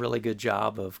 they've done a really good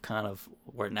job of kind of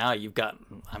where now you've got,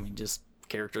 just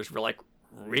characters were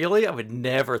really? I would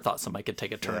never thought somebody could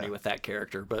take a tourney with that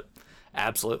character, but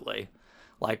absolutely.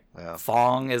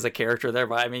 Fong is a character there,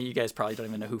 but you guys probably don't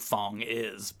even know who Fong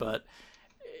is, but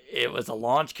it was a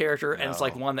launch character, and it's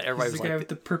one that everybody was the guy with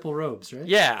the purple robes, right?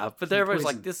 Yeah, but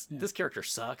everybody's this character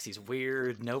sucks. He's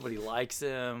weird. Nobody likes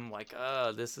him.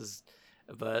 This is,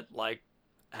 but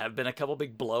have been a couple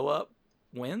big blow up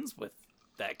wins with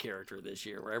that character this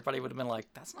year, where everybody would have been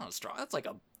that's not a strong. That's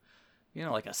a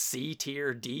a C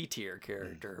tier, D tier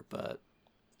character, but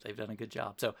they've done a good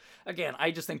job. So again,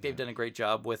 I just think they've done a great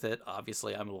job with it.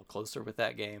 Obviously, I'm a little closer with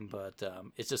that game, but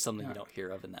it's just something you don't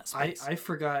hear of in that space. I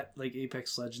forgot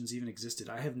Apex Legends even existed.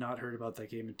 I have not heard about that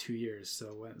game in 2 years.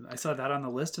 So when I saw that on the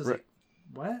list, I was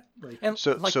what? And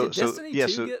did Destiny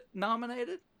 2 get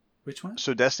nominated? Which one?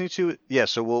 So Destiny 2, yeah.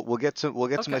 So we'll get to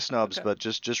my snubs, but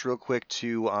just real quick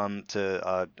to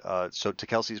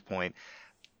Kelsey's point.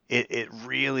 It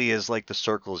really is the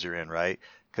circles you're in, right?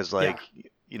 Because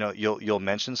you'll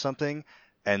mention something,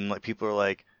 and people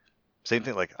are same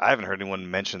thing. I haven't heard anyone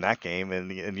mention that game,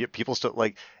 and people still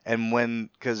and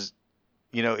because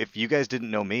if you guys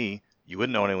didn't know me, you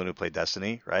wouldn't know anyone who played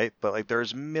Destiny, right? But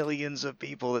there's millions of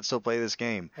people that still play this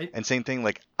game, and same thing.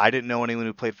 I didn't know anyone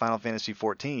who played Final Fantasy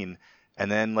 14. And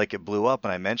then it blew up,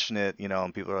 and I mentioned it,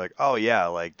 and people are oh yeah,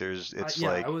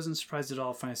 I wasn't surprised at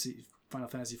all. Final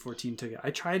Fantasy 14 took it.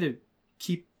 I try to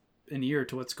keep an ear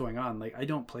to what's going on. I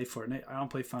don't play Fortnite. I don't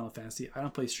play Final Fantasy. I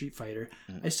don't play Street Fighter.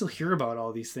 I still hear about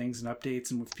all these things and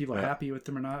updates and if people are happy with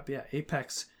them or not. But yeah,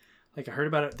 Apex, I heard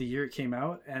about it the year it came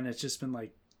out, and it's just been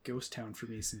ghost town for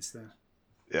me since then.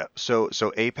 Yeah. So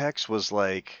Apex was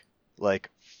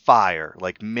fire.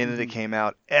 Minute it came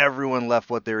out, everyone left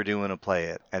what they were doing to play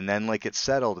it. And then it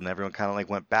settled, and everyone kind of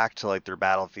went back to their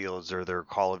Battlefields or their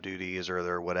Call of Duties or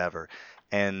their whatever.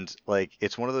 And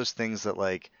it's one of those things that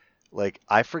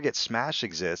I forget Smash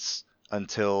exists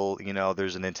until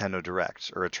there's a Nintendo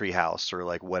Direct or a Treehouse or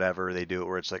whatever they do it,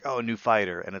 where it's a new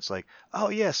fighter, and it's oh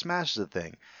yeah, Smash is a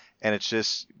thing, and it's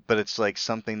just, but it's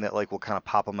something that will kind of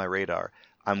pop on my radar.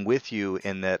 I'm with you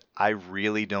in that I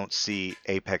really don't see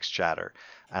Apex chatter.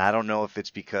 And I don't know if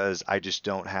it's because I just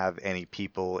don't have any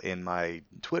people in my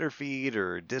Twitter feed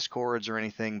or Discords or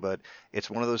anything, but it's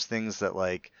one of those things that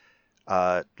like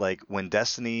when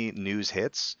Destiny news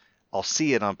hits, I'll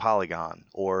see it on Polygon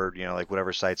or like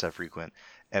whatever sites I frequent,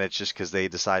 and it's just because they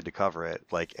decide to cover it.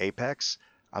 Like Apex,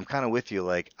 I'm kind of with you.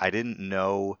 Like I didn't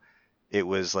know it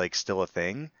was like still a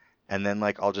thing, and then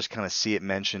like I'll just kind of see it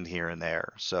mentioned here and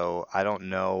there. So I don't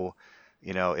know,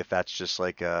 if that's just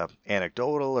like a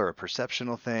anecdotal or a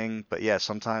perceptional thing. But yeah,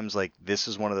 sometimes like this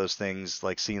is one of those things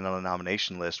like seeing on a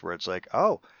nomination list where it's like,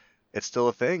 oh, it's still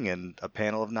a thing, and a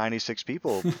panel of 96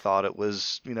 people thought it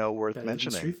was, worth Better than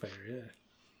mentioning. Street Fighter,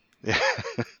 Yeah.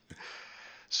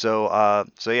 So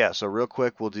yeah, so real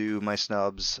quick, we'll do my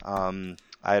snubs. I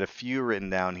had a few written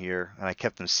down here, and I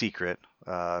kept them secret.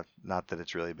 Not that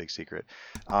it's really a big secret.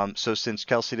 So since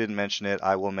Kelsey didn't mention it,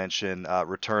 I will mention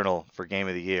Returnal for Game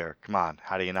of the Year. Come on,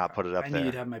 how do you not put it up I there? knew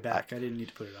you'd have my back. I didn't need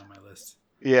to put it on my list.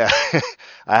 Yeah,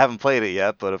 I haven't played it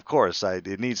yet, but of course,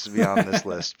 it needs to be on this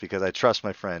list because I trust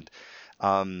my friend.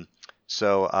 Um,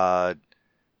 so, uh,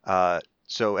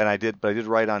 and but I did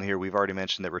write on here. We've already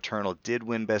mentioned that Returnal did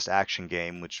win Best Action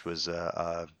Game, which was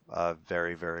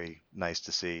very, very nice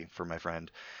to see for my friend.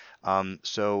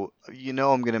 So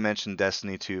I'm going to mention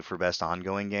Destiny 2 for Best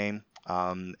Ongoing Game.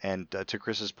 And to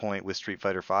Chris's point with Street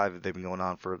Fighter 5, they've been going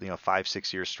on for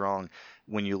 5-6 years strong.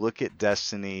 When you look at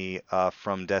Destiny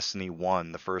from Destiny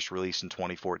 1, the first release in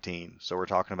 2014, so we're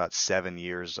talking about 7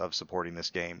 years of supporting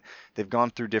this game. They've gone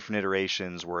through different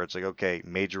iterations where it's like, okay,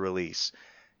 major release,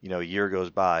 a year goes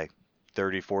by,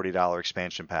 $30-$40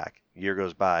 expansion pack. Year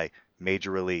goes by,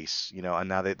 major release, and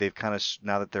now that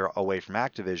now that they're away from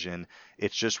Activision,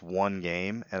 it's just one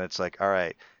game, and it's like, all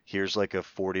right, here's like a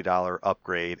 $40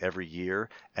 upgrade every year,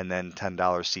 and then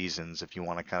 $10 seasons if you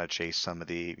want to kind of chase some of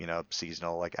the,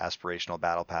 seasonal like aspirational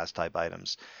battle pass type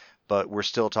items. But we're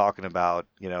still talking about,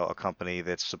 a company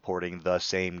that's supporting the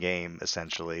same game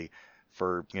essentially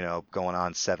for, going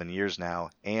on 7 years now.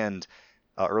 And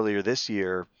earlier this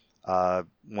year,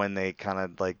 when they kind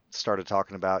of like started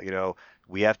talking about,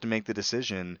 we have to make the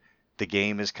decision. The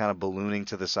game is kind of ballooning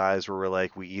to the size where we're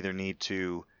like, we either need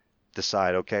to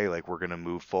decide, okay, like we're going to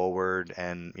move forward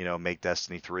and, make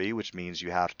Destiny 3, which means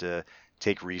you have to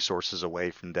take resources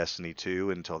away from Destiny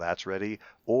 2 until that's ready,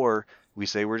 or we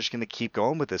say we're just going to keep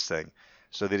going with this thing.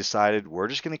 So they decided we're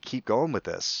just going to keep going with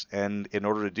this. And in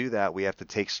order to do that, we have to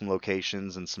take some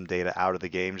locations and some data out of the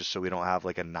game just so we don't have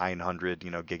like a 900,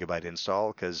 gigabyte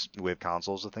install because we have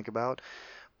consoles to think about.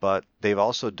 But they've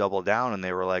also doubled down and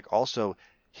they were like, also,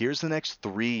 here's the next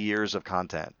 3 years of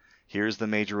content. Here's the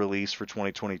major release for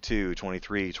 2022,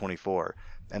 23, 24.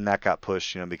 And that got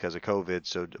pushed, because of COVID,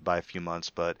 so by a few months.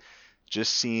 But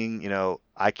just seeing,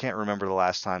 I can't remember the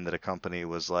last time that a company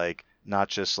was like, not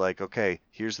just like, okay,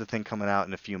 here's the thing coming out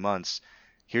in a few months.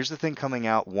 Here's the thing coming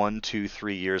out 1, 2,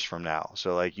 3 years from now.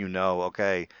 So like,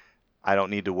 okay, I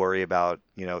don't need to worry about,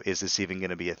 is this even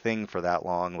going to be a thing for that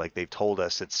long? Like they've told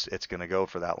us it's going to go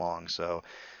for that long. So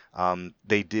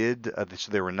they did.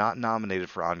 So they were not nominated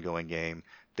for ongoing game.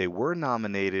 They were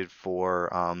nominated for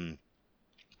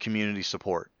community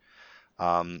support,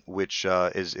 which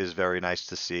is very nice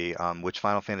to see. Which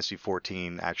Final Fantasy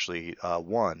 14 actually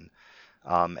won,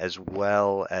 as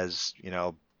well as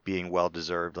being well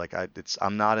deserved. Like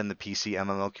I'm not in the PC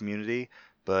MMO community,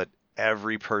 but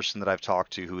every person that I've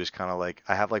talked to who is kind of like,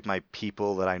 I have like my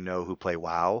people that I know who play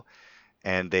WoW,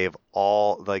 and they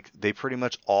pretty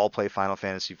much all play Final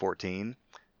Fantasy 14,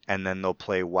 and then they'll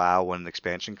play WoW when an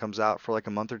expansion comes out for like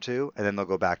a month or two, and then they'll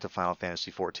go back to Final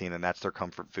Fantasy 14, and that's their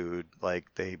comfort food. Like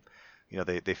they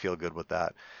feel good with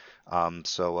that. And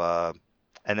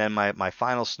then my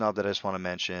final snub that I just want to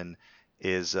mention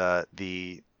is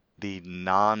the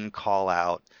non-call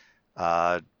out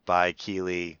by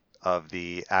Keighley of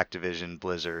the Activision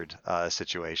Blizzard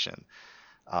situation.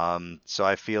 So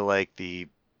I feel like the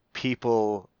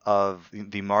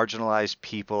marginalized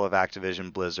people of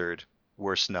Activision Blizzard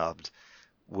were snubbed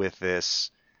with this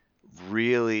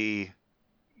really,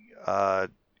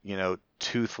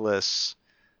 toothless,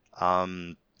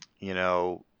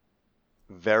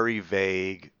 very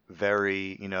vague,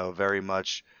 very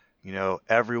much,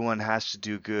 everyone has to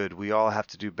do good. We all have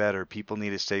to do better. People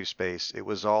need a safe space. It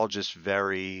was all just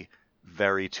very,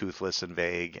 very toothless and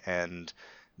vague, and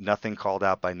nothing called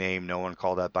out by name. No one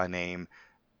called out by name.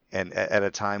 And at a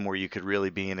time where you could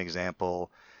really be an example,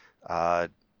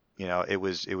 it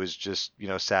was just,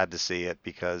 sad to see it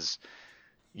because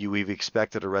we've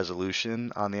expected a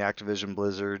resolution on the Activision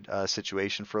Blizzard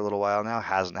situation for a little while now.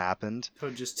 Hasn't happened. Oh,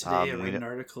 just today I we read an kn-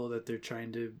 article that they're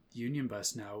trying to union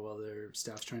bust now while their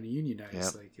staff's trying to unionize.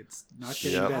 Yep. Like, it's not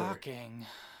getting Yep. better. Shocking.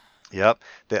 Yep.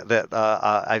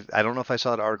 I don't know if I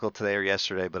saw the article today or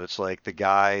yesterday, but it's like the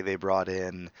guy they brought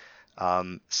in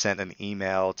sent an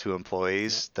email to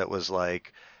employees that was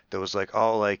like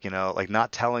oh, like, like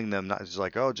not telling them, not just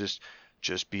like, oh, just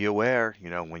be aware,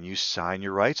 when you sign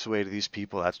your rights away to these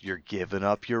people, that's you're giving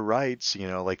up your rights,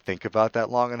 like think about that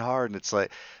long and hard. And it's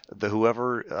like the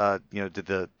whoever did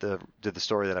the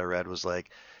story that I read was like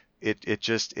it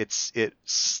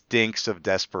stinks of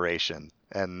desperation.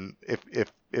 And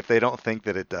if they don't think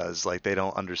that it does, like they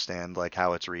don't understand like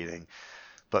how it's reading.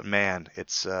 But man,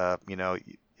 it's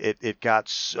it got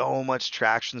so much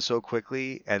traction so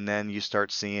quickly, and then you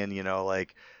start seeing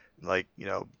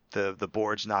the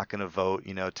board's not going to vote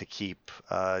to keep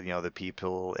the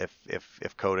people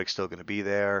if Kodak's still going to be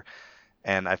there,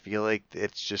 and I feel like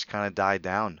it's just kind of died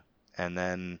down, and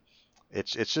then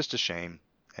it's just a shame.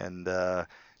 And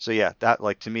so yeah, that,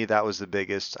 like, to me, that was the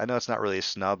biggest. I know it's not really a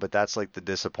snub, but that's like the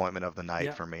disappointment of the night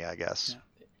Yeah. for me, I guess.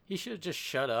 Yeah. He should have just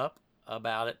shut up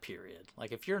about it, period.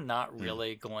 Like, if you're not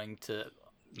really going to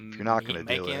If you're not gonna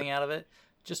make do anything it. out of it,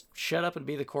 just shut up and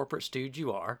be the corporate stooge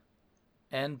you are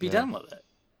and be Yeah. done with it.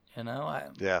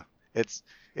 Yeah, it's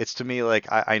to me like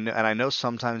I know, and I know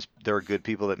sometimes there are good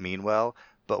people that mean well,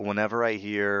 but whenever I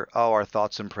hear, oh, our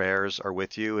thoughts and prayers are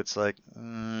with you, it's like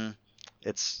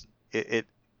it's it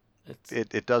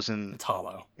doesn't it's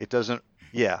hollow. it doesn't.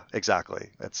 Yeah, exactly.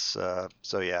 It's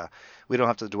so yeah, we don't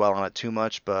have to dwell on it too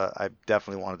much, but I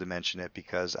definitely wanted to mention it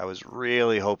because I was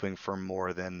really hoping for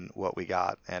more than what we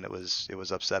got, and it was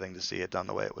upsetting to see it done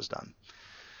the way it was done.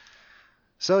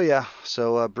 So yeah,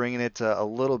 so bringing it a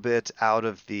little bit out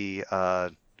of the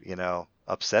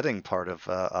upsetting part of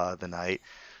the night.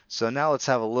 So now let's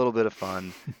have a little bit of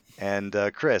fun. And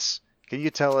Chris, can you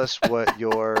tell us what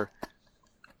your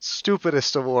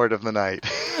stupidest award of the night?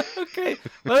 Okay,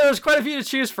 well, there's quite a few to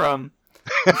choose from.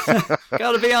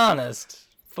 Gotta be honest.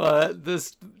 But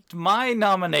my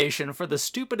nomination for the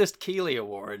stupidest Keeley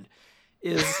Award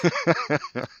is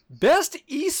Best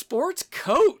Esports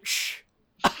Coach.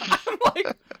 I'm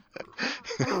like,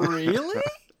 really?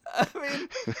 I mean,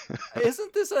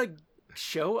 isn't this a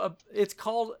show? It's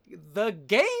called the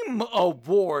Game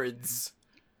Awards,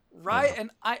 right? Yeah.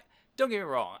 And don't get me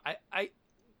wrong.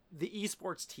 The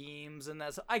esports teams and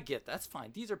I get that's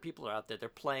fine. These are people out there. They're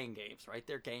playing games, right?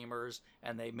 They're gamers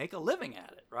and they make a living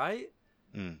at it, right?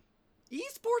 Mm.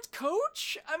 Esports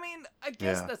coach? I mean, I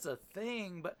guess Yeah. that's a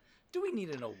thing, but do we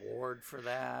need an award for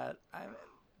that?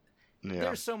 Yeah.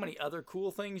 There's so many other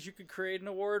cool things you could create an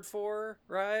award for,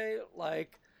 right?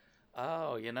 Like,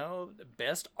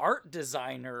 best art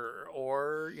designer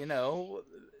or,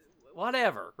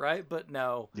 whatever, right? But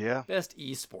no, Yeah. best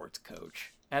esports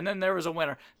coach. And then there was a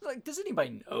winner. Like, does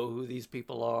anybody know who these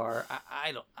people are?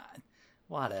 I don't.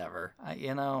 Whatever.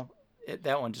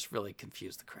 That one just really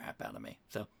confused the crap out of me.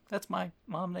 So that's my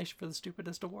nomination for the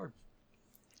stupidest award.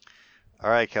 All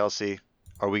right, Kelsey.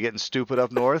 Are we getting stupid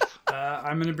up north?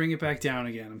 I'm going to bring it back down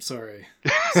again. I'm sorry.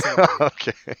 Sorry.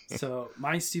 Okay. So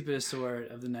my stupidest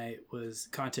award of the night was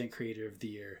Content Creator of the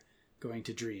Year, going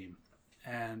to Dream.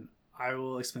 And I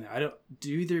will explain it. Do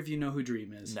either of you know who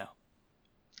Dream is? No.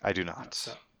 I do not.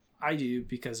 So I do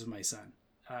because of my son.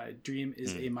 Dream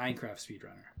is a Minecraft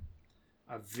speedrunner.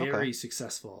 A very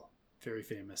successful, very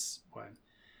famous one.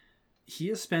 He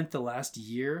has spent the last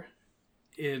year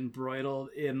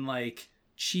embroiled in like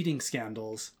cheating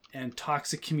scandals and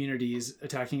toxic communities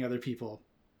attacking other people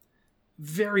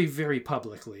very, very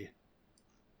publicly.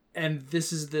 And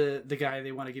this is the guy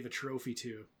they want to give a trophy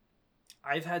to.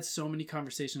 I've had so many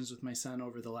conversations with my son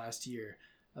over the last year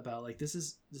about like this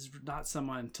is not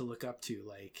someone to look up to.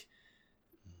 Like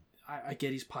I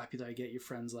get he's popular, I get your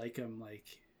friends like him, like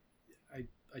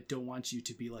I don't want you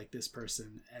to be like this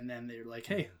person. And then they're like,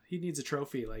 hey, he needs a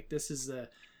trophy. Like this is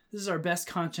our best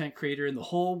content creator in the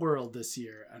whole world this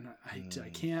year. And I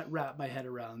can't wrap my head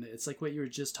around it. It's like what you were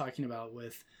just talking about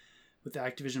with the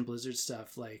Activision Blizzard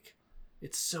stuff. Like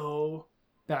it's so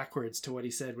backwards to what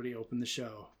he said when he opened the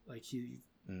show. Like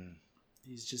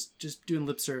he's just doing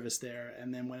lip service there,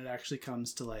 and then when it actually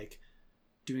comes to like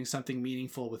doing something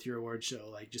meaningful with your award show,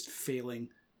 like just failing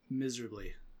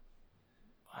miserably.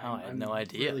 Wow, I had no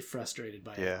idea. Really frustrated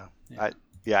by it. Yeah.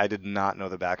 Yeah, I did not know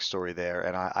the backstory there,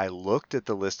 and I looked at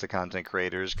the list of content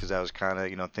creators because I was kind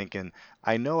of, thinking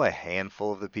I know a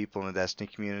handful of the people in the Destiny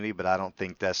community, but I don't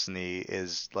think Destiny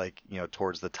is like,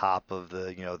 towards the top of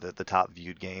the, the top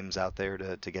viewed games out there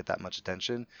to get that much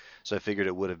attention. So I figured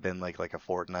it would have been like a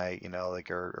Fortnite,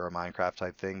 like or a Minecraft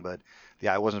type thing, but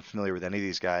yeah, I wasn't familiar with any of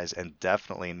these guys, and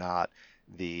definitely not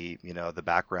the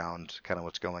background, kind of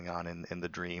what's going on in the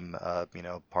Dream,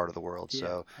 part of the world. Yeah.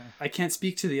 So I can't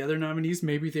speak to the other nominees.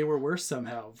 Maybe they were worse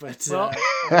somehow, but Well-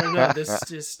 I don't know. This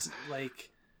just like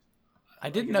I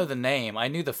didn't know the name. I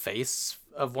knew the face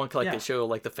of one. Like Yeah. they show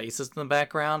like the faces in the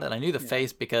background, and I knew the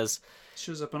face because,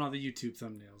 shows up on all the YouTube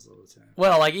thumbnails all the time.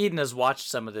 well, like Eden has watched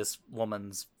some of this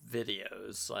woman's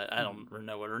videos. I don't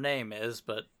know what her name is,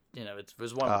 but it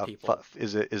was one of the people.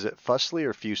 Is it Fusley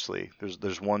or Fusely?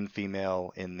 There's one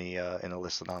female in the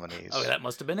list of nominees. Oh, that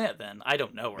must have been it then. I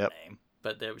don't know her Yep. name,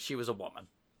 but she was a woman.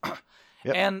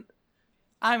 Yep. And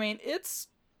it's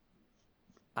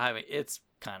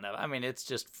it's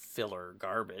just filler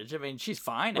garbage. I mean, she's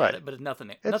fine Right. at it, but it's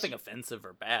nothing offensive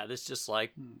or bad. It's just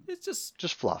like it's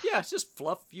just fluff. yeah, it's just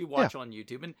fluff you watch on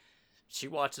YouTube, and she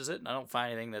watches it, and I don't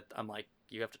find anything that I'm like,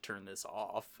 you have to turn this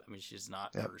off. I mean, she's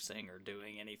not cursing or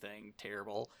doing anything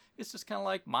terrible. It's just kind of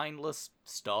like mindless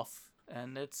stuff,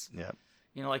 and it's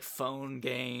like phone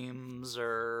games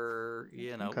or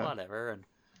whatever. And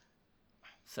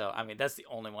so, I mean, that's the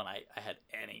only one I had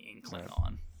any inkling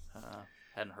on.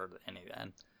 Hadn't heard any of that.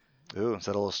 Ooh, is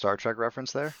that a little Star Trek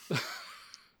reference there?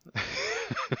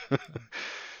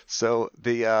 So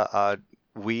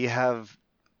we have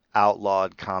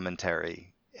outlawed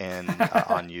commentary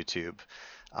on YouTube,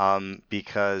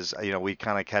 because we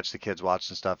kind of catch the kids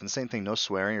watching stuff, and the same thing, no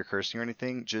swearing or cursing or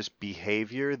anything, just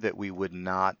behavior that we would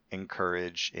not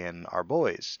encourage in our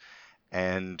boys.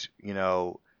 And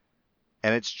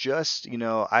and it's just,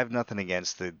 I have nothing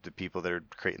against the people that are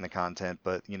creating the content,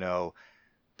 but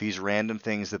these random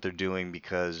things that they're doing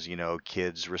because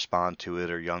kids respond to it,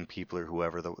 or young people, or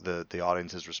whoever the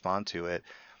audiences respond to it,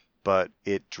 but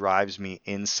it drives me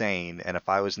insane. And if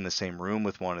I was in the same room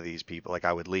with one of these people, like,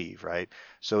 I would leave, right?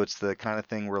 So it's the kind of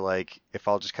thing where, like, if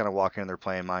I'll just kind of walk in and they're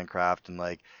playing Minecraft and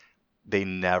like they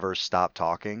never stop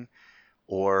talking,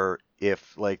 or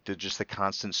if like just the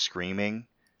constant screaming,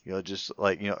 just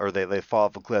like, or they fall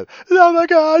off a cliff, oh my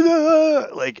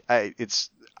god, like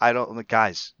I don't, like,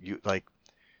 guys,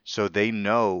 so they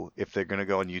know if they're going to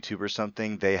go on YouTube or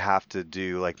something, they have to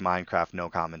do like Minecraft no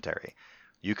commentary.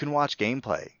 You can watch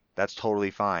gameplay. That's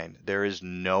totally fine. There is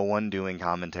no one doing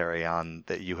commentary on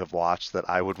that you have watched that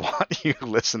I would want you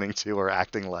listening to or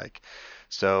acting like.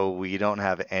 So we don't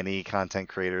have any content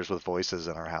creators with voices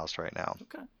in our house right now.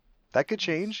 Okay. That could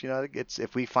change. It's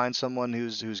if we find someone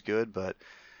who's good, but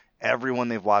everyone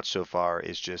they've watched so far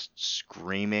is just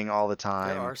screaming all the time.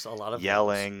 There are a lot of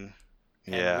yelling.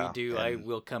 And yeah, we do. I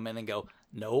will come in and go,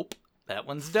 nope, that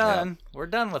one's done. Yeah. We're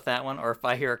done with that one. Or if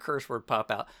I hear a curse word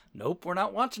pop out, nope, we're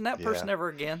not watching that person ever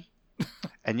again.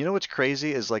 And what's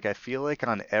crazy is, like, I feel like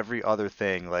on every other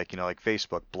thing, like, like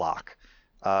Facebook, block.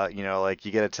 Like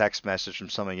you get a text message from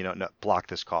someone, no, block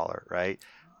this caller, right?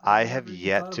 I have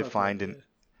yet to find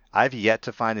I've yet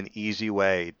to find an easy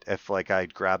way, if like I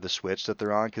grab the Switch that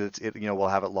they're on, because we'll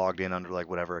have it logged in under like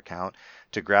whatever account,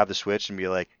 to grab the Switch and be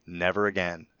like, never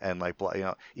again. And like,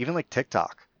 even like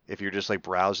TikTok, if you're just like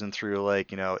browsing through,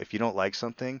 like, if you don't like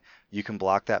something, you can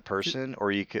block that person,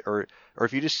 or you could, or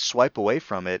if you just swipe away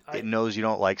from it, it knows you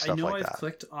don't like stuff like that. I know I've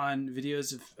clicked on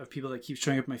videos of people that keep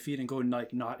showing up my feed and go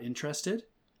like not interested.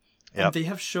 Yep. And they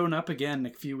have shown up again a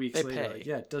few weeks later. Like,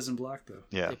 it doesn't block though.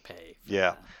 Yeah. They pay.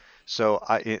 Yeah. That. So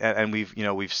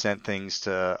we've sent things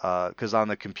to, because on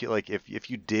the computer, like if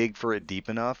you dig for it deep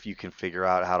enough, you can figure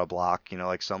out how to block,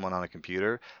 like someone on a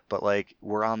computer. But like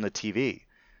we're on the TV,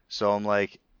 so I'm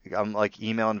like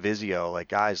emailing Vizio, like,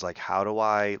 guys, like, how do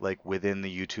I, like, within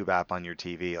the YouTube app on your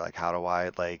TV, like, how do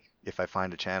I, like, if I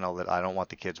find a channel that I don't want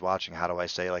the kids watching, how do I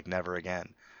say, like, never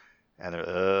again? And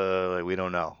they're like, we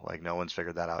don't know, like, no one's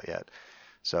figured that out yet.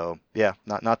 So yeah,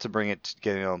 not to bring it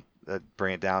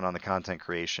bring it down on the content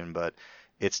creation, but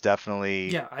it's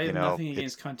definitely, I have nothing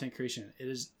against content creation. It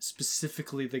is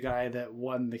specifically the guy that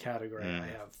won the category I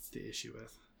have the issue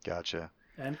with. Gotcha.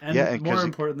 And more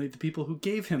importantly, the people who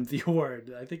gave him the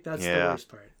award. I think that's the worst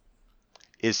part.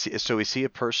 Is he a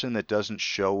person that doesn't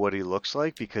show what he looks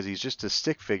like because he's just a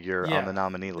stick figure on the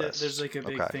nominee list? There's like a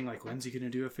big thing like, when's he going to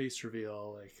do a face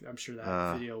reveal? Like, I'm sure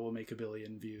that video will make 1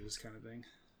 billion views, kind of thing.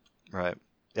 Right.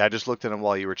 Yeah, I just looked at him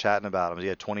while you were chatting about him. He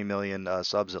had 20 million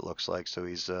subs, it looks like, so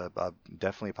he's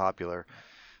definitely popular.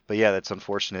 But yeah, that's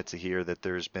unfortunate to hear that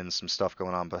there's been some stuff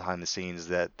going on behind the scenes,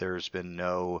 that there's been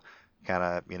no kind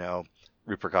of,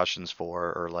 repercussions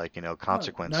for, or like No,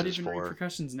 consequences not even for.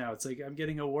 repercussions now. It's like I'm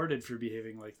getting awarded for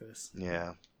behaving like this.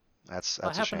 Yeah, that's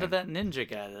What a happened to shame. that ninja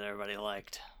guy that everybody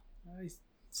liked? He's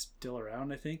still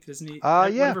around, I think, isn't he? Yeah.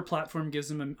 Whatever platform gives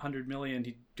him 100 million,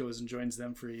 he goes and joins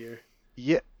them for a year.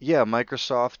 Yeah.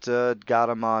 Microsoft got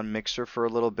him on Mixer for a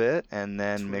little bit, and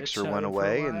then Twitch Mixer had went him for a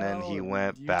away, and then while, he and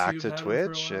went back YouTube to had him for a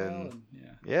Twitch, while, and yeah.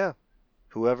 yeah.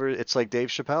 Whoever, it's like Dave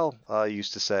Chappelle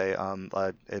used to say, and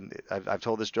I've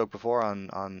told this joke before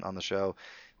on the show,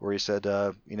 where he said,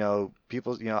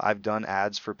 people, I've done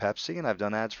ads for Pepsi and I've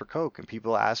done ads for Coke, and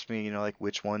people ask me, like,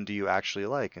 which one do you actually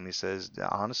like? And he says,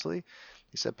 honestly,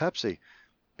 he said Pepsi,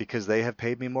 because they have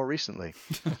paid me more recently.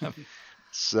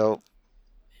 So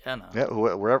Yeah, no. yeah,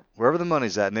 wherever the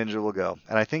money's at, Ninja will go.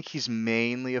 And I think he's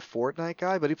mainly a Fortnite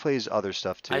guy, but he plays other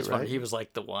stuff too, I just right? wondered, he was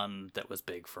like the one that was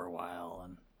big for a while,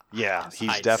 and Yeah, I'd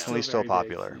he's say. definitely still very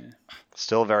popular. big, yeah.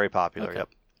 Still very popular. Okay. Yep.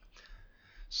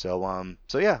 So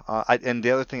yeah, and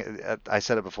the other thing, I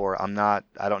said it before, I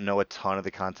don't know a ton of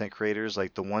the content creators.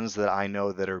 Like the ones that I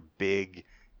know that are big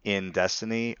in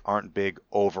Destiny aren't big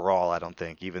overall, I don't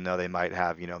think, even though they might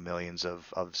have, millions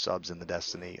of subs in the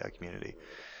Destiny community.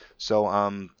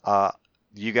 So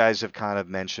you guys have kind of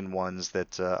mentioned ones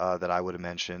that I would have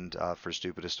mentioned for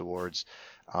Stupidest Awards.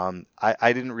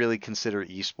 I didn't really consider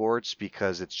esports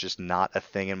because it's just not a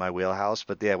thing in my wheelhouse.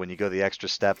 But yeah, when you go the extra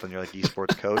step and you're like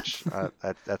esports coach,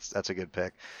 that's a good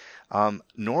pick.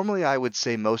 Normally, I would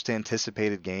say most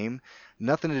anticipated game,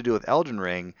 nothing to do with Elden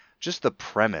Ring, just the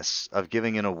premise of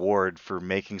giving an award for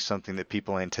making something that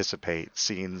people anticipate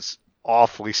seems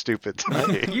awfully stupid to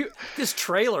me. This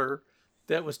trailer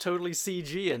that was totally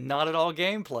CG and not at all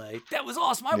gameplay. That was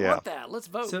awesome. I Yeah. want that. Let's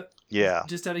vote. So, Yeah.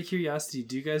 just out of curiosity,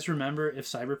 do you guys remember if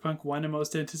Cyberpunk won a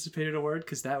most anticipated award?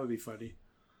 Because that would be funny.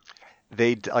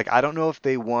 I don't know if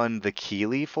they won the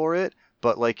Keeley for it,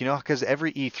 but because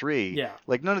every E3, Yeah.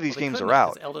 like none of these Well, they games couldn't are have,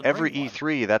 out. 'cause Elden Every Ring won.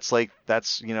 E3, that's like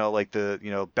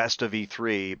the best of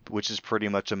E3, which is pretty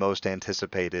much a most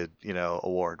anticipated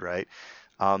award, right?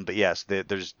 But yes,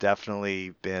 there's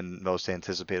definitely been most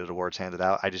anticipated awards handed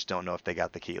out. I just don't know if they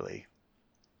got the Keeley.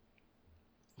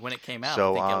 When it came out,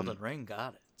 So, I think Elden Ring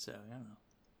got it. So, I don't know.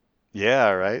 Yeah,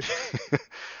 right.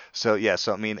 So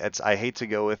I mean, I hate to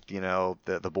go with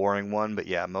the boring one, but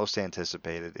yeah, most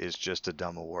anticipated is just a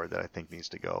dumb award that I think needs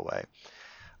to go away.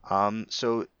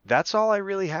 So that's all I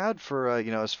really had for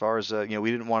as far as we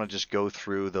didn't want to just go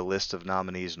through the list of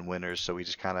nominees and winners, so we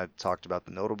just kind of talked about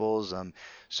the notables.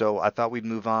 So I thought we'd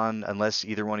move on, unless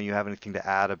either one of you have anything to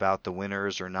add about the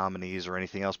winners or nominees or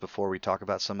anything else before we talk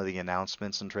about some of the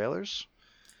announcements and trailers.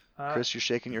 Chris, you're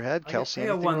shaking your head. Kelsey, I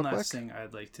got anything one real last quick? thing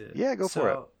I'd like to. Yeah, go for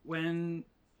it.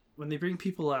 When they bring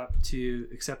people up to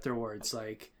accept their awards,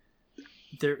 like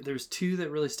there's two that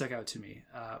really stuck out to me.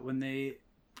 When they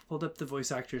pulled up the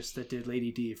voice actress that did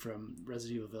Lady D from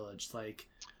Resident Evil Village, like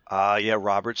Yeah,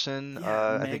 Robertson,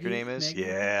 Yeah, I think her Maggie- name is. Maggie?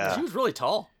 Yeah. She was really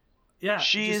tall. yeah,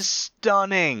 She is just-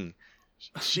 stunning.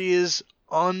 She is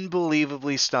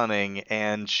unbelievably stunning,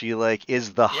 and she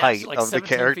is the Yeah, height she's like of the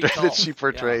 17 character feet tall. that she Yeah.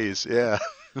 portrays. Yeah.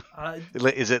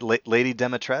 Is it Lady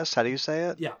Demetress? How do you say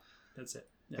it? Yeah, that's it.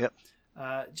 Yeah.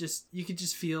 Yep. Just you could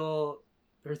just feel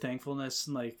her thankfulness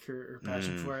and her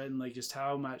passion for it, and just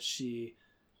how much she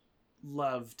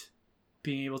loved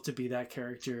being able to be that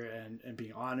character and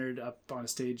being honored up on a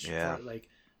stage. Yeah. For it.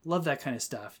 Love that kind of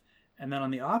stuff. And then on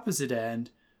the opposite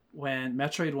end, when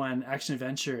Metroid won Action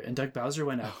Adventure and Doug Bowser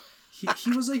went out, he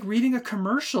was reading a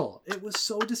commercial. It was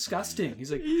so disgusting.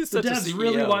 He's like, He's the such a devs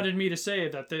really CEO. wanted me to say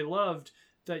that they loved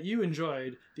that you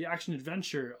enjoyed the Action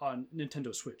Adventure on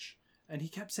Nintendo Switch. And he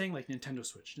kept saying Nintendo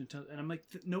Switch, and I'm like,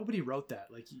 nobody wrote that.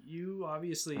 You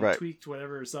obviously Right. tweaked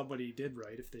whatever somebody did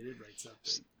write, if they did write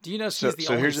something. Do you know she's So- the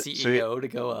so only here's the- CEO to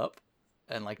go up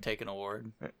and take an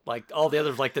award? All the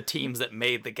others, the teams that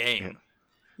made the game.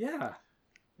 Yeah.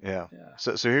 Yeah. Yeah.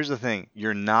 So here's the thing.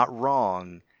 You're not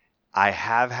wrong. I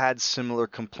have had similar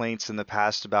complaints in the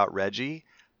past about Reggie,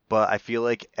 but I feel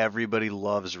like everybody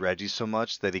loves Reggie so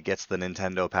much that he gets the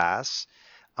Nintendo Pass.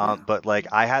 But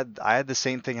I had the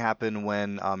same thing happen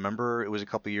when remember it was a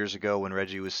couple years ago when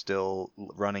Reggie was still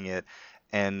running it,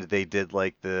 and they did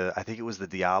I think it was the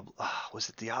Diablo was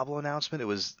it Diablo announcement?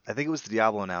 I think it was the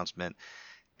Diablo announcement,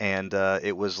 and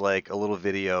it was a little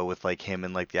video with him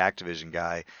and the Activision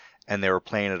guy. And they were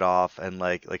playing it off, and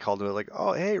they called him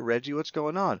oh hey Reggie, what's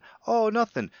going on? Oh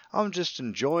nothing, I'm just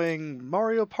enjoying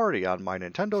Mario Party on my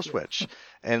Nintendo Switch.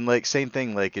 And same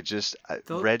thing, it just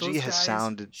Reggie Those has guys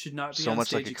sounded should not be so on much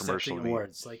stage like a commercial accepting to me.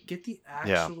 awards. Get the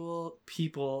actual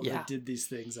people Yeah. that did these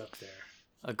things up there,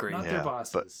 Agreed. not Yeah, their but-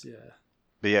 bosses. Yeah.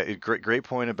 But yeah, great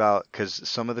point about because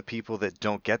some of the people that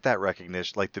don't get that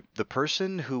recognition, like the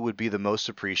person who would be the most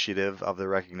appreciative of the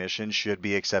recognition should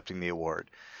be accepting the award.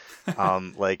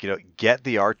 Like, get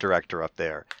the art director up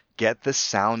there, get the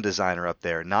sound designer up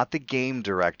there, not the game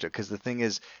director, because the thing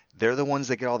is, they're the ones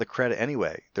that get all the credit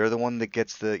anyway. They're the one that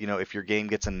gets if your game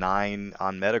gets a 9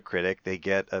 on Metacritic, they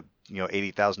get a,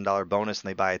 $80,000 bonus and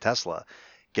they buy a Tesla.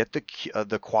 Get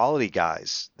the quality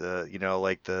guys,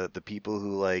 like the people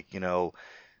who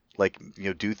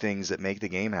do things that make the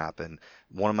game happen.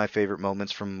 One of my favorite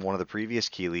moments from one of the previous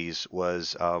Keeleys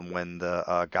was when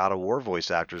the God of War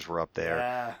voice actors were up there.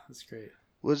 Yeah, that's great.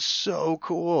 Was so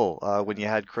cool when you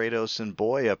had Kratos and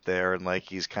Boy up there, and like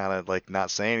he's kind of like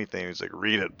not saying anything. He's like,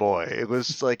 "Read it, boy." It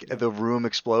was like the room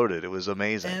exploded. It was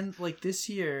amazing. And like this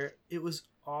year, it was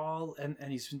all and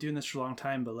he's been doing this for a long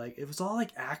time, but like it was all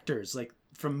like actors like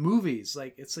from movies.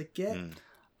 Like it's like get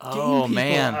game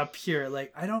people up here.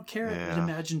 Like I don't care that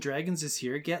Imagine Dragons is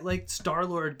here. Get like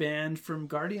Star-Lord band from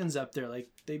Guardians up there. Like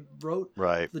they wrote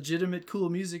legitimate cool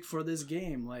music for this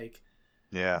game. Like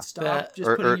stop just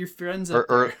putting your friends up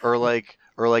there. Or like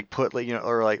put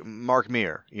or like Mark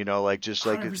Meer. Like just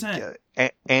like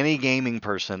any gaming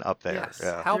person up there. Yes.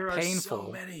 Yeah. How there painful. Are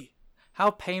so many. How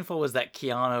painful was that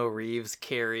Keanu Reeves,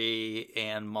 Carrie,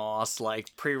 and Moss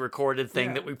like pre-recorded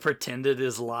thing that we pretended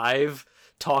is live?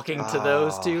 Talking to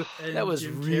those two, that was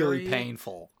Jim really Carrey,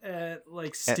 painful.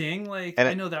 Like Sting,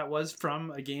 I know that was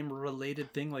from a game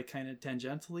related thing, like kind of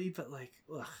tangentially, but like,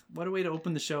 what a way to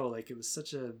open the show! Like it was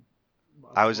such a.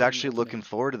 I was actually looking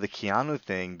forward to the Keanu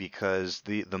thing because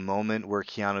the moment where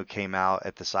Keanu came out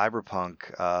at the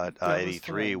Cyberpunk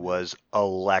 83 was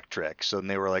electric. So then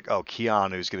they were like, "Oh,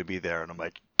 Keanu's going to be there," and I'm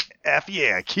like, F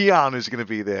yeah, Keanu's going to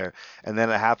be there. And then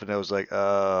it happened. I was like,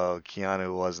 oh,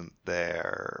 Keanu wasn't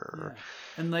there. Yeah.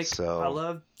 And like, I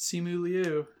love Simu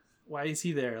Liu. Why is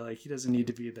he there? Like, he doesn't need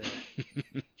to be there.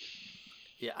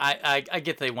 Yeah, I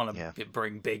get they want to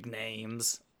bring big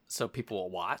names so people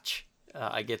will watch.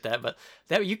 I get that. But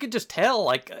that you could just tell,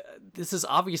 like, this is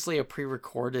obviously a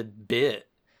pre-recorded bit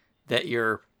that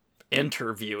you're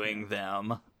interviewing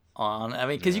them on. I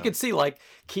mean, because you can see, like,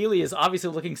 Keeley is obviously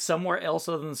looking somewhere else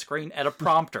other than the screen at a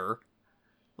prompter.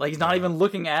 Like, he's not even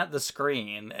looking at the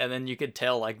screen. And then you could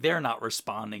tell, like, they're not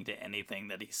responding to anything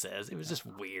that he says. It was just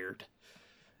weird.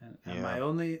 And my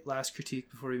only last critique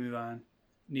before we move on,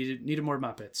 needed more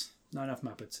Muppets. Not enough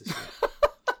Muppets this year.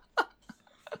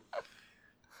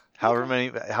 How many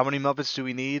Muppets do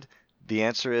we need? The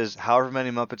answer is however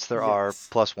many Muppets there are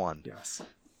plus one. Yes.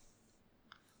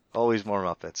 Always more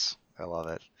Muppets. I love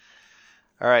it.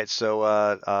 All right,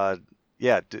 so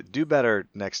do better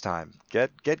next time.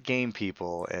 Get game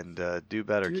people and do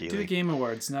better, Keeley. Do Game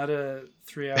Awards, not a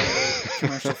 3-hour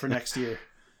commercial for next year.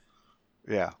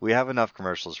 Yeah, we have enough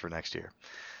commercials for next year.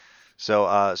 So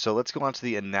let's go on to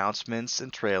the announcements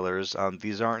and trailers.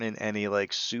 These aren't in any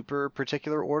like super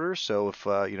particular order. So if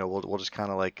we'll just kind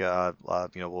of like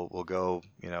we'll go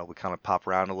we kind of pop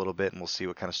around a little bit and we'll see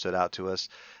what kind of stood out to us.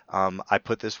 I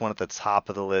put this one at the top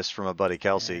of the list from a buddy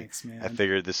Kelsey. Thanks, man. I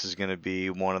figured this is going to be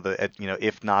one of the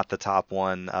if not the top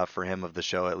one for him of the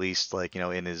show, at least like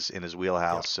in his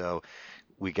wheelhouse. Yep. So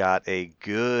we got a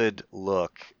good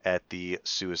look at the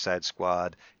Suicide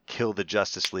Squad Kill the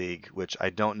Justice League, which I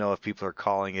don't know if people are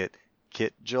calling it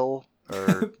Kitjul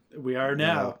or we are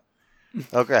now.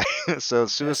 Okay, so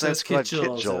Suicide Squad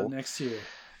Kitjul next year.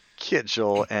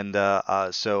 Kitjul, and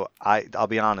so I'll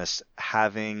be honest,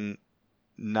 having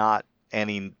not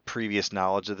any previous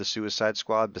knowledge of the Suicide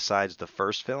Squad besides the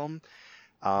first film,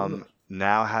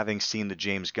 now having seen the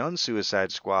James Gunn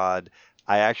Suicide Squad,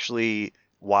 I actually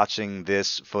watching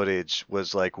this footage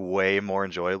was like way more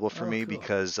enjoyable for me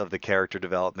because of the character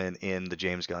development in the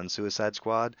James Gunn Suicide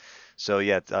Squad. So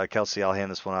Kelsey, I'll hand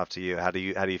this one off to you. How do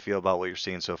you feel about what you're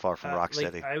seeing so far from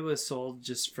Rocksteady? Like, I was sold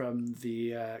just from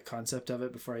the concept of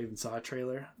it before I even saw a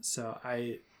trailer. So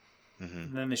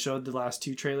and then they showed the last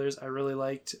two trailers I really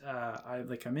liked.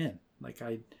 I'm in.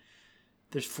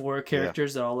 There's 4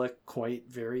 characters that all look quite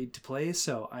varied to play,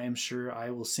 so I am sure I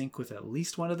will sync with at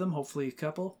least one of them, hopefully a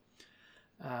couple.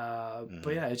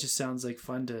 But yeah, it just sounds like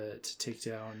fun to take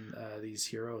down these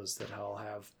heroes that all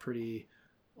have pretty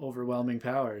overwhelming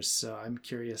powers. So I'm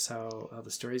curious how the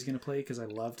story is going to play because I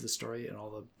loved the story and all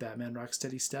the Batman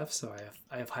Rocksteady stuff. So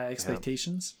I have high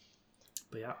expectations.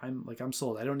 But yeah, I'm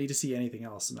sold. I don't need to see anything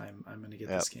else, and I'm going to get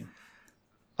this game.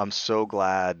 I'm so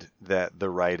glad that the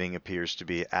writing appears to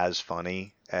be as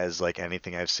funny as like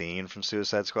anything I've seen from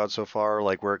Suicide Squad so far.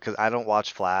 Like because I don't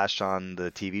watch Flash on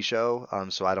the TV show,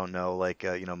 so I don't know like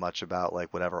much about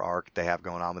like whatever arc they have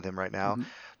going on with him right now. Mm-hmm.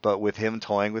 But with him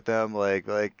toying with them, like,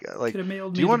 Could have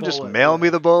mailed do me you the want to just bullet, mail me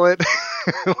yeah. the bullet?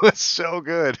 It was so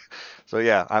good. So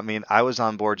yeah, I mean, I was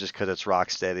on board just because it's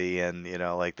Rocksteady and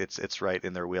like it's right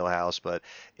in their wheelhouse. But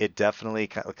it definitely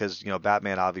because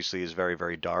Batman obviously is very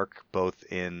very dark, both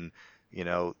in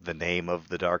the name of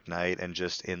the Dark Knight and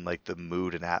just in like the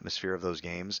mood and atmosphere of those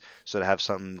games. So to have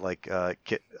something like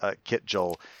Kit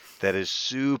Joel that is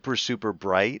super super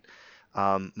bright,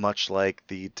 much like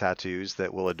the tattoos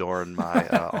that will adorn my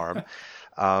arm.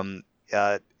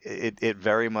 It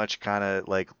very much kind of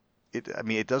like I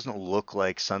mean, it doesn't look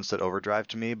like Sunset Overdrive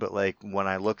to me, but like when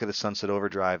I look at a Sunset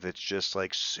Overdrive, it's just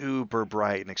like super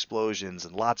bright and explosions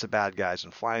and lots of bad guys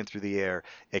and flying through the air.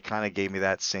 It kind of gave me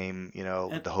that same,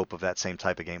 And- the hope of that same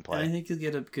type of And I gameplay. think you'll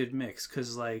get a good mix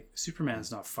because like Superman's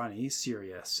not funny, he's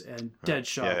serious, and Right.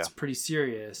 Deadshot's Yeah, yeah. pretty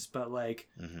serious, but like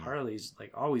Mhm. Harley's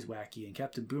like always wacky, and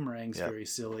Captain Boomerang's Yep. very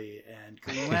silly, and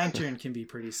Green Lantern can be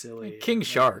pretty silly. King and,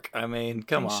 Shark. I mean,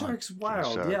 come King on. Shark's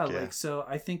wild, Shark, yeah. yeah. Like so,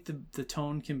 I think the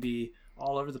tone can be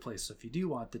all over the place. So if you do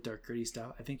want the dark gritty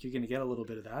stuff, I think you're going to get a little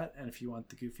bit of that, and if you want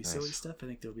the goofy silly Nice. stuff, I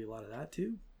think there'll be a lot of that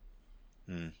too.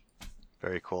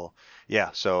 Very cool.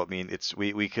 Yeah. So I mean,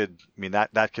 we could. I mean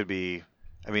that could be.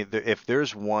 I mean, if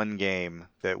there's one game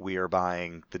that we are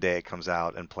buying the day it comes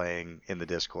out and playing in the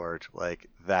Discord, like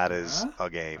that is Yeah? a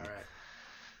game. All right.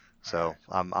 So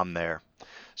I'm there.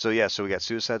 So yeah, so we got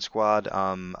Suicide Squad.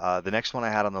 The next one I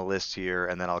had on the list here,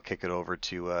 and then I'll kick it over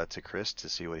to Chris to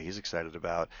see what he's excited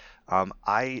about.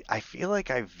 I feel like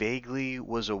I vaguely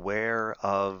was aware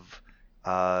of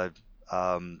uh,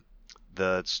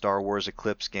 the Star Wars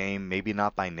Eclipse game, maybe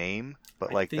not by name,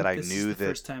 but like think that I this knew is the that.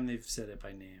 first time they've said it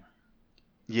by name.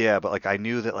 Yeah, but like I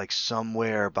knew that like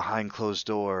somewhere behind closed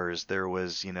doors there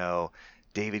was,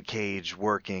 David Cage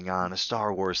working on a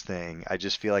Star Wars thing. I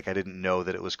just feel like I didn't know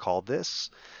that it was called this.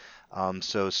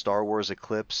 So Star Wars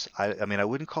Eclipse, I mean I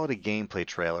wouldn't call it a gameplay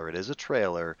trailer. It is a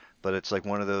trailer, but it's like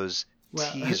one of those teaser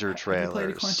Have you played a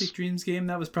trailers. Quantic Dreams game?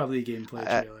 That was probably a gameplay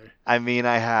trailer. I mean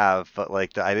I have, but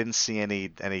like I didn't see any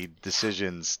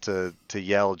decisions to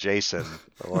yell Jason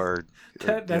or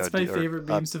That's my or, favorite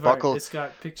meme so buckle far. It's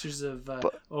got pictures of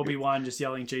Obi-Wan just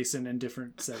yelling Jason in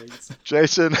different settings.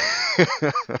 Jason,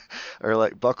 or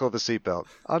like buckle the seatbelt,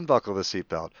 unbuckle the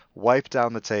seatbelt, wipe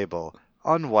down the table,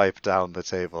 unwipe down the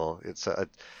table.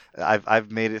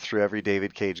 I've made it through every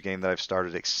David Cage game that I've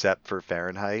started except for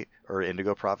Fahrenheit or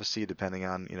Indigo Prophecy, depending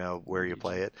on where you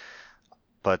play it.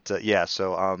 But yeah,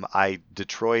 so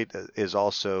Detroit is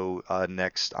also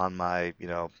next on my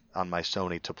on my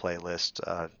Sony to play list,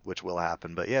 which will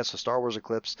happen. But yeah, so Star Wars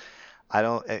Eclipse,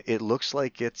 it looks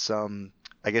like it's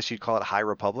I guess you'd call it High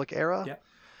Republic era. Yeah.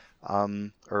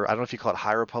 Or I don't know if you call it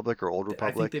High Republic or Old I think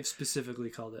Republic. they've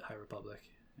specifically called it High Republic.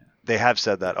 Yeah. They have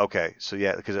said that. Okay, so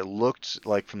yeah, because it looked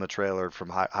like from the trailer from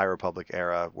High Republic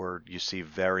era, where you see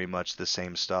very much the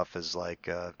same stuff as like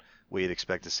we'd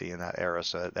expect to see in that era.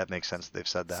 So that makes sense that they've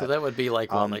said that. So that would be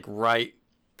like like right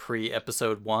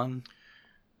pre-episode 1.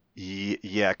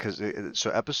 Yeah, because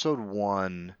so episode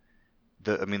 1,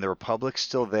 the Republic's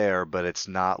still there, but it's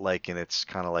not like in its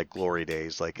kind of like glory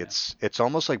days. Like it's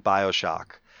almost like BioShock,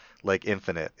 like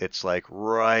Infinite. It's like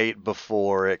right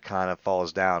before it kind of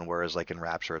falls down, whereas like in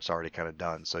Rapture, it's already kind of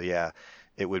done. So yeah,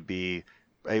 it would be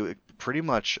pretty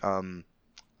much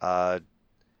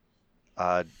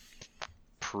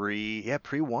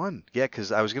pre-1. Yeah,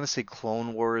 because I was gonna say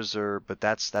Clone Wars but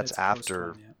that's after.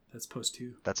 Post 1, yeah. That's post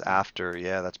 2. That's after.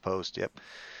 Yeah, that's post. Yep.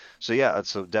 So yeah,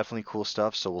 so definitely cool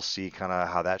stuff. So we'll see kind of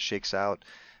how that shakes out.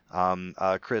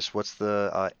 Chris, what's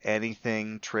the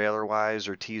anything trailer wise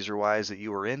or teaser wise that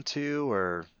you were into,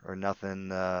 or nothing?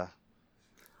 Nothing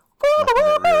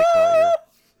that really caught you.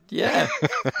 Yeah.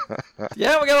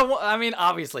 Yeah, we got I mean,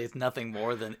 obviously it's nothing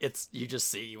more than you just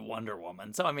see Wonder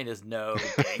Woman. So I mean, it's no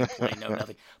gameplay, no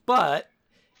nothing. But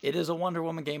it is a Wonder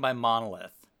Woman game by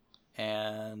Monolith.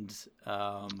 And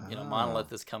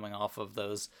Monolith is coming off of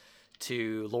those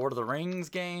 2 Lord of the Rings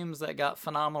games that got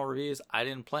phenomenal reviews. I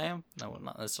didn't play them. No,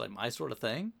 not necessarily my sort of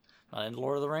thing. Not into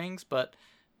Lord of the Rings, but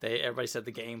everybody said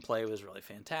the gameplay was really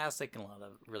fantastic and a lot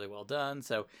of really well done.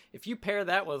 So if you pair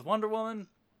that with Wonder Woman,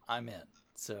 I'm in.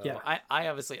 So Yeah. I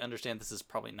obviously understand this is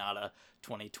probably not a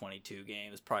 2022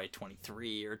 game. It's probably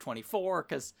 23 or 24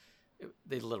 because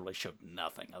they literally showed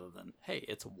nothing other than, hey,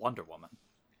 it's Wonder Woman.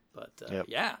 But Yep.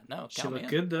 yeah, no, She count me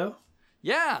looked in. good though.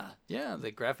 Yeah,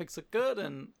 the graphics look good,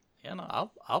 and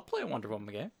I'll play a Wonder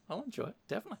Woman game. I'll enjoy it,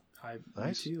 definitely. Me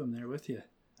Nice. too. I'm there with you.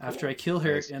 After I kill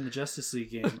her Nice. in the Justice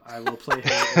League game, I will play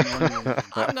her in Wonder Woman.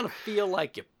 I'm gonna feel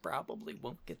like you probably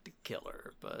won't get to kill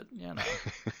her, but you know.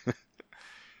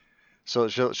 So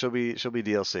she'll be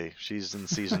DLC. She's in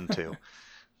season 2.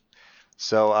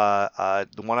 So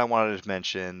the one I wanted to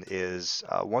mention is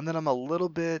one that I'm a little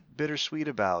bit bittersweet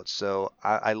about. So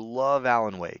I love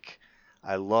Alan Wake.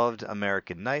 I loved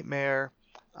American Nightmare.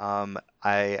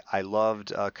 I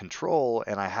loved Control,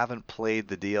 and I haven't played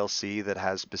the DLC that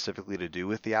has specifically to do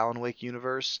with the Alan Wake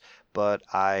universe, but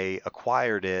I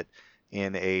acquired it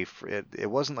in it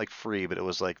wasn't like free, but it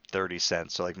was like 30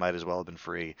 cents, so like might as well have been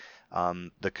free.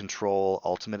 The Control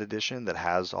Ultimate Edition that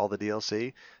has all the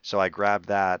DLC. So I grabbed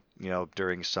that,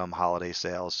 during some holiday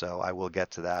sales, so I will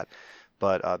get to that.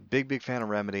 But big fan of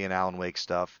Remedy and Alan Wake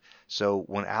stuff. So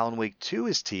when Alan Wake 2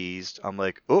 is teased, I'm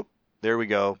like, oh, there we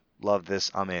go. Love this.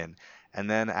 I'm in. And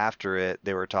then after it,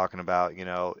 they were talking about,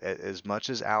 as much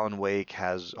as Alan Wake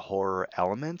has horror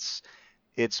elements,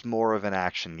 it's more of an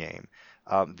action game.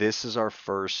 This is our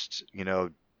first,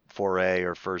 foray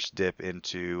or first dip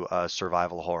into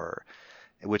survival horror,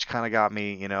 which kind of got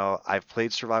me, I've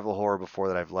played survival horror before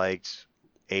that I've liked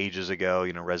ages ago,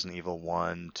 Resident Evil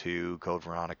 1, 2, Code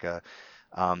Veronica.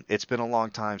 It's been a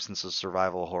long time since a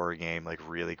survival horror game like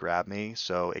really grabbed me,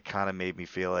 so it kind of made me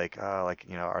feel like, am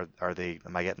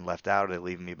I getting left out? Are they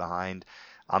leaving me behind?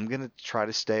 I'm gonna try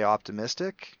to stay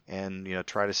optimistic and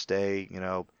try to stay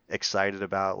excited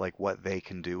about like what they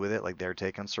can do with it, like their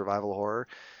take on survival horror.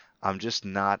 I'm just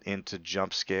not into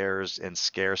jump scares and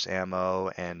scarce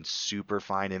ammo and super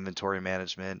fine inventory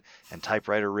management and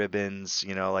typewriter ribbons.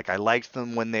 Like I liked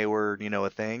them when they were, a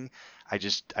thing. I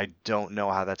don't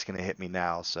know how that's going to hit me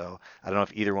now. So I don't know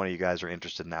if either one of you guys are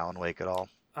interested in Alan Wake at all.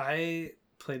 I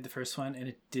played the first one and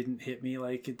it didn't hit me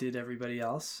like it did everybody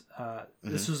else.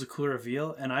 This was a cool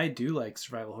reveal, and I do like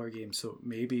survival horror games, so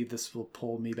maybe this will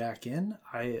pull me back in.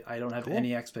 I don't have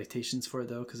any expectations for it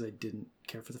though, because I didn't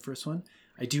care for the first one.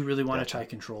 I do really want to try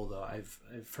Control though. I've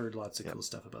heard lots of cool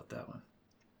stuff about that one.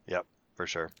 Yep, for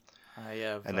sure. I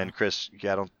have. And then Chris,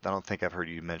 I don't think I've heard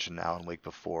you mention Alan Wake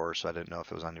before, so I didn't know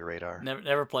if it was on your radar.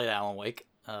 Never played Alan Wake.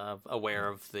 Aware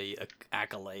of the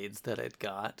accolades that it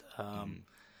got.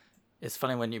 It's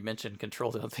funny when you mentioned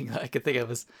Control. The only thing that I could think of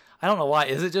is, I don't know why.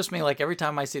 Is it just me? Like every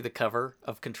time I see the cover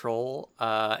of Control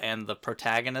and the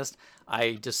protagonist,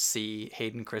 I just see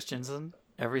Hayden Christensen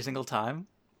every single time.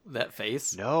 That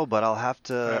face. No, but I'll have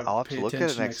to look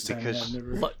at it next time, because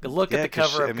look at the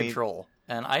cover of Control,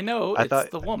 and I know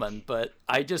it's the woman, but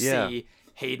I just see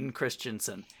Hayden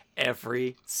Christensen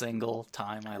every single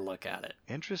time I look at it.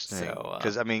 Interesting. So,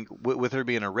 because with her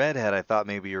being a redhead, I thought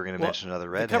maybe you were going to mention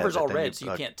another redhead. The cover's all red, so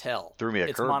you can't tell. Threw me a curveball.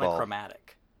 It's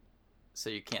monochromatic,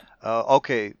 so you can't.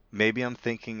 Okay, maybe I'm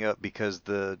thinking of because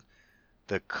the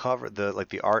cover,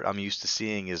 the art I'm used to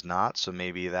seeing is not. So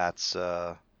maybe that's.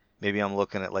 Maybe I'm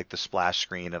looking at like the splash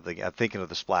screen I'm thinking of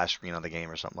the splash screen on the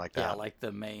game or something like that. Yeah, like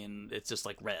the main, it's just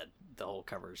like red. The whole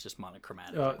cover is just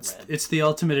monochromatic. Red. It's the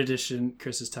Ultimate Edition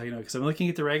Chris is talking about, because I'm looking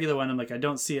at the regular one. I'm like, I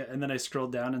don't see it. And then I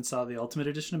scrolled down and saw the Ultimate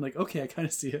Edition. I'm like, okay, I kind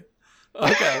of see it.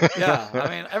 Okay, yeah. I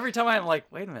mean, every time I'm like,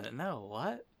 wait a minute, no,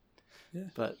 what? Yeah.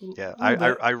 But yeah,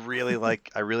 I really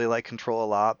like Control a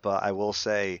lot, but I will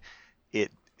say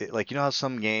it like, how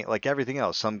some game, like everything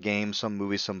else, some games, some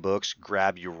movies, some books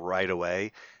grab you right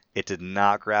away. It did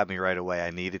not grab me right away.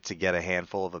 I needed to get a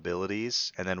handful of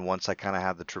abilities, and then once I kind of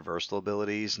had the traversal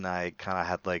abilities, and I kind of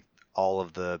had like all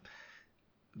of the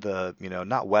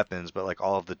not weapons, but like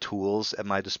all of the tools at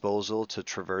my disposal to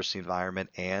traverse the environment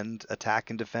and attack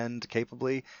and defend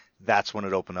capably, that's when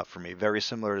it opened up for me. Very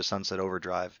similar to Sunset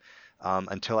Overdrive.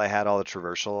 Until I had all the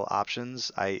traversal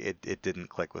options, it didn't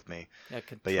click with me.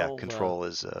 Yeah, Control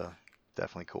is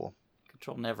definitely cool.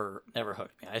 Control never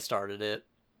hooked me. I started it.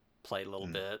 Played a little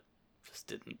bit,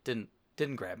 just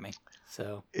didn't grab me.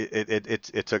 So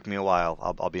it took me a while.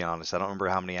 I'll be honest. I don't remember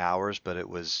how many hours, but it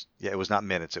was not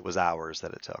minutes. It was hours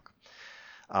that it took.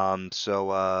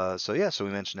 So we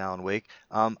mentioned Alan Wake.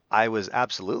 I was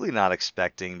absolutely not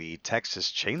expecting the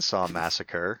Texas Chainsaw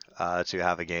Massacre to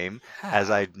have a game,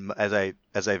 as I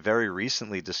very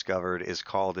recently discovered is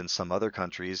called in some other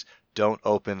countries. Don't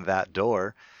Open That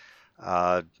Door.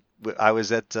 I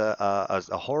was at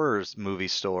a horror movie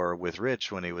store with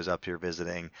Rich when he was up here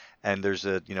visiting, and there's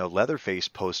a Leatherface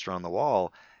poster on the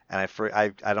wall, and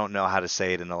I don't know how to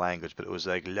say it in the language, but it was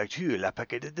like I'm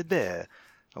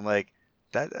like,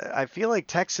 that I feel like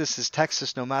Texas is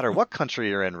Texas no matter what country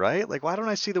you're in, right? Like, why don't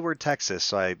I see the word Texas?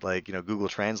 So I Google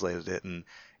translated it, and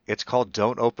it's called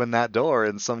Don't Open That Door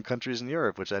in some countries in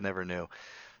Europe, which I never knew.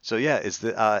 So yeah, is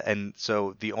the and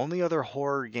so the only other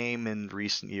horror game in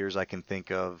recent years I can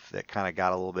think of that kind of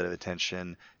got a little bit of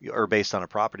attention, or based on a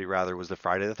property rather, was the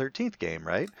Friday the 13th game,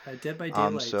 right? Dead by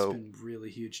Daylight's So been really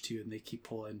huge too, and they keep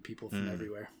pulling people from mm,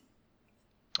 everywhere.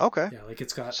 okay. Yeah, like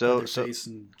it's got So Leatherface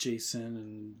and Jason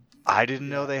and I didn't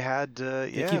know yeah, they had they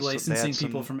yeah, keep so they licensing had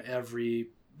people some. from every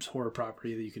horror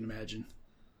property that you can imagine.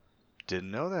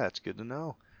 Didn't know that. It's good to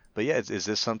know. But yeah, is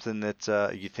this something that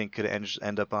you think could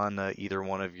end up on either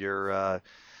one of your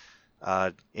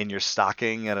in your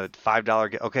stocking at a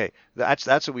 $5 Okay, that's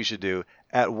what we should do.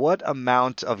 At what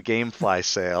amount of GameFly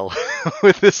sale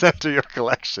would this enter your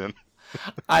collection?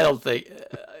 I don't think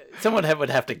someone would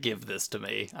have to give this to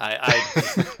me.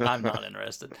 I'm not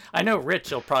interested. I know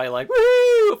Rich will probably like,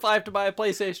 woo! If I have to buy a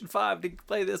PlayStation 5 to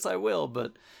play this, I will.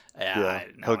 But yeah, Yeah,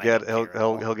 I don't care at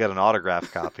all. he'll get an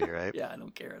autographed copy, right? Yeah, I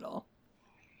don't care at all.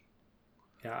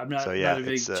 Yeah, I'm So not yeah, a big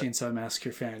it's Chainsaw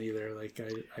Massacre fan either. Like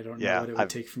I don't know yeah, what it would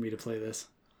take for me to play this.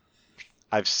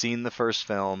 I've seen the first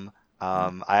film.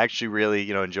 Yeah. I actually really,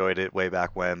 enjoyed it way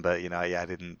back when, but yeah, I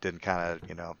didn't kind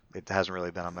of, it hasn't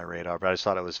really been on my radar. But I just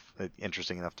thought it was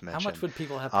interesting enough to How mention. much would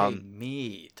people have paid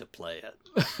me to play it?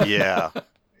 Yeah,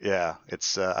 yeah,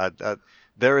 it's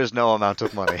there is no amount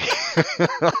of money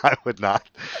I would not.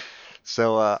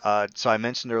 So I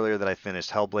mentioned earlier that I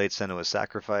finished Hellblade: Senua's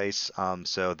Sacrifice.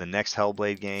 So the next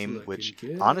Hellblade game, Looking which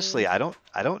good. honestly I don't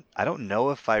know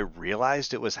if I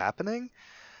realized it was happening.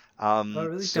 Oh, really?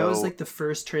 That was So like the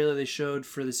first trailer they showed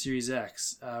for the Series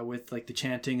X, with like the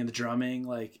chanting and the drumming.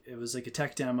 Like it was like a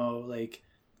tech demo like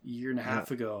a year and a yeah,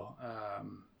 half ago.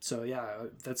 So yeah,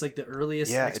 that's like the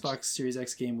earliest yeah, Xbox Series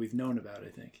X game we've known about, I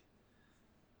think.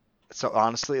 so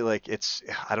honestly, like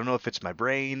I don't know if it's my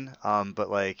brain, but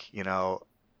like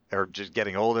or just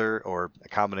getting older, or a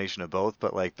combination of both.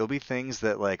 But like there'll be things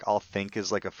that like I'll think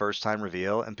is like a first time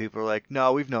reveal, and people are like,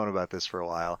 no, we've known about this for a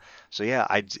while. So yeah,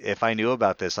 if I knew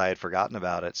about this, I had forgotten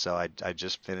about it. So I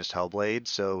just finished Hellblade,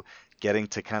 so getting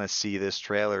to kind of see this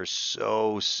trailer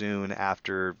so soon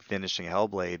after finishing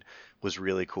Hellblade was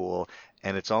really cool.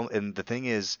 And and the thing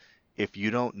is, if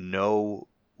you don't know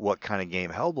what kind of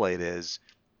game Hellblade is,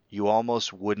 you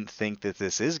almost wouldn't think that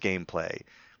this is gameplay,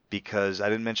 because I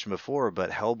didn't mention before, but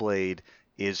Hellblade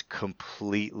is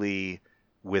completely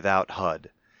without HUD.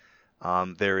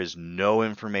 There is no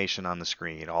information on the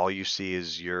screen. All you see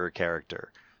is your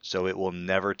character. So it will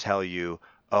never tell you,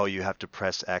 oh, you have to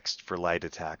press X for light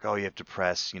attack. Oh, you have to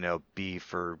press, B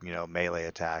for, melee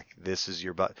attack. This is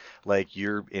your like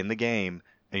you're in the game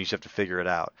and you just have to figure it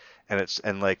out.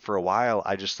 And like for a while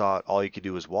I just thought all you could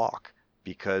do was walk,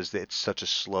 because it's such a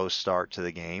slow start to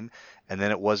the game. And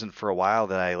then it wasn't for a while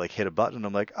that I like hit a button and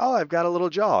I'm like, oh, I've got a little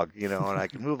jog, and I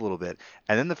can move a little bit.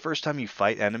 And then the first time you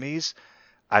fight enemies,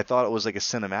 I thought it was like a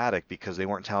cinematic because they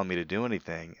weren't telling me to do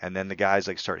anything. And then the guys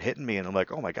like start hitting me and I'm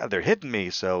like, oh my God, they're hitting me.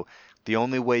 So the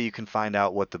only way you can find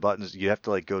out what the buttons, you have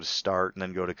to like go to start and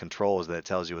then go to controls, that it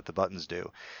tells you what the buttons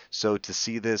do. So to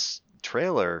see this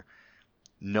trailer,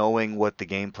 knowing what the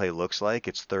gameplay looks like,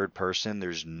 it's third person,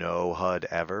 there's no HUD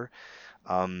ever.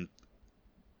 Um,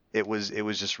 it was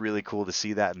just really cool to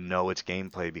see that and know its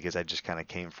gameplay, because I just kind of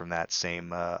came from that same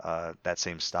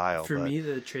style. For But me,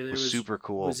 the trailer it was super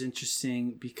cool. was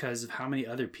interesting because of how many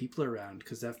other people are around.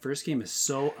 Because that first game is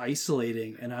so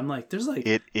isolating, and I'm like, there's like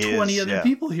It 20 is, other yeah.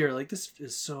 people here. Like this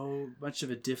is so much of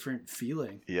a different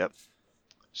feeling. Yep.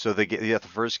 So the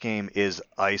first game is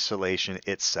isolation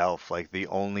itself. Like the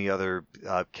only other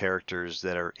characters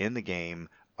that are in the game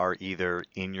are either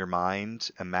in your mind,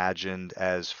 imagined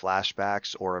as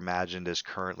flashbacks, or imagined as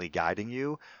currently guiding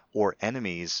you, or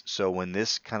enemies. So when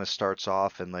this kind of starts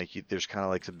off and like there's kind of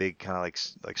like the big kind of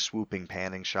like swooping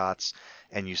panning shots,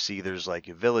 and you see there's like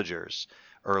villagers,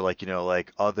 or like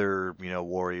like other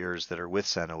warriors that are with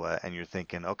Senua, and you're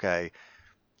thinking, okay,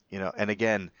 and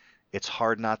again, it's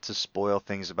hard not to spoil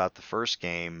things about the first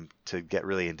game to get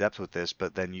really in depth with this,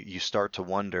 but then you start to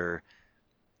wonder,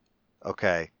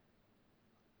 okay,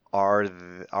 are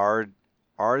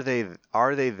are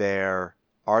they there?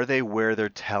 Are they where they're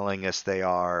telling us they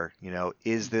are?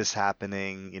 Is this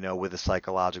happening? With a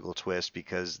psychological twist,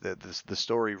 because the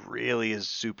story really is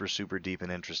super super deep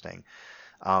and interesting.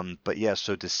 But yeah,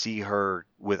 so to see her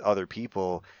with other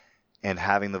people and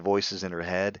having the voices in her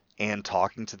head and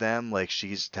talking to them, like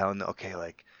she's telling them, okay,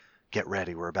 like get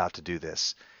ready, we're about to do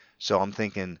this. So I'm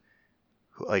thinking,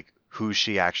 like, who's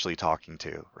she actually talking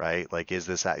to, right? Like, is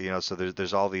this so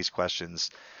there's all these questions.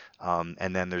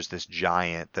 And then there's this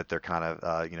giant that they're kind of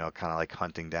kind of like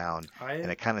hunting down,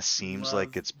 and it kind of seems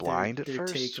like it's blind at their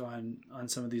first. take on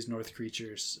some of these Norse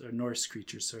creatures.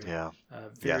 Sorry. Yeah.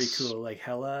 Very Yes. cool. Like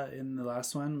Hela in the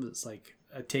last one was like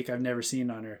a take I've never seen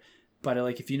on her. but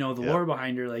like if you know the Yep. lore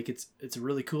behind her, like it's a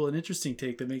really cool and interesting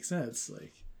take that makes sense.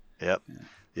 Like, Yep. yeah.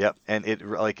 Yep. And it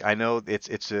like I know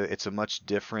it's a much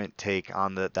different take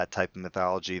on that type of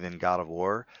mythology than God of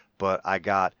War, but I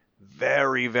got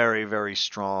very, very, very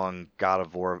strong God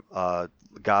of War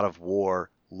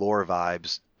lore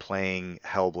vibes playing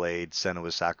Hellblade: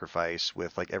 Senua's Sacrifice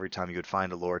with like every time you would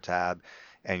find a lore tab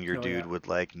and your Oh dude yeah, would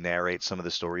like narrate some of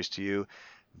the stories to you.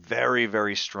 Very,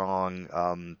 very strong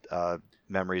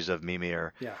memories of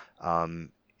Mimir yeah.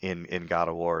 um, in God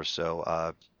of War.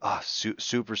 So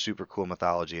super super cool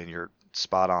mythology, and you're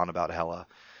spot on about Hela.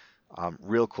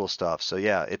 Real cool stuff. So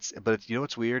yeah, you know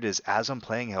what's weird is as I'm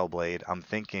playing Hellblade, I'm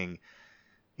thinking,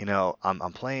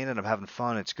 I'm playing it, I'm having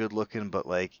fun, it's good looking, but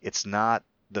like it's not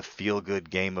the feel good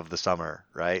game of the summer,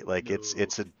 right? Like it's No.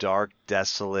 it's a dark,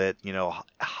 desolate,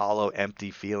 hollow,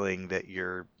 empty feeling that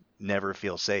you're never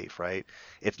feel safe, right?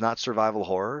 It's not survival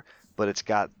horror, but it's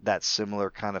got that similar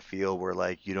kind of feel where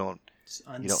like It's you don't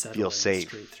feel unsettling straight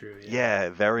safe. through. Yeah. Yeah,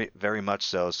 very very much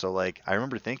so. So like I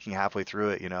remember thinking halfway through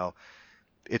it,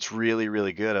 it's really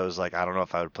really good. I was like, I don't know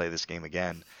if I would play this game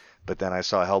again. But then I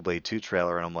saw a Hellblade 2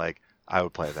 trailer and I'm like, I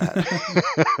would play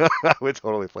that. I would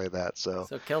totally play that. So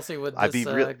So Kelsey, would I'd this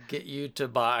be real. get you to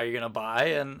buy? Are you gonna buy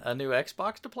a new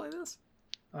Xbox to play this?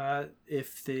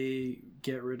 If they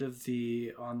get rid of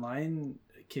the online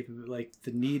capability, like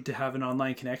the need to have an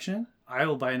online connection, I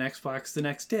will buy an Xbox the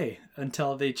next day.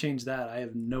 Until they change that, I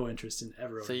have no interest in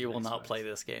ever. So owning you an will not Xbox. play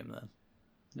this game then?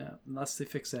 No, unless they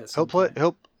fix that. At He'll some play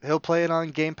point. he'll play it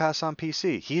on Game Pass on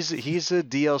PC. He's a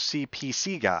DLC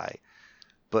PC guy,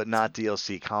 but not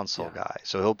DLC console Yeah. guy.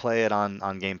 So he'll play it on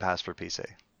Game Pass for PC.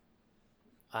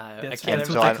 I That's, can't. that's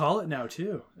So what I they call it now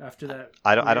too. After that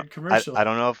I don't I weird don't commercial. I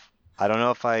don't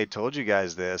know if I told you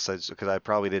guys this because I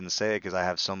probably didn't say it because I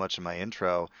have so much in my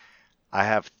intro. I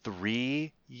have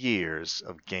 3 years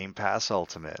of Game Pass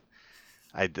Ultimate.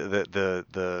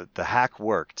 The hack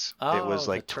worked. It Oh, was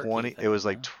the like turkey 20 it was thing,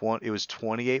 like 20 it was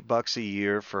 $28 a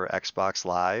year for Xbox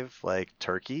Live like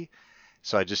Turkey.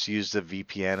 So I just used a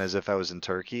VPN as if I was in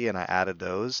Turkey and I added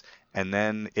those and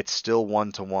then it's still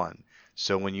 1-to-1.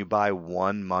 So when you buy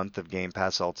 1 month of Game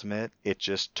Pass Ultimate, it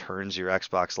just turns your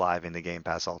Xbox Live into Game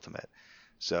Pass Ultimate.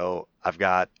 So I've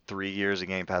got 3 years of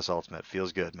Game Pass Ultimate.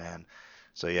 Feels good, man.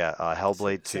 So yeah,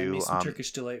 Hellblade Send me 2. some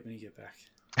Turkish delight when you get back.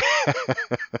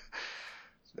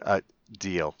 uh,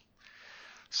 Deal.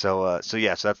 So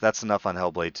yeah, so that's enough on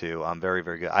Hellblade 2. Very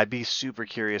very good. I'd be super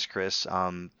curious, Chris,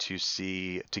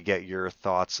 to get your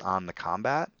thoughts on the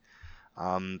combat.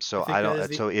 I So think I that is don't.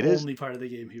 the So it is. only part of the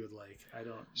game he would like. I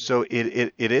don't. So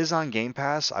it is on Game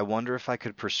Pass. I wonder if I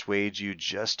could persuade you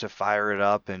just to fire it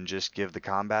up and just give the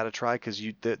combat a try because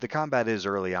the combat is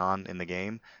early on in the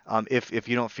game. If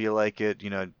you don't feel like it,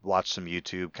 watch some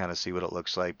YouTube, kind of see what it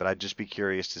looks like. But I'd just be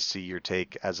curious to see your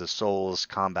take as a Souls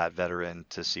combat veteran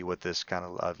to see what this kind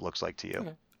of looks like to you.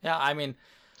 Okay. Yeah, I mean,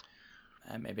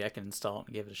 maybe I can install it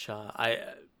and give it a shot. I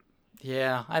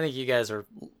think you guys are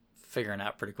figuring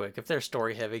out pretty quick. If they're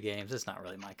story heavy games, it's not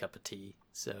really my cup of tea.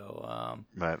 So,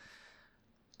 Right.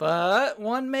 but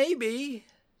one might be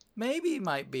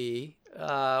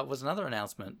was another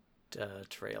announcement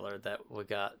trailer that we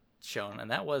got shown,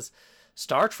 and that was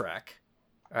Star Trek.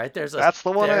 All right, That's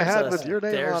the one I had with your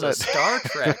name there's on a it. Star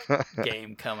Trek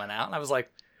game coming out, and I was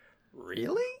like,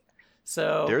 really?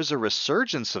 So There's a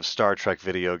resurgence of Star Trek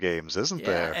video games, isn't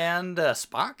there? and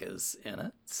Spock is in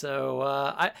it. So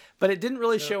but it didn't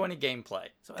really show any gameplay.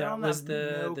 So I That don't was have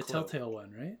the no clue. Telltale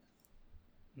one, right?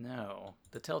 No,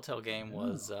 the Telltale game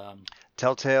was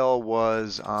Telltale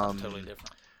was something totally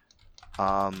different.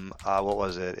 what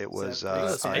was it? It was that- it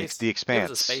was a space- The Expanse. it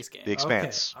was a space game. The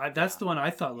Expanse. Okay. That's the one I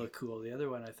thought looked cool. The other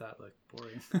one I thought looked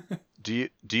boring.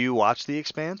 Do you watch The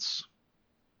Expanse?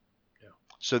 No.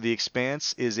 So The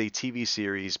Expanse is a TV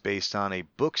series based on a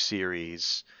book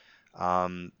series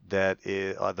that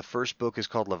is, the first book is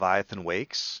called Leviathan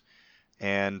Wakes,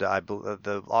 and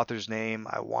the author's name,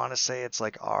 I want to say it's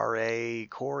like R.A.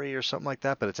 Corey or something like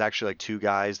that, but it's actually like two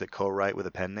guys that co-write with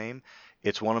a pen name.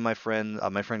 It's one of my friend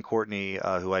Courtney,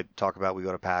 who I talk about. We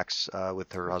go to PAX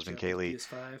with her husband Kaylee.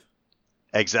 PS5.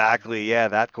 Exactly, yeah,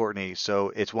 that Courtney. So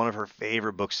it's one of her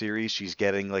favorite book series. She's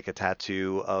getting like a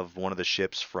tattoo of one of the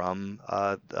ships from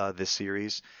this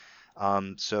series.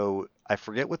 So I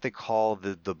forget what they call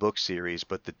the book series,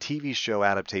 but the TV show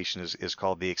adaptation is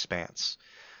called The Expanse.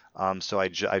 So I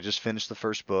just finished the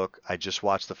first book. I just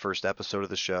watched the first episode of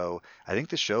the show. I think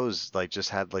the show's like just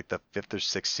had like the 5th or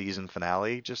 6th season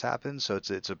finale just happened. So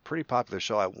it's a pretty popular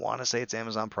show. I want to say it's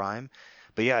Amazon Prime.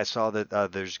 But yeah, I saw that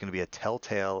there's going to be a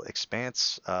Telltale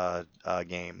Expanse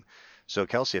game. So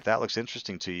Kelsey, if that looks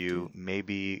interesting to you,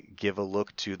 maybe give a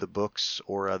look to the books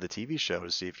or the TV show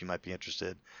to see if you might be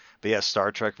interested. But yeah,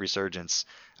 Star Trek Resurgence.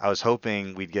 I was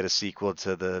hoping we'd get a sequel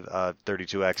to the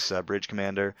 32X Bridge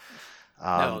Commander,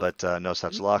 No, but no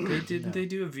such luck. They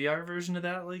do a VR version of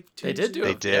that like 2 they years did do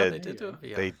ago? They it. Yeah, did. they did do it.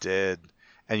 Yeah. They did.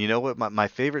 And you know what? My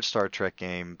favorite Star Trek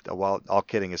game, while all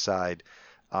kidding aside,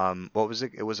 what was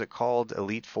it? Was it called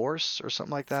Elite Force or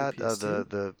something like For that?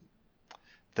 PS2?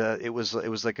 It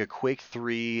was like a Quake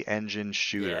 3 engine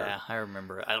shooter. Yeah, I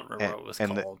remember it. I don't remember And, what it was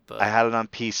and called, but I had it on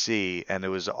PC and it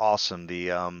was awesome. The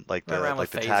went around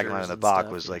with the tagline phasers on the and box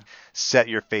stuff, was yeah. like set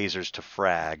your phasers to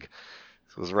frag.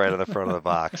 It was right on the front of the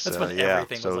box. that's So, when yeah.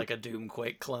 everything So was like a Doom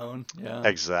Quake clone. Yeah.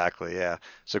 exactly, yeah.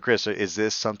 So Chris, is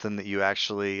this something that you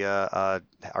actually are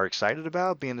excited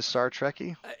about being a Star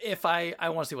Trekkie? If I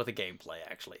want to see what the gameplay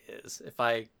actually is. If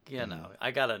I, Mm.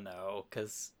 I gotta know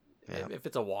because Yeah. if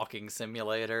it's a walking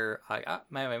simulator,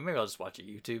 maybe I'll just watch a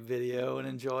YouTube video and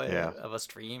enjoy Yeah. it of a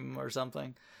stream or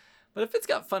something. But if it's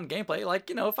got fun gameplay, like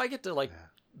if I get to like Yeah.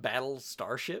 battle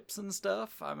starships and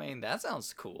stuff, I mean that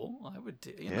sounds cool. I would,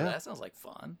 Yeah. that sounds like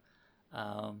fun.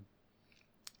 Um,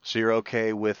 So you're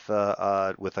okay with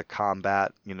a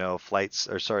combat,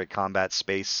 combat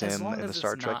space as sim long in as the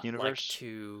Star it's Trek not like universe?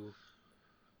 too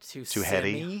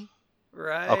heady? simmy,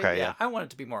 right? Okay, yeah. I want it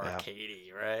to be more Yeah.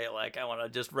 arcadey, right? Like I want to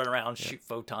just run around, shoot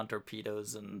photon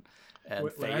torpedoes and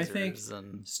When I think phasers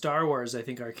and Star Wars, I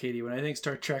think arcadey. When I think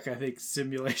Star Trek, I think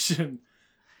simulation.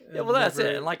 yeah. Well, that's Never-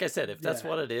 it. And like I said, if that's yeah.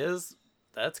 what it is,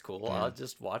 that's cool. Yeah. I'll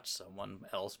just watch someone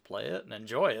else play it and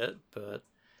enjoy it. But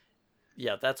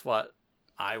yeah, that's what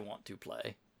I want to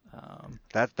play.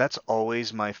 That's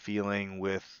always my feeling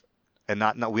with, and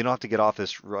not we don't have to get off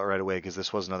this right away because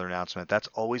this was another announcement. That's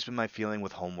always been my feeling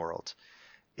with Homeworld.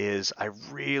 Is I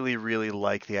really, really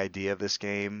like the idea of this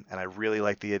game, and I really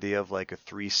like the idea of like a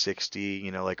 360,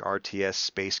 like RTS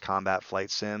space combat flight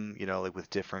sim, like with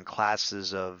different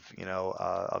classes of,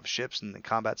 of ships and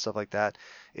combat stuff like that.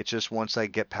 It's just once I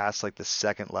get past like the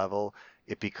second level,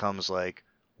 it becomes like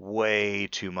way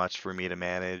too much for me to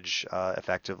manage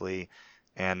effectively,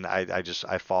 and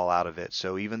I fall out of it.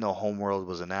 So even though Homeworld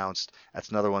was announced, that's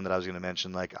another one that I was going to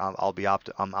mention. Like I'm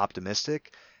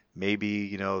optimistic.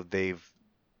 Maybe they've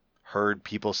heard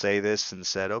people say this and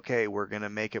said, okay, we're going to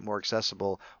make it more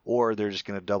accessible, or they're just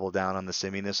going to double down on the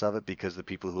simminess of it because the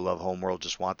people who love Homeworld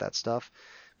just want that stuff.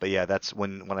 But yeah, that's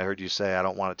when I heard you say I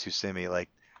don't want it too simmy, like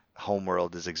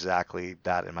Homeworld is exactly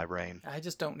that in my brain. I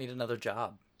just don't need another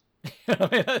job.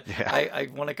 I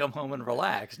want to come home and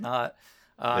relax, not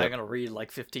I'm Yep. going to read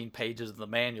like 15 pages of the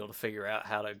manual to figure out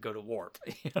how to go to warp.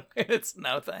 It's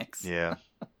no thanks. Yeah.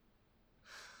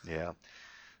 Yeah.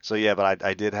 So yeah, but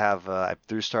I did have I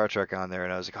threw Star Trek on there,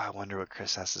 and I was like, oh, I wonder what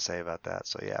Chris has to say about that.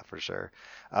 So yeah, for sure.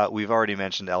 We've already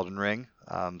mentioned Elden Ring,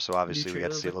 so obviously we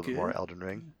got to see a little bit more Elden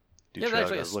Ring. Yeah, there's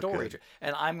actually a story,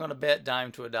 and I'm going to bet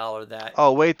dime to a dollar that.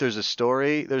 Oh wait, there's a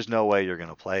story. There's no way you're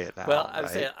gonna play it now. Well, I would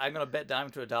right? say I'm going to bet dime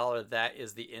to a dollar that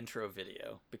is the intro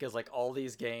video, because like all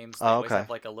these games, they Oh, always okay. have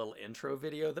like a little intro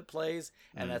video that plays,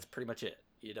 and Mm. that's pretty much it.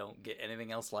 You don't get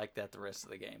anything else like that the rest of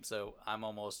the game. So I'm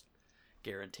almost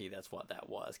guarantee that's what that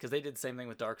was, because they did the same thing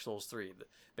with Dark Souls 3.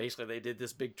 Basically, they did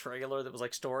this big trailer that was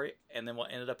like story, and then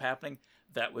what ended up happening,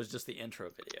 that was just the intro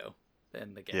video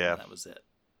in the game. Yeah. And that was it.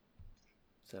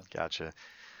 So Gotcha.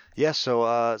 Yeah,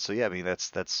 so yeah, I mean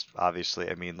that's obviously,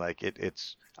 I mean, like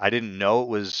it's I didn't know it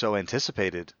was so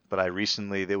anticipated, but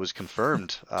it was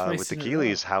confirmed Twice with the in a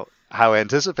Keeleys how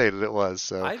anticipated it was.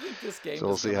 So I think this game so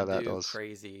we'll is see how going to that do goes.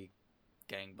 crazy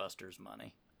gangbusters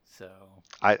money. So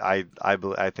I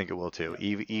think it will too.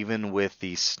 Even with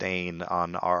the stain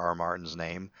on R.R. Martin's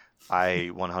name, I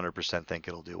 100% think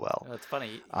it'll do well. it's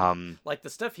funny. Um, Like the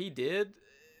stuff he did,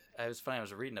 it was funny. I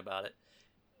was reading about it.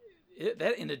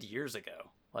 That ended years ago.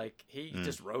 Like he Mm.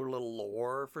 just wrote a little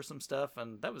lore for some stuff,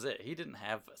 and that was it. He didn't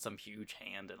have some huge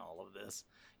hand in all of this.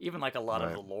 Even like a lot of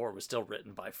Right. the lore was still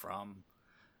written by From.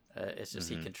 It's just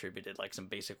Mhm. he contributed like some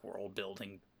basic world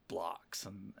building blocks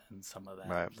and some of that,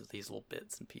 Right. these little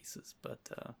bits and pieces. But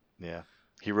yeah,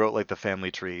 he wrote like the family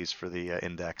trees for the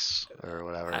index or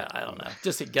whatever. I don't know.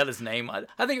 Just he got his name. I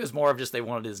think it was more of just they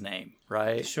wanted his name, The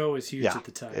right? show was huge Yeah, at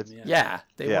the time. it's- Yeah. Yeah,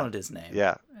 they Yeah. wanted his name.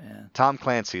 Yeah, Yeah. Tom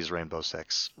Clancy's Rainbow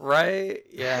Six. Right.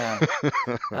 Yeah.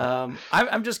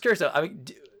 I'm just curious though. I mean,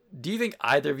 do you think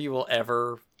either of you will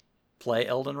ever play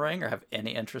Elden Ring or have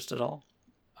any interest at all?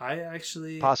 I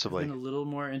actually Possibly. have been a little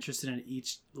more interested in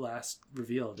each last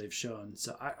reveal they've shown.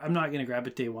 So I'm not going to grab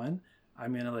it day one.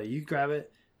 I'm going to let you grab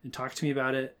it and talk to me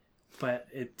about it. But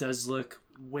it does look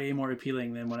way more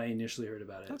appealing than when I initially heard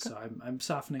about it. Okay. So I'm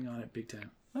softening on it big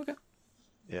time. Okay.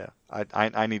 Yeah,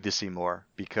 I need to see more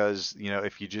because,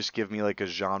 if you just give me like a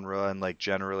genre and like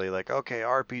generally like, okay,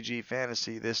 RPG,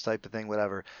 fantasy, this type of thing,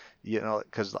 whatever,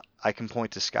 because I can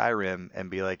point to Skyrim and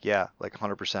be like, yeah, like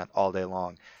 100% all day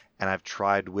long. And I've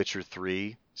tried Witcher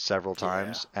 3 several Yeah,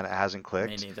 times and it hasn't me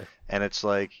clicked. neither. And it's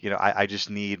like, I just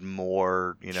need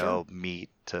more, Sure. meat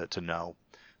to know.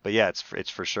 But yeah, it's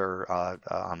for sure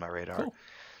on my radar. Cool.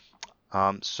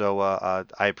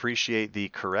 I appreciate the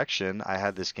correction. I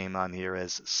had this game on here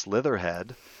as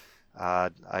Slitherhead.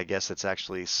 I guess it's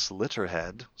actually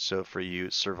Slitterhead. So for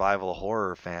you survival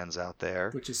horror fans out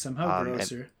there, Which is somehow and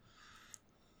grosser.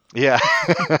 yeah,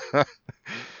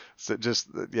 so just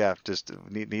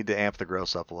need to amp the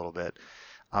gross up a little bit.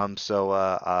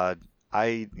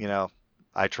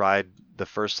 I tried the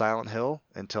first Silent Hill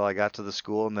until I got to the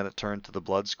school, and then it turned to the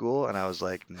Blood School, and I was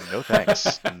like, no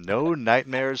thanks, no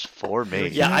nightmares for You're like, me.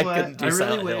 Yeah, you know I what? couldn't do I really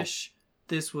Silent Hill. wish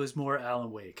this was more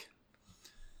Alan Wake.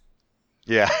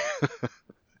 Yeah.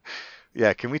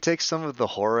 Yeah, can we take some of the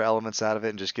horror elements out of it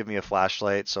and just give me a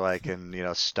flashlight so I can,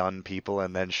 stun people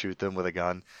and then shoot them with a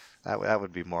gun? That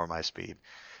would be more my speed.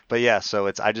 But yeah, so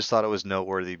I just thought it was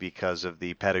noteworthy because of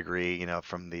the pedigree,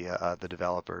 from the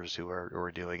developers who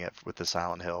are doing it with the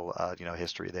Silent Hill,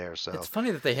 history there. So It's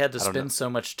funny that they had to I don't know. spend so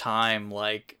much time.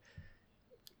 Like,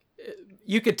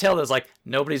 you could tell there's like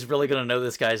nobody's really gonna know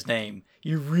this guy's name.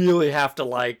 You really have to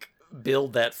like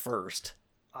build that first.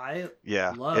 I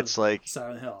Yeah, love it's like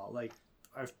Silent Hill. Like,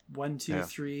 I've 1, 2, Yeah.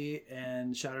 3,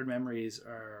 and Shattered Memories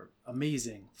are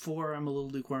amazing. 4, I'm a little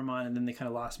lukewarm on, and then they kind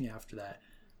of lost me after that.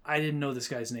 I didn't know this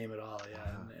guy's name at all.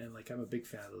 Yeah, and like I'm a big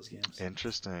fan of those games.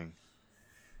 interesting.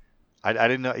 I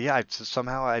didn't know. Yeah,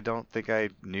 somehow I don't think I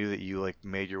knew that you like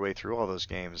made your way through all those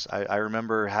games. I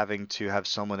remember having to have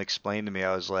someone explain to me.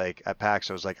 I was like at PAX.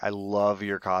 I was like, I love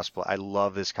your cosplay. I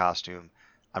love this costume.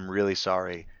 I'm really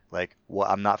sorry. Like,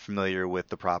 I'm not familiar with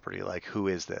the property. Like, who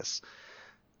is this?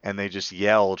 And they just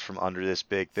yelled from under this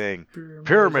big thing,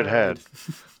 Pyramid Head.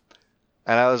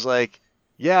 And I was like,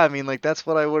 yeah, I mean, like that's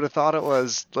what I would have thought it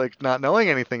was. Like, not knowing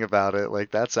anything about it.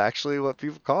 Like, that's actually what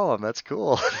people call them. That's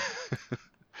cool.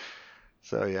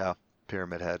 So yeah,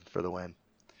 Pyramid Head for the win.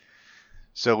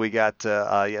 So we got so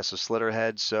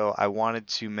Slitterhead. So I wanted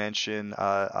to mention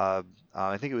I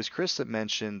think it was Chris that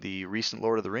mentioned the recent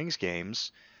Lord of the Rings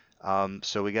games.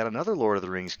 So we got another Lord of the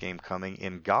Rings game coming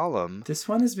in Gollum. This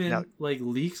one has been Now- like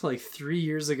leaked like 3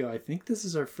 years ago. I think this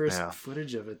is our first Yeah.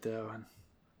 footage of it though. And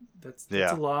that's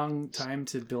Yeah. a long time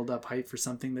to build up hype for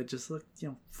something that just looked,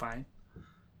 fine.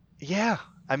 Yeah,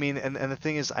 I mean, and the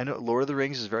thing is, I know Lord of the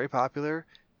Rings is very popular.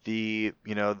 The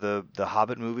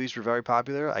Hobbit movies were very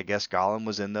popular. I guess Gollum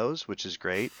was in those, which is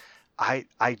great. I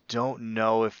don't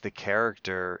know if the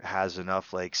character has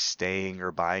enough like staying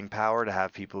or buying power to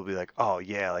have people be like, oh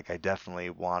yeah, like I definitely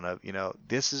want to,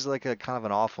 this is like a kind of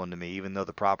an off one to me, even though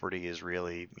the property is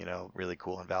really, really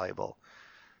cool and valuable.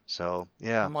 So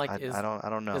yeah, I'm like, I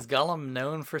don't know. Is Gollum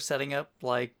known for setting up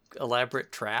like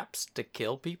elaborate traps to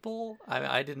kill people?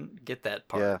 I didn't get that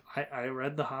part. Yeah, I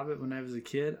read The Hobbit when I was a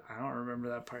kid. I don't remember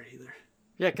that part either.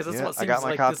 Yeah, because that's Yeah, what I seems got my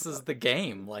like copy. this is the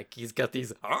game. Like he's got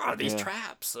these Yeah.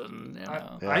 traps, and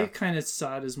Yeah. I kind of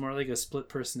saw it as more like a split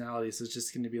personality. So it's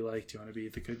just going to be like, do you want to be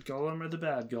the good Gollum or the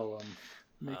bad Gollum?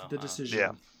 Make the decision.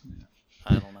 Yeah.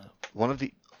 I don't know.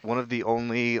 One of the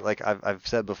only like I've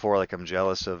said before, like I'm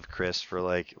jealous of Chris for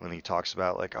like when he talks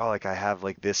about like, oh, like I have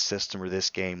like this system or this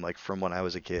game like from when I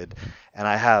was a kid, and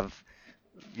I have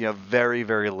very,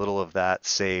 very little of that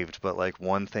saved, but like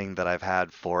one thing that I've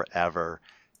had forever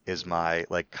is my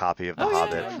like copy of The Oh, yeah,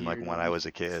 Hobbit yeah. from like when I was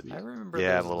a kid. I remember.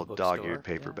 Yeah, those a in the little bookstore. dog-eared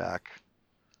Yeah. paperback.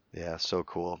 Yeah, so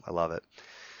cool. I love it.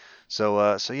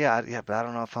 So yeah, but I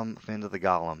don't know if I'm into the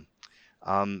Gollum.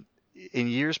 In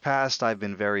years past, I've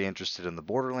been very interested in the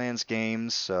Borderlands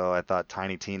games, so I thought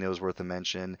Tiny Tina was worth a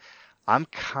mention. I'm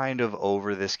kind of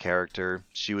over this character.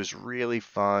 She was really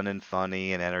fun and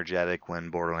funny and energetic when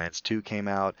Borderlands 2 came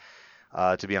out.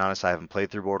 To be honest, I haven't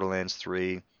played through Borderlands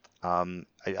 3.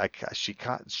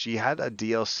 She had a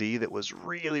DLC that was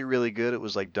really, really good. It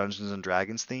was like Dungeons and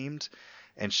Dragons themed,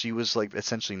 and she was like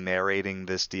essentially narrating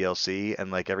this DLC,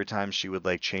 and like every time she would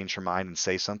like change her mind and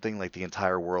say something, like the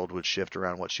entire world would shift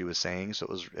around what she was saying. So it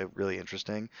was really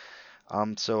interesting.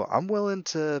 So I'm willing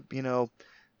to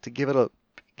to give it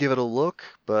a look,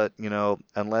 but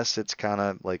unless it's kind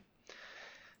of like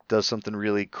does something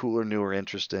really cool or new or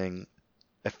interesting,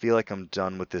 I feel like I'm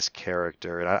done with this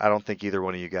character, and I don't think either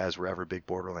one of you guys were ever big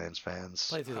Borderlands fans.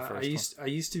 Played through the I first I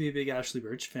used to be a big Ashley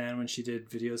Birch fan when she did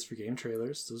videos for game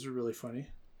trailers. Those were really funny.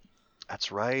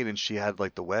 That's right, and she had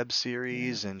like the web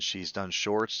series, and she's done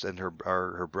shorts, and her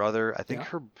brother, I think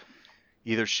Yeah.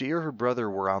 either she or her brother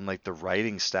were on like the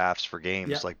writing staffs for Yeah,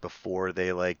 games like before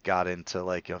they like got into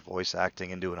like voice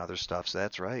acting and doing other stuff. So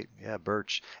that's right. Yeah,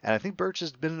 Birch. And I think Birch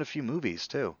has been in a few movies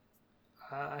too.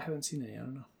 I haven't seen any. I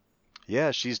don't know.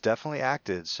 Yeah, she's definitely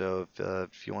acted. So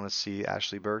if you want to see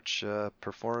Ashley Birch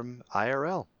perform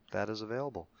IRL, that is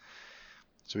available.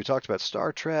 So we talked about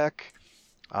Star Trek.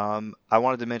 I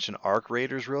wanted to mention Arc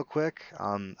Raiders real quick.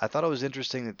 I thought it was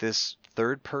interesting that this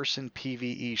third-person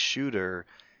PvE shooter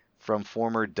from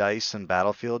former DICE and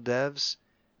Battlefield devs,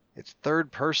 it's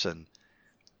third person.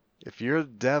 If you're a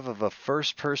dev of a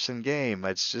first-person game,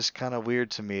 it's just kind of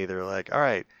weird to me. They're like, all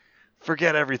right,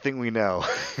 forget everything we know.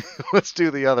 Let's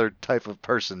do the other type of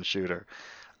person shooter.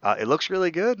 It looks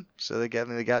really good. So they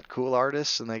got cool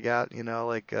artists and they got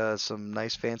like some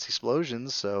nice fancy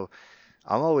explosions. So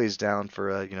I'm always down for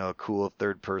a cool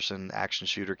third person action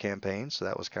shooter campaign. So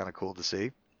that was kind of cool to see.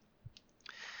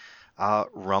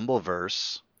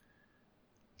 Rumbleverse.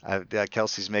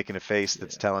 Kelsey's making a face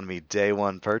that's telling me day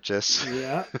one purchase.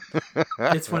 Yeah.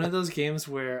 It's one of those games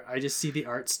where I just see the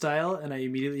art style and I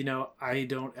immediately know I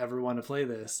don't ever want to play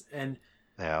this. And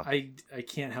Yeah. I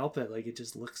can't help it. Like, it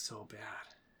just looks so bad.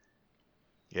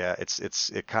 Yeah,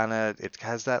 it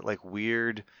has that like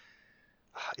weird.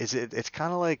 It's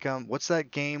kind of like what's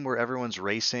that game where everyone's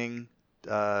racing?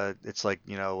 It's like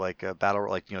like a battle,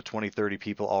 like 20, 30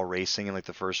 people all racing in like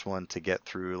the first one to get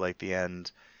through like the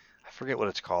end. I forget what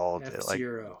it's called.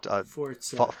 F-Zero. Like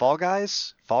Forza. Fall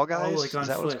Guys. Fall Guys. Oh, like on Is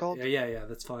that foot. what it's called? Yeah,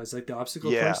 that's Fall Guys. Like the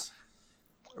obstacle Yeah. course.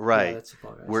 Right. Yeah, that's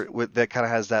Fall Guys. Where that kind of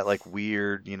has that like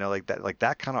weird, like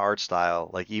that kind of art style.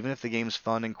 Like even if the game's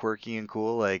fun and quirky and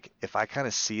cool, like if I kind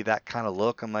of see that kind of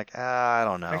look, I'm like, I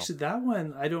don't know. Actually, that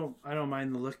one I don't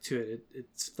mind the look to it.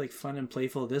 It's like fun and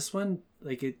playful. This one,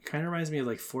 like, it kind of reminds me of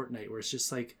like Fortnite, where it's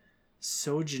just like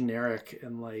so generic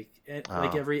and like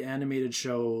like every animated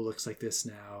show looks like this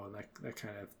now, and that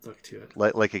kind of look to it.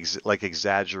 Like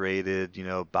exaggerated,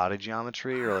 body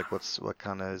geometry, or like what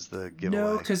kind of is the giveaway?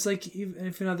 No, because like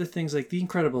even other things like The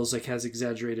Incredibles like has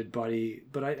exaggerated body,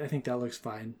 but I think that looks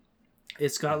fine.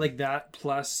 It's got like that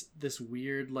plus this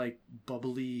weird like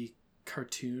bubbly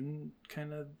cartoon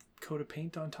kind of coat of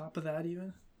paint on top of that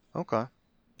even. Okay.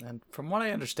 And from what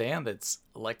I understand, it's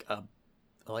like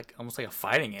almost like a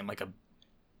fighting game, like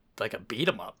a beat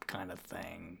 'em up kind of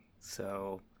thing.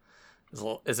 So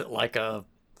is it like a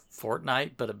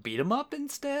Fortnite but a beat 'em up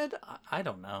instead? I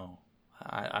don't know.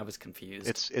 I was confused.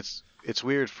 It's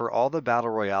weird. For all the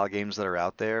battle royale games that are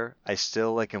out there, I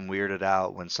still like am weirded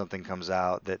out when something comes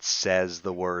out that says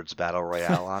the words battle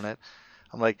royale on it.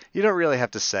 I'm like, you don't really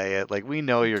have to say it. Like, we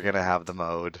know you're gonna have the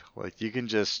mode. Like, you can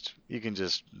just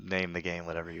name the game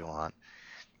whatever you want.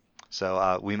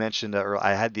 So we mentioned, or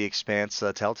I had the Expanse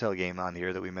Telltale game on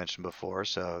here that we mentioned before.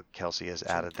 So Kelsey has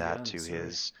added that to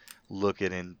his look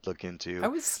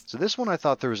into. So this one, I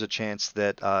thought there was a chance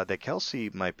that that Kelsey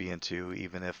might be into,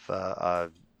 even if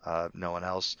no one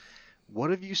else.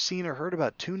 What have you seen or heard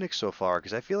about Tunic so far?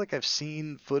 Because I feel like I've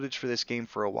seen footage for this game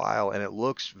for a while, and it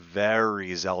looks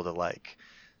very Zelda-like.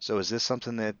 So is this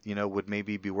something that would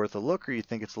maybe be worth a look, or you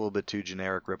think it's a little bit too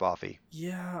generic, rip-offy?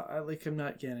 Yeah, I'm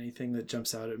not getting anything that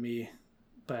jumps out at me,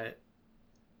 but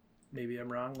maybe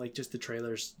I'm wrong. Like, just the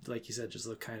trailers, like you said, just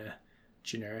look kind of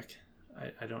generic.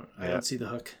 I don't see the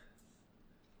hook.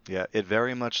 Yeah, it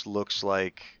very much looks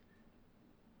like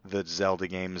the Zelda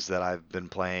games that I've been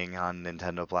playing on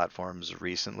Nintendo platforms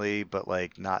recently, but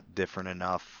like not different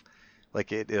enough.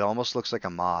 Like it almost looks like a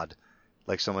mod.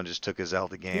 Like someone just took a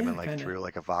Zelda game and like kinda threw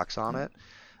like a Vox on it.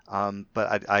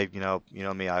 But I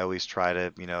me, I always try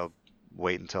to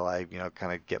wait until I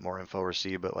kind of get more info or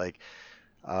see. But like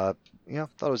thought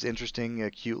it was interesting,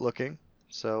 cute looking.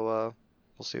 So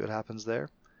we'll see what happens there.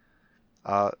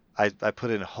 I put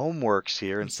in Homeworks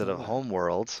here instead of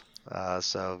Homeworld.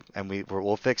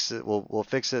 We'll fix it. We'll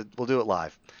fix it. We'll do it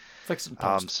live. Fix it in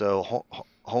post. So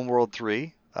Homeworld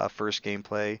 3, first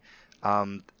gameplay.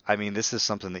 I mean, this is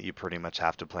something that you pretty much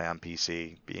have to play on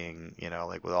PC, being,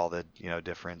 like with all the,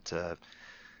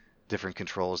 different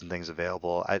controls and things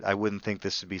available. I wouldn't think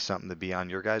this would be something to be on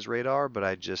your guys' radar, but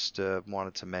I just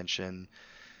wanted to mention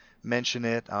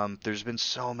it. There's been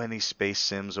so many space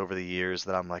sims over the years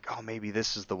that I'm like, oh, maybe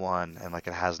this is the one, and like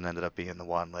it hasn't ended up being the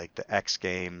one. Like the X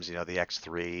Games, the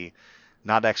X3,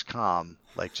 not XCOM,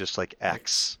 like just like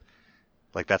X.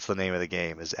 Like that's the name of the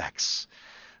game, is X.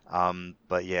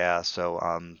 But yeah,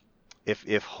 so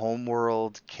if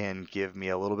Homeworld can give me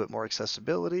a little bit more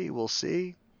accessibility, we'll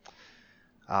see.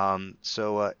 And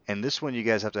this one you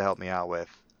guys have to help me out with.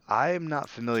 I am not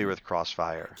familiar with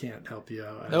Crossfire. Can't help you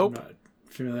out. Nope. I'm not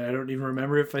familiar. I don't even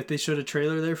remember if they showed a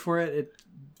trailer there for it. It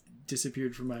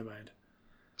disappeared from my mind.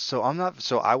 So I'm not.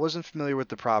 So I wasn't familiar with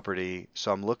the property.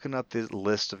 So I'm looking up the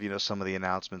list of some of the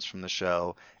announcements from the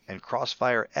show, and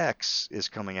Crossfire X is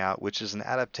coming out, which is an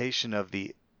adaptation of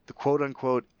the quote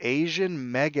unquote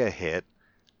Asian mega hit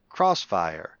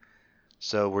Crossfire.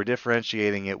 So we're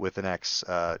differentiating it with an X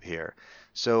here.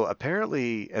 So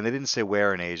apparently, and they didn't say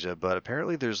where in Asia, but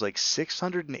apparently there's like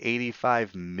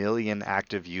 685 million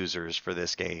active users for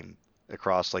this game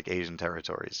across like Asian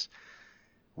territories,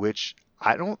 which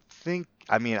I don't think,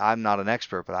 I mean, I'm not an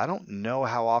expert, but I don't know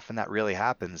how often that really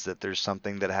happens, that there's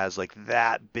something that has like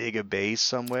that big a base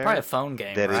somewhere. Probably a phone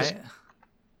game, that right? is-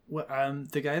 Well,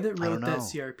 the guy that wrote don't that know.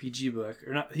 CRPG book,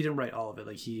 or not, he didn't write all of it.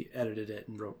 Like he edited it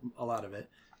and wrote a lot of it.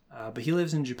 But he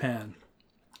lives in Japan,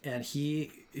 and he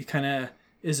kind of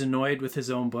is annoyed with his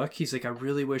own book. He's like, I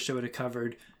really wish I would have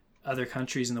covered other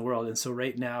countries in the world. And so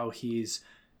right now he's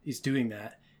doing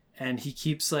that, and he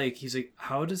keeps like, he's like,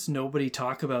 how does nobody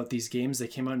talk about these games that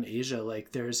came out in Asia?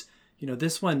 Like there's,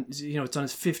 this one, it's on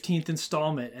its 15th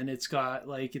installment, and it's got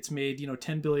like, it's made,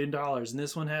 $10 billion, and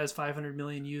this one has 500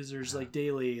 million users like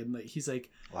daily. And like, he's like,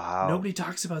 Wow. nobody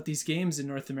talks about these games in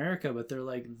North America, but they're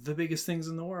like the biggest things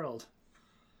in the world.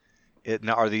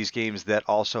 Now, are these games that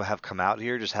also have come out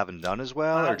here, just haven't done as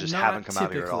well, or just Not haven't come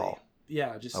out here at typically. all?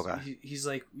 Yeah, just Okay. he's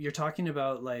like, you're talking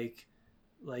about like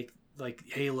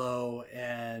Halo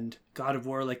and God of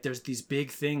War. Like there's these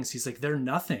big things. He's like, they're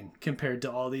nothing compared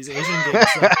to all these Asian games.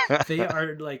 Like, they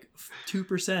are like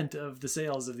 2% of the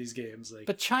sales of these games. Like,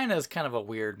 But China is kind of a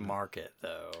weird market,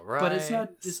 though, right? but it's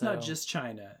not. It's not So- just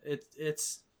China.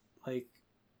 It's like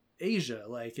Asia.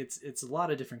 Like it's a lot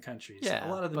of different countries. Yeah,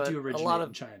 a lot of them but do a originate lot of-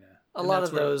 in China. A And lot that's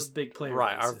of where those the big player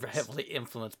right base are is. heavily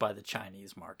influenced by the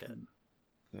Chinese market.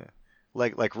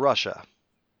 Like Russia.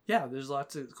 Yeah, there's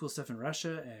lots of cool stuff in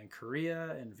Russia and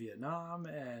Korea and Vietnam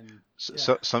and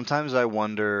So sometimes I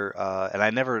wonder, and I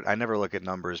never look at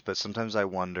numbers, but sometimes I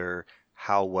wonder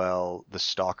how well the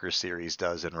Stalker series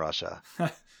does in Russia. I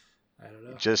don't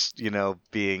know. Just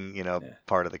being Yeah.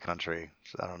 part of the country.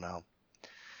 So I don't know.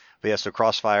 But yeah, so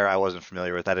Crossfire I wasn't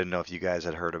familiar with. I didn't know if you guys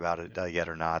had heard about it yet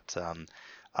or not.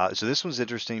 So this one's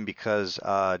interesting because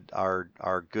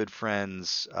our good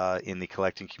friends in the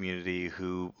collecting community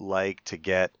who like to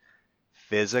get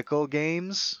physical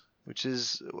games, which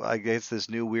is I guess this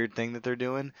new weird thing that they're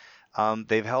doing.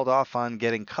 They've held off on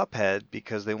getting Cuphead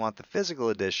because they want the physical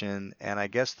edition, and I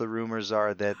guess the rumors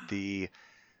are that the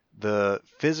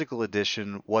physical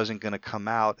edition wasn't going to come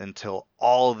out until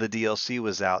all the DLC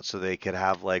was out, so they could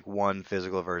have like one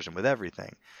physical version with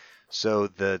everything. So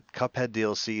the Cuphead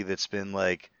DLC that's been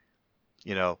like,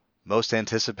 most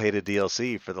anticipated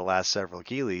DLC for the last several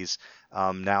Keeleys,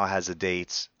 now has a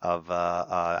date of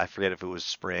I forget if it was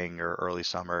spring or early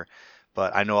summer,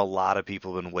 but I know a lot of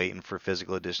people have been waiting for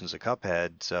physical editions of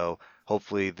Cuphead. So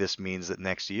hopefully this means that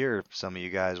next year some of you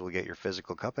guys will get your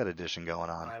physical Cuphead edition going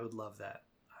on. I would love that.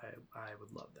 I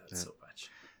would love that Yeah. so much.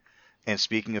 And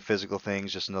speaking of physical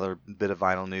things, just another bit of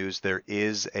vinyl news. There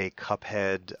is a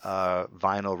Cuphead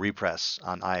vinyl repress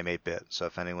on IM8-bit. So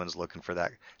if anyone's looking for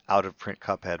that out-of-print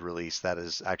Cuphead release, that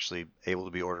is actually able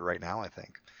to be ordered right now, I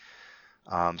think.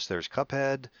 So there's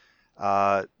Cuphead.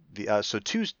 So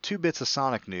two bits of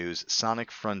Sonic news.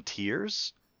 Sonic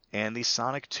Frontiers and the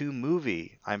Sonic 2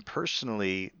 movie. I'm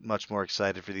personally much more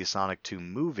excited for the Sonic 2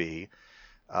 movie.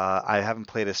 I haven't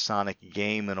played a Sonic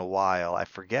game in a while. I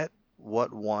forget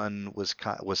what one was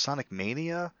Sonic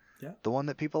Mania, Yeah. the one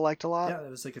that people liked a lot. Yeah,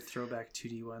 it was like a throwback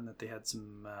 2D one that they had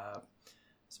some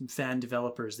fan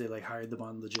developers. They like hired them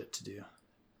on legit to do.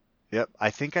 Yep, I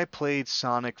think I played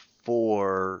Sonic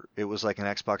 4. It was like an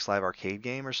Xbox Live Arcade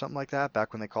game or something like that,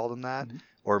 back when they called them that. Mhm.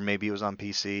 Or maybe it was on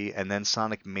PC. And then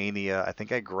Sonic Mania, I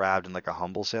think I grabbed in like a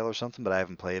Humble Sale or something, but I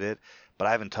haven't played it. But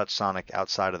I haven't touched Sonic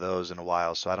outside of those in a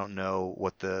while, so I don't know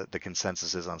what the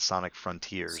consensus is on Sonic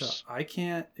Frontiers. So I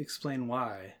can't explain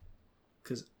why,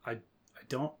 because I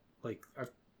don't like.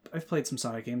 I've played some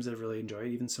Sonic games that I've really enjoyed,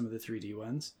 even some of the 3D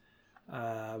ones.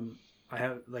 I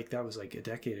have that was like a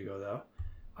decade ago though.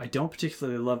 I don't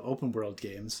particularly love open world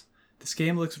games. This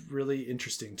game looks really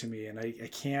interesting to me, and I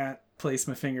can't place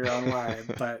my finger on why.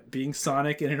 But being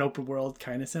Sonic in an open world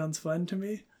kind of sounds fun to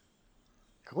me.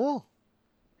 Cool.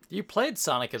 You played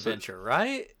Sonic Adventure,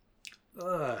 right?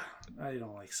 I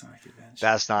don't like Sonic Adventure.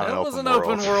 That's not That an was open an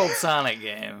world. open world Sonic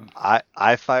game.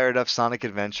 I fired up Sonic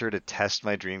Adventure to test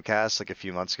my Dreamcast like a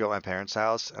few months ago at my parents'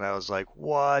 house, and I was like,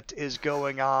 what is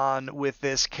going on with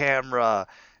this camera?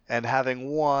 And having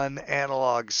one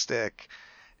analog stick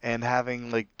and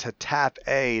having like to tap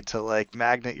A to like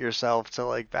magnet yourself to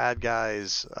like bad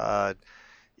guys.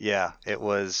 Yeah, it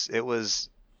was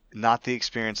not the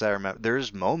experience I remember.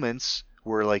 There's moments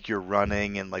where like you're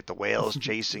running and like the whale's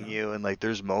chasing Yeah. you, and like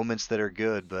there's moments that are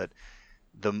good, but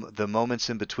the moments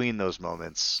in between those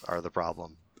moments are the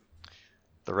problem.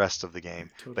 The rest of the I game.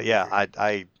 But totally yeah,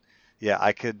 agree.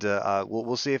 I could.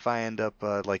 We'll see if I end up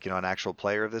like an actual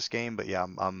player of this game. But yeah,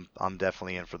 I'm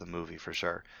definitely in for the movie for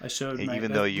sure. I showed my.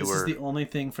 Even though you This is were, the only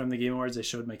thing from the Game Awards I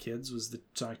showed my kids was the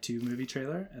Sonic 2 movie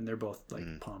trailer, and they're both like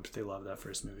mm, pumped. They love that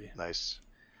first movie. nice.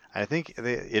 And I think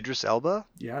Idris Elba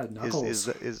Yeah, is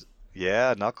Knuckles.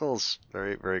 yeah, Knuckles,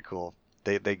 very very cool.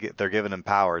 They're giving him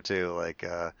power too, like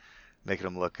making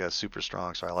him look super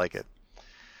strong. So I like it.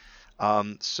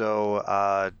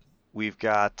 So we've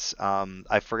got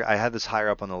I had this higher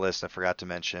up on the list. I forgot to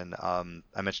mention.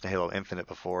 I mentioned Halo Infinite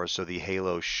before. So the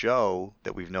Halo show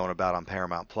that we've known about on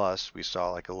Paramount Plus, we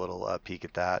saw like a little peek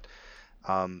at that.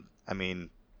 I mean,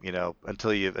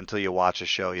 until you watch a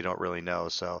show, you don't really know.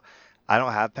 So I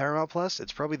don't have Paramount Plus.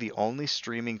 It's probably the only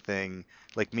streaming thing.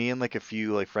 Like me and like a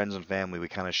few like friends and family, we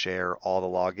kind of share all the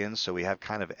logins, so we have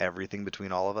kind of everything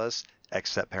between all of us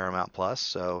except Paramount Plus.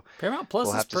 So Paramount we'll Plus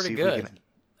is have to pretty see if we good. can.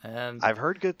 And I've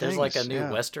heard good there's like a things. new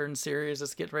Yeah. Western series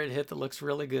that's getting ready to hit that looks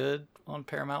really good on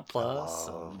Paramount I Plus.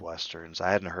 love westerns.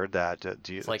 I hadn't heard that.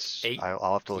 Do you? It's like eight.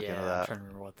 I'll have to look into Yeah, I'm that. trying to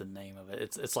remember what the name of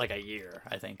it. It's like a year.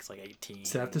 I think it's like 18.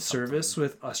 Is that the something. service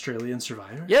with Australian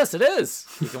Survivor? Yes, it is.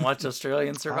 You can watch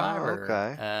Australian Oh, Survivor.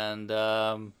 okay.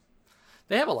 And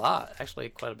they have a lot, actually,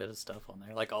 quite a bit of stuff on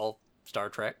there. Like all Star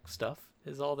Trek stuff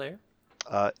is all there.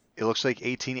 It looks like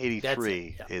That's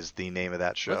 1883 it. Yeah, is the name of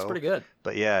that show. looks pretty good.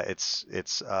 But yeah, it's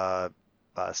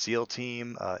SEAL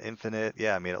Team, Infinite.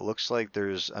 Yeah, I mean, it looks like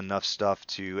there's enough stuff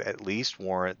to at least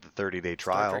warrant the 30-day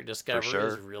Star trial Trek for Discovery sure.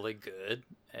 is really good.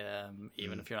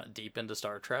 Even if you're not deep into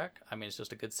Star Trek, I mean, it's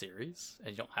just a good series,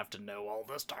 and you don't have to know all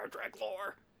the Star Trek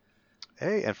lore.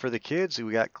 Hey, and for the kids,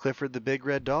 we got Clifford the Big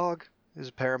Red Dog. Is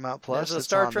Paramount Plus. There's a It's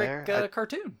Star on Trek there.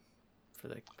 cartoon for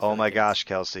the. Oh for the my kids. gosh,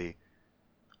 Kelsey,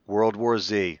 World War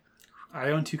Z. I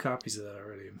own 2 copies of that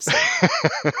already. So,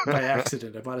 by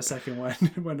accident, I bought a second one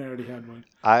when I already had one.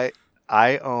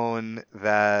 I own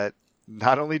that.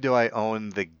 Not only do I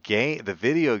own the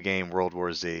video game World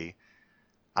War Z,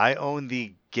 I own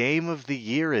the Game of the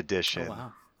Year edition, Oh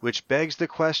wow! which begs the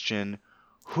question: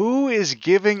 who is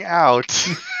giving out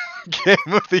Game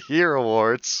of the Year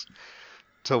awards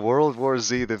to World War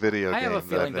Z, the video I game? have a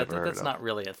feeling I've that never that's heard of? not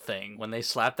really a thing. When they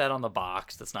slap that on the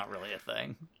box, that's not really a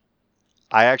thing.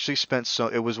 I actually spent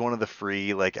it was one of the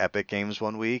free like Epic games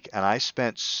one week, and I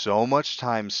spent so much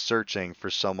time searching for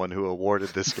someone who awarded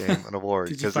this game an award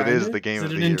Did you because it find is it? the Game Is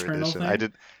of it the an Year internal edition. thing? I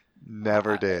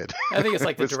never did. I think it's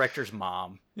like It the was director's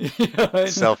mom.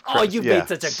 Self- Oh, you yeah, made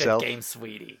such a good self- game,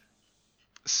 sweetie.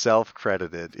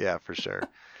 self-credited, yeah, for sure.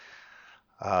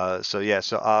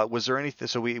 So was there anything?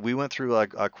 So we went through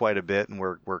like quite a bit, and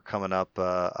we're coming up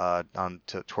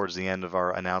towards the end of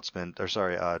our announcement, or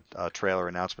sorry, trailer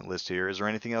announcement list here. Is there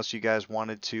anything else you guys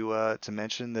wanted to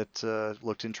mention that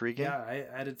looked intriguing? Yeah, I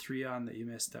added 3 on that you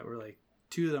missed that were like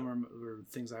 2 of them were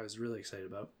things I was really excited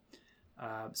about.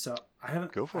 So I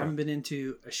Go for haven't been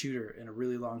into a shooter in a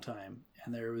really long time,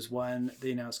 and there was one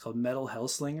they announced called Metal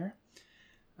Hellslinger.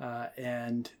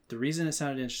 And the reason it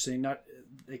sounded interesting,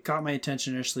 it caught my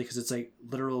attention initially because it's like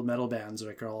literal metal bands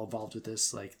like are all involved with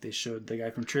this. Like they showed the guy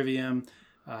from Trivium,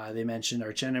 they mentioned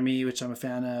Arch Enemy, which I'm a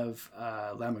fan of,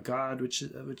 Lamb of God, which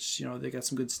they got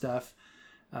some good stuff.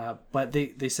 But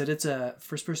they said it's a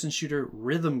first-person shooter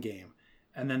rhythm game,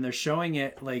 and then they're showing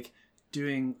it like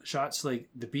doing shots like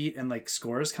the beat and like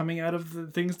scores coming out of the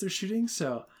things they're shooting.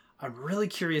 So I'm really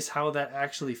curious how that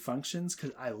actually functions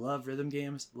because I love rhythm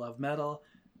games, love metal.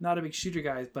 Not a big shooter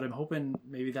guy, but I'm hoping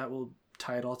maybe that will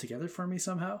tie it all together for me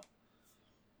somehow.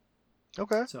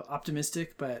 Okay. So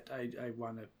optimistic, but I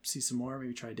want to see some more.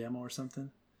 Maybe try a demo or something.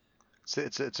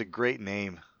 It's a great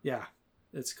name. Yeah,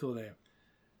 it's a cool name.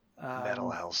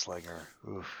 Metal Hellslinger.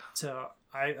 Oof. So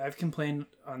I've complained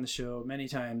on the show many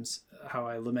times how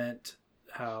I lament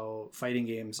how fighting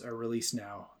games are released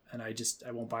now, and I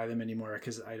won't buy them anymore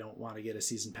because I don't want to get a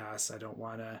season pass. I don't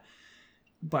want to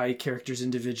buy characters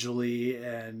individually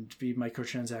and be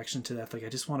microtransaction to that. Like I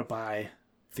just want to buy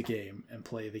the game and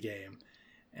play the game.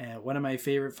 And one of my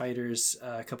favorite fighters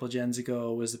a couple of gens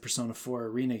ago was the Persona 4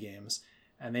 Arena games,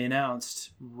 and they announced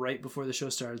right before the show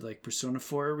started like Persona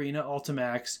 4 Arena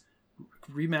Ultimax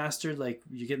remastered, like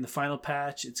you're getting the final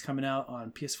patch, it's coming out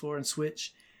on PS4 and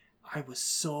Switch. I was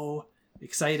so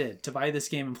excited to buy this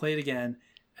game and play it again,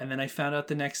 and then I found out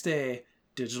the next day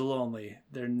digital only.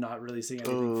 They're not releasing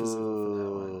anything physical for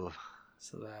that one. Ooh.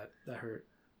 So that hurt.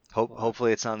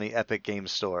 Hopefully it's on the Epic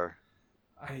Games Store.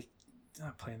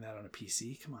 not playing that on a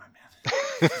PC. Come on,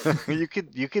 man.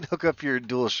 You could hook up your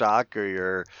DualShock or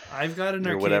your I've got an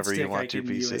or arcade whatever stick you I want to can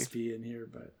your PC. USB in here,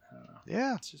 but I don't know.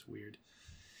 Yeah. It's just weird.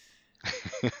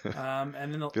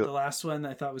 And then the last one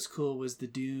I thought was cool was the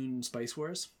Dune Spice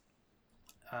Wars.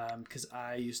 Because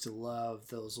I used to love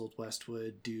those old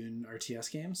Westwood Dune RTS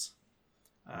games.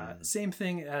 Same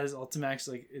thing as Ultimax.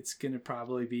 Like, it's gonna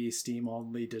probably be Steam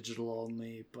only, digital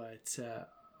only, but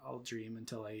I'll dream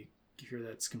until I hear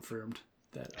that's confirmed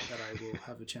that I will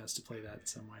have a chance to play that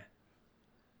some way.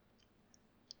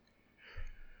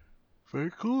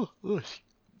 Very cool. Ooh,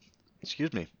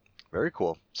 excuse me. Very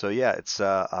cool. So yeah, it's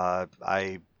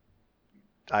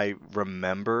I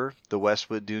remember the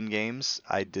Westwood Dune games.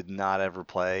 I did not ever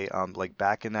play. Like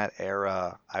back in that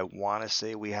era, I want to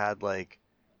say we had like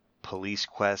Police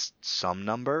Quest some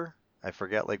number. I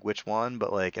forget like which one,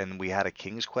 but like, and we had a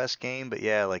King's Quest game, but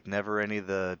yeah, like never any of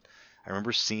the. I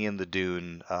remember seeing the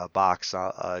Dune box,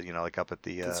 like up at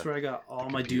the. That's where I got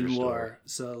all my computer Dune store. lore.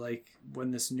 So like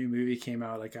when this new movie came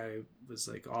out, like I was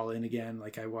like all in again.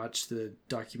 Like I watched the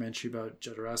documentary about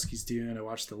Jodorowsky's Dune. I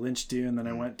watched the Lynch Dune. Then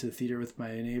I went to the theater with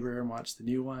my neighbor and watched the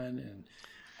new one. And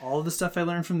all the stuff I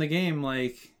learned from the game,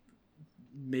 like,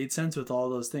 made sense with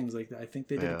all those things. Like I think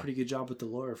they did a pretty good job with the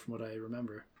lore from what I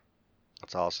remember.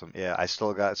 That's awesome. Yeah, I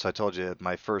still got. So I told you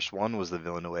my first one was the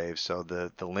Villeneuve. So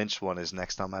the Lynch one is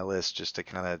next on my list, just to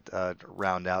kind of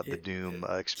round out the Doom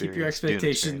experience. Keep your Dune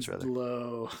expectations experience, rather.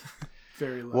 low,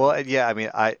 very low. Well, yeah, I mean,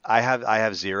 I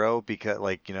have zero because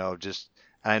like just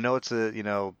and I know it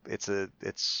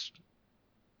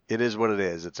is what it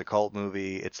is. It's a cult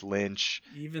movie. It's Lynch.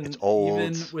 It's old.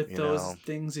 Even with those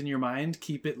things in your mind,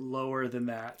 keep it lower than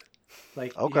that.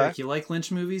 Like, okay, you like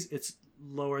Lynch movies, it's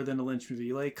lower than a Lynch movie.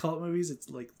 You like cult movies, it's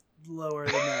like lower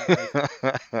than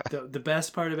that. Like, the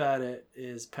best part about it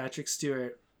is Patrick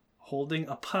Stewart holding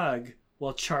a pug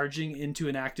while charging into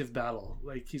an active battle.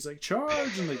 Like, he's like,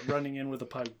 charge, and like running in with a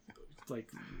pug like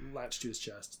latched to his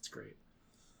chest. It's great.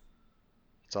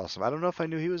 It's awesome. I don't know if I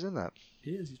knew he was in that.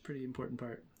 He is. He's a pretty important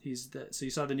part. So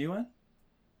you saw the new one?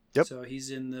 Yep. So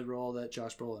he's in the role that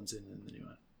Josh Brolin's in the new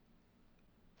one.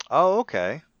 Oh,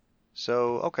 okay.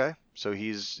 So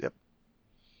he's, yep.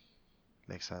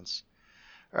 Makes sense.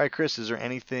 All right, Chris, is there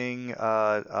anything,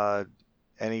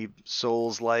 any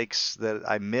Souls likes that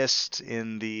I missed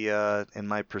in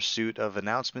my pursuit of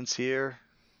announcements here?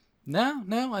 No,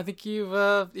 I think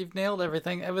you've nailed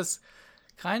everything. It was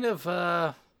kind of,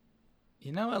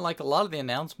 like a lot of the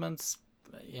announcements,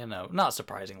 not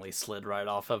surprisingly slid right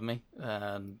off of me,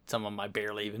 and some of them I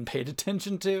barely even paid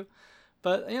attention to.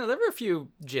 But, there were a few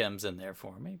gems in there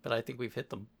for me, but I think we've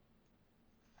hit them.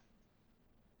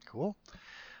 Cool.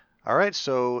 All right,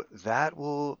 so that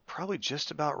will probably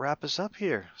just about wrap us up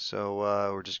here. So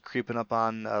we're just creeping up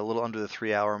on a little under the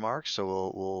 3-hour mark,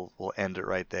 so we'll end it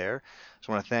right there.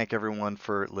 So I want to thank everyone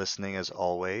for listening as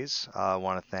always. I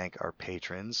want to thank our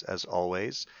patrons as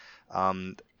always.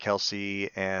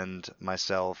 Kelsey and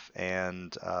myself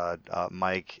and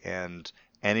Mike and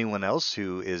anyone else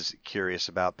who is curious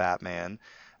about Batman.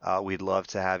 We'd love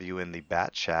to have you in the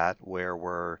Bat Chat, where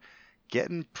we're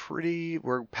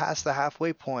past the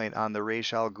halfway point on the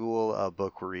Ra's al Ghul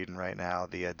book we're reading right now,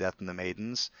 the Death and the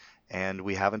Maidens, and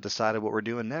we haven't decided what we're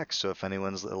doing next. So if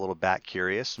anyone's a little bat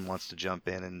curious and wants to jump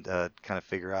in and kind of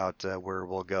figure out where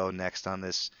we'll go next on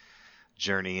this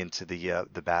journey into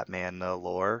the Batman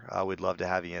lore, we'd love to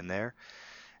have you in there.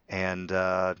 And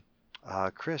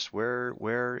Chris,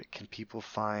 where can people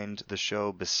find the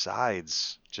show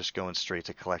besides just going straight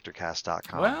to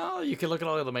collectorcast.com? Well, you can look at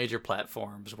all of the major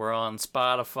platforms. We're on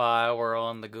Spotify. We're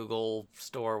on the Google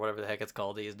Store, whatever the heck it's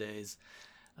called these days.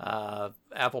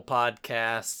 Apple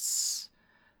Podcasts.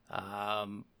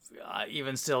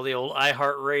 Even still the old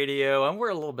iHeartRadio. And we're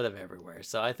a little bit of everywhere.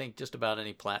 So I think just about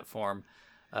any platform.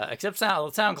 Except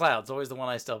SoundCloud's always the one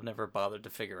I still have never bothered to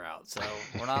figure out. So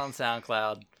we're not on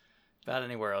SoundCloud. About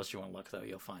anywhere else you want to look, though,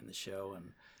 you'll find the show.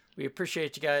 And we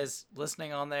appreciate you guys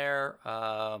listening on there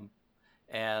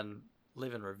and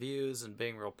leaving reviews and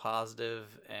being real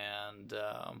positive. And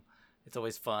it's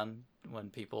always fun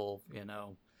when people,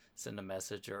 send a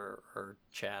message or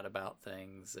chat about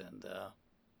things. And,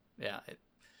 it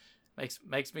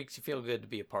makes you feel good to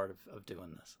be a part of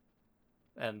doing this.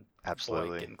 And absolutely,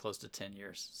 boy, getting close to 10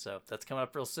 years. So that's coming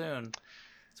up real soon.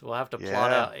 So we'll have to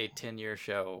plot out a 10-year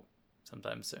show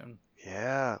sometime soon.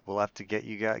 Yeah, we'll have to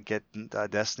get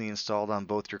Destiny installed on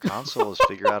both your consoles.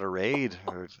 Figure out a raid,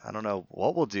 or I don't know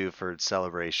what we'll do for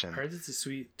celebration. I heard it's a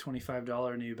sweet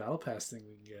 $25 new Battle Pass thing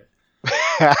we can get.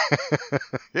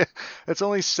 Yeah, it's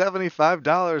only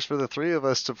 $75 for the three of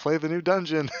us to play the new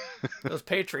dungeon. Those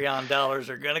Patreon dollars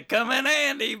are gonna come in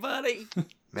handy, buddy.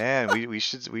 Man, we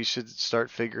should start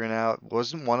figuring out.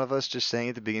 Wasn't one of us just saying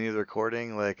at the beginning of the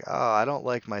recording, like, oh, I don't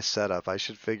like my setup. I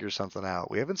should figure something out.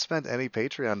 We haven't spent any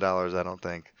Patreon dollars, I don't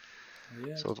think.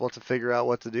 Yeah. So we'll have to figure out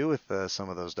what to do with some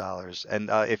of those dollars. And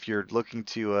if you're looking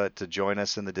to join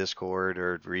us in the Discord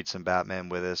or read some Batman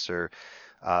with us or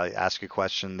ask a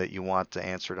question that you want to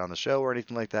answer it on the show or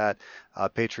anything like that,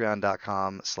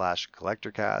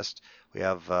 patreon.com/collectorcast. We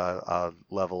have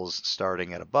levels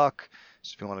starting at $1.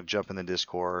 So if you want to jump in the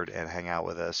Discord and hang out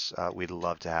with us, we'd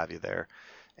love to have you there.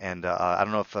 And I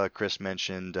don't know if Chris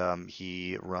mentioned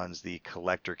he runs the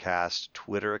Collector Cast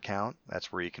Twitter account.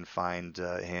 That's where you can find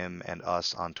him and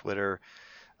us on Twitter.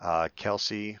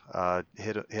 Kelsey,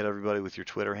 hit everybody with your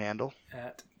Twitter handle.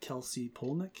 At Kelsey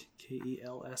Polnick,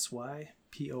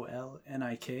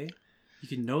 KelseyPolnick. You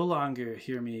can no longer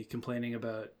hear me complaining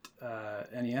about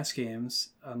NES games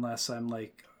unless I'm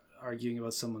like arguing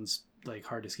about someone's like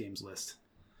hardest games list.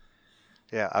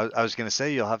 Yeah, I was going to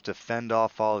say you'll have to fend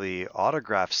off all the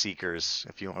autograph seekers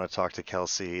if you want to talk to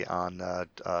Kelsey on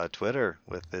Twitter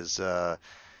with his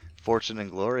fortune and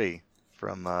glory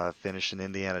from finishing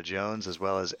Indiana Jones as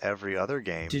well as every other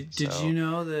game. Did you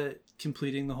know that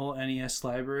completing the whole NES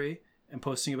library and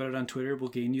posting about it on Twitter will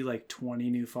gain you like 20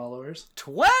 new followers?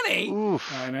 20?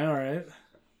 Oof. I know, right?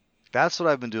 That's what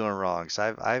I've been doing wrong.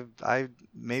 So I've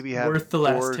maybe had Worth the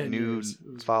last 4 10 new years.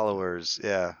 It was followers,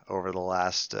 yeah, over the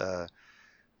last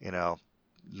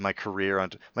my career on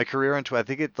Twitter. I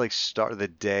think it like started the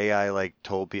day I like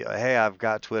told people, "Hey, I've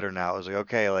got Twitter now." It was like,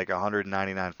 "Okay, like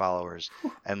 199 followers."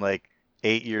 And like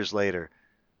 8 years later,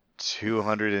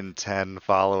 210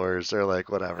 followers or like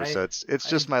whatever. So it's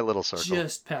just my little circle.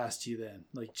 Just passed you then,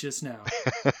 like just now.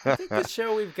 I think the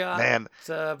show we've got Man.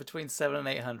 between 700 and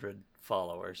 800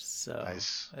 followers. So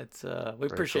Nice. it's we Very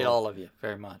appreciate cool. all of you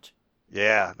very much.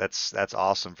 Yeah, that's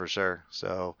awesome for sure.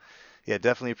 So, yeah,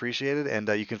 definitely appreciate it. And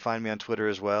you can find me on Twitter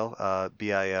as well,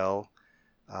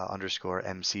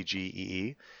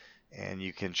 BIL_MCGEE. And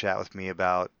you can chat with me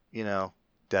about,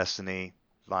 Destiny,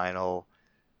 vinyl,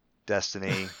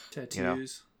 Destiny,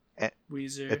 Tattoos,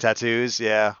 Weezer, the tattoos.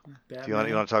 Yeah. Batman, If you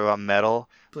want to talk about metal,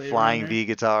 Blade flying Runner. V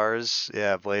guitars,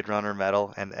 yeah, Blade Runner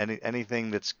metal, and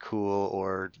anything that's cool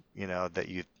or that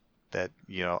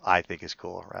I think is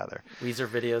cool rather. Weezer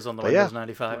videos on the But yeah. Windows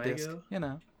 95 disc.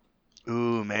 Lego.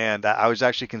 Ooh, man, I was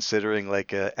actually considering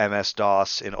like a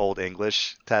MS-DOS in Old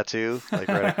English tattoo, like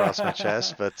right across my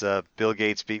chest, but Bill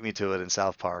Gates beat me to it in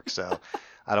South Park, so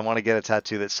I don't want to get a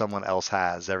tattoo that someone else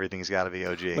has. Everything's got to be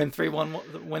OG. Win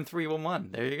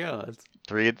 311. There you go. It's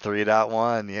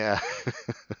 3.1, yeah.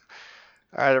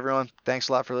 All right, everyone. Thanks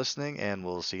a lot for listening, and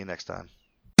we'll see you next time.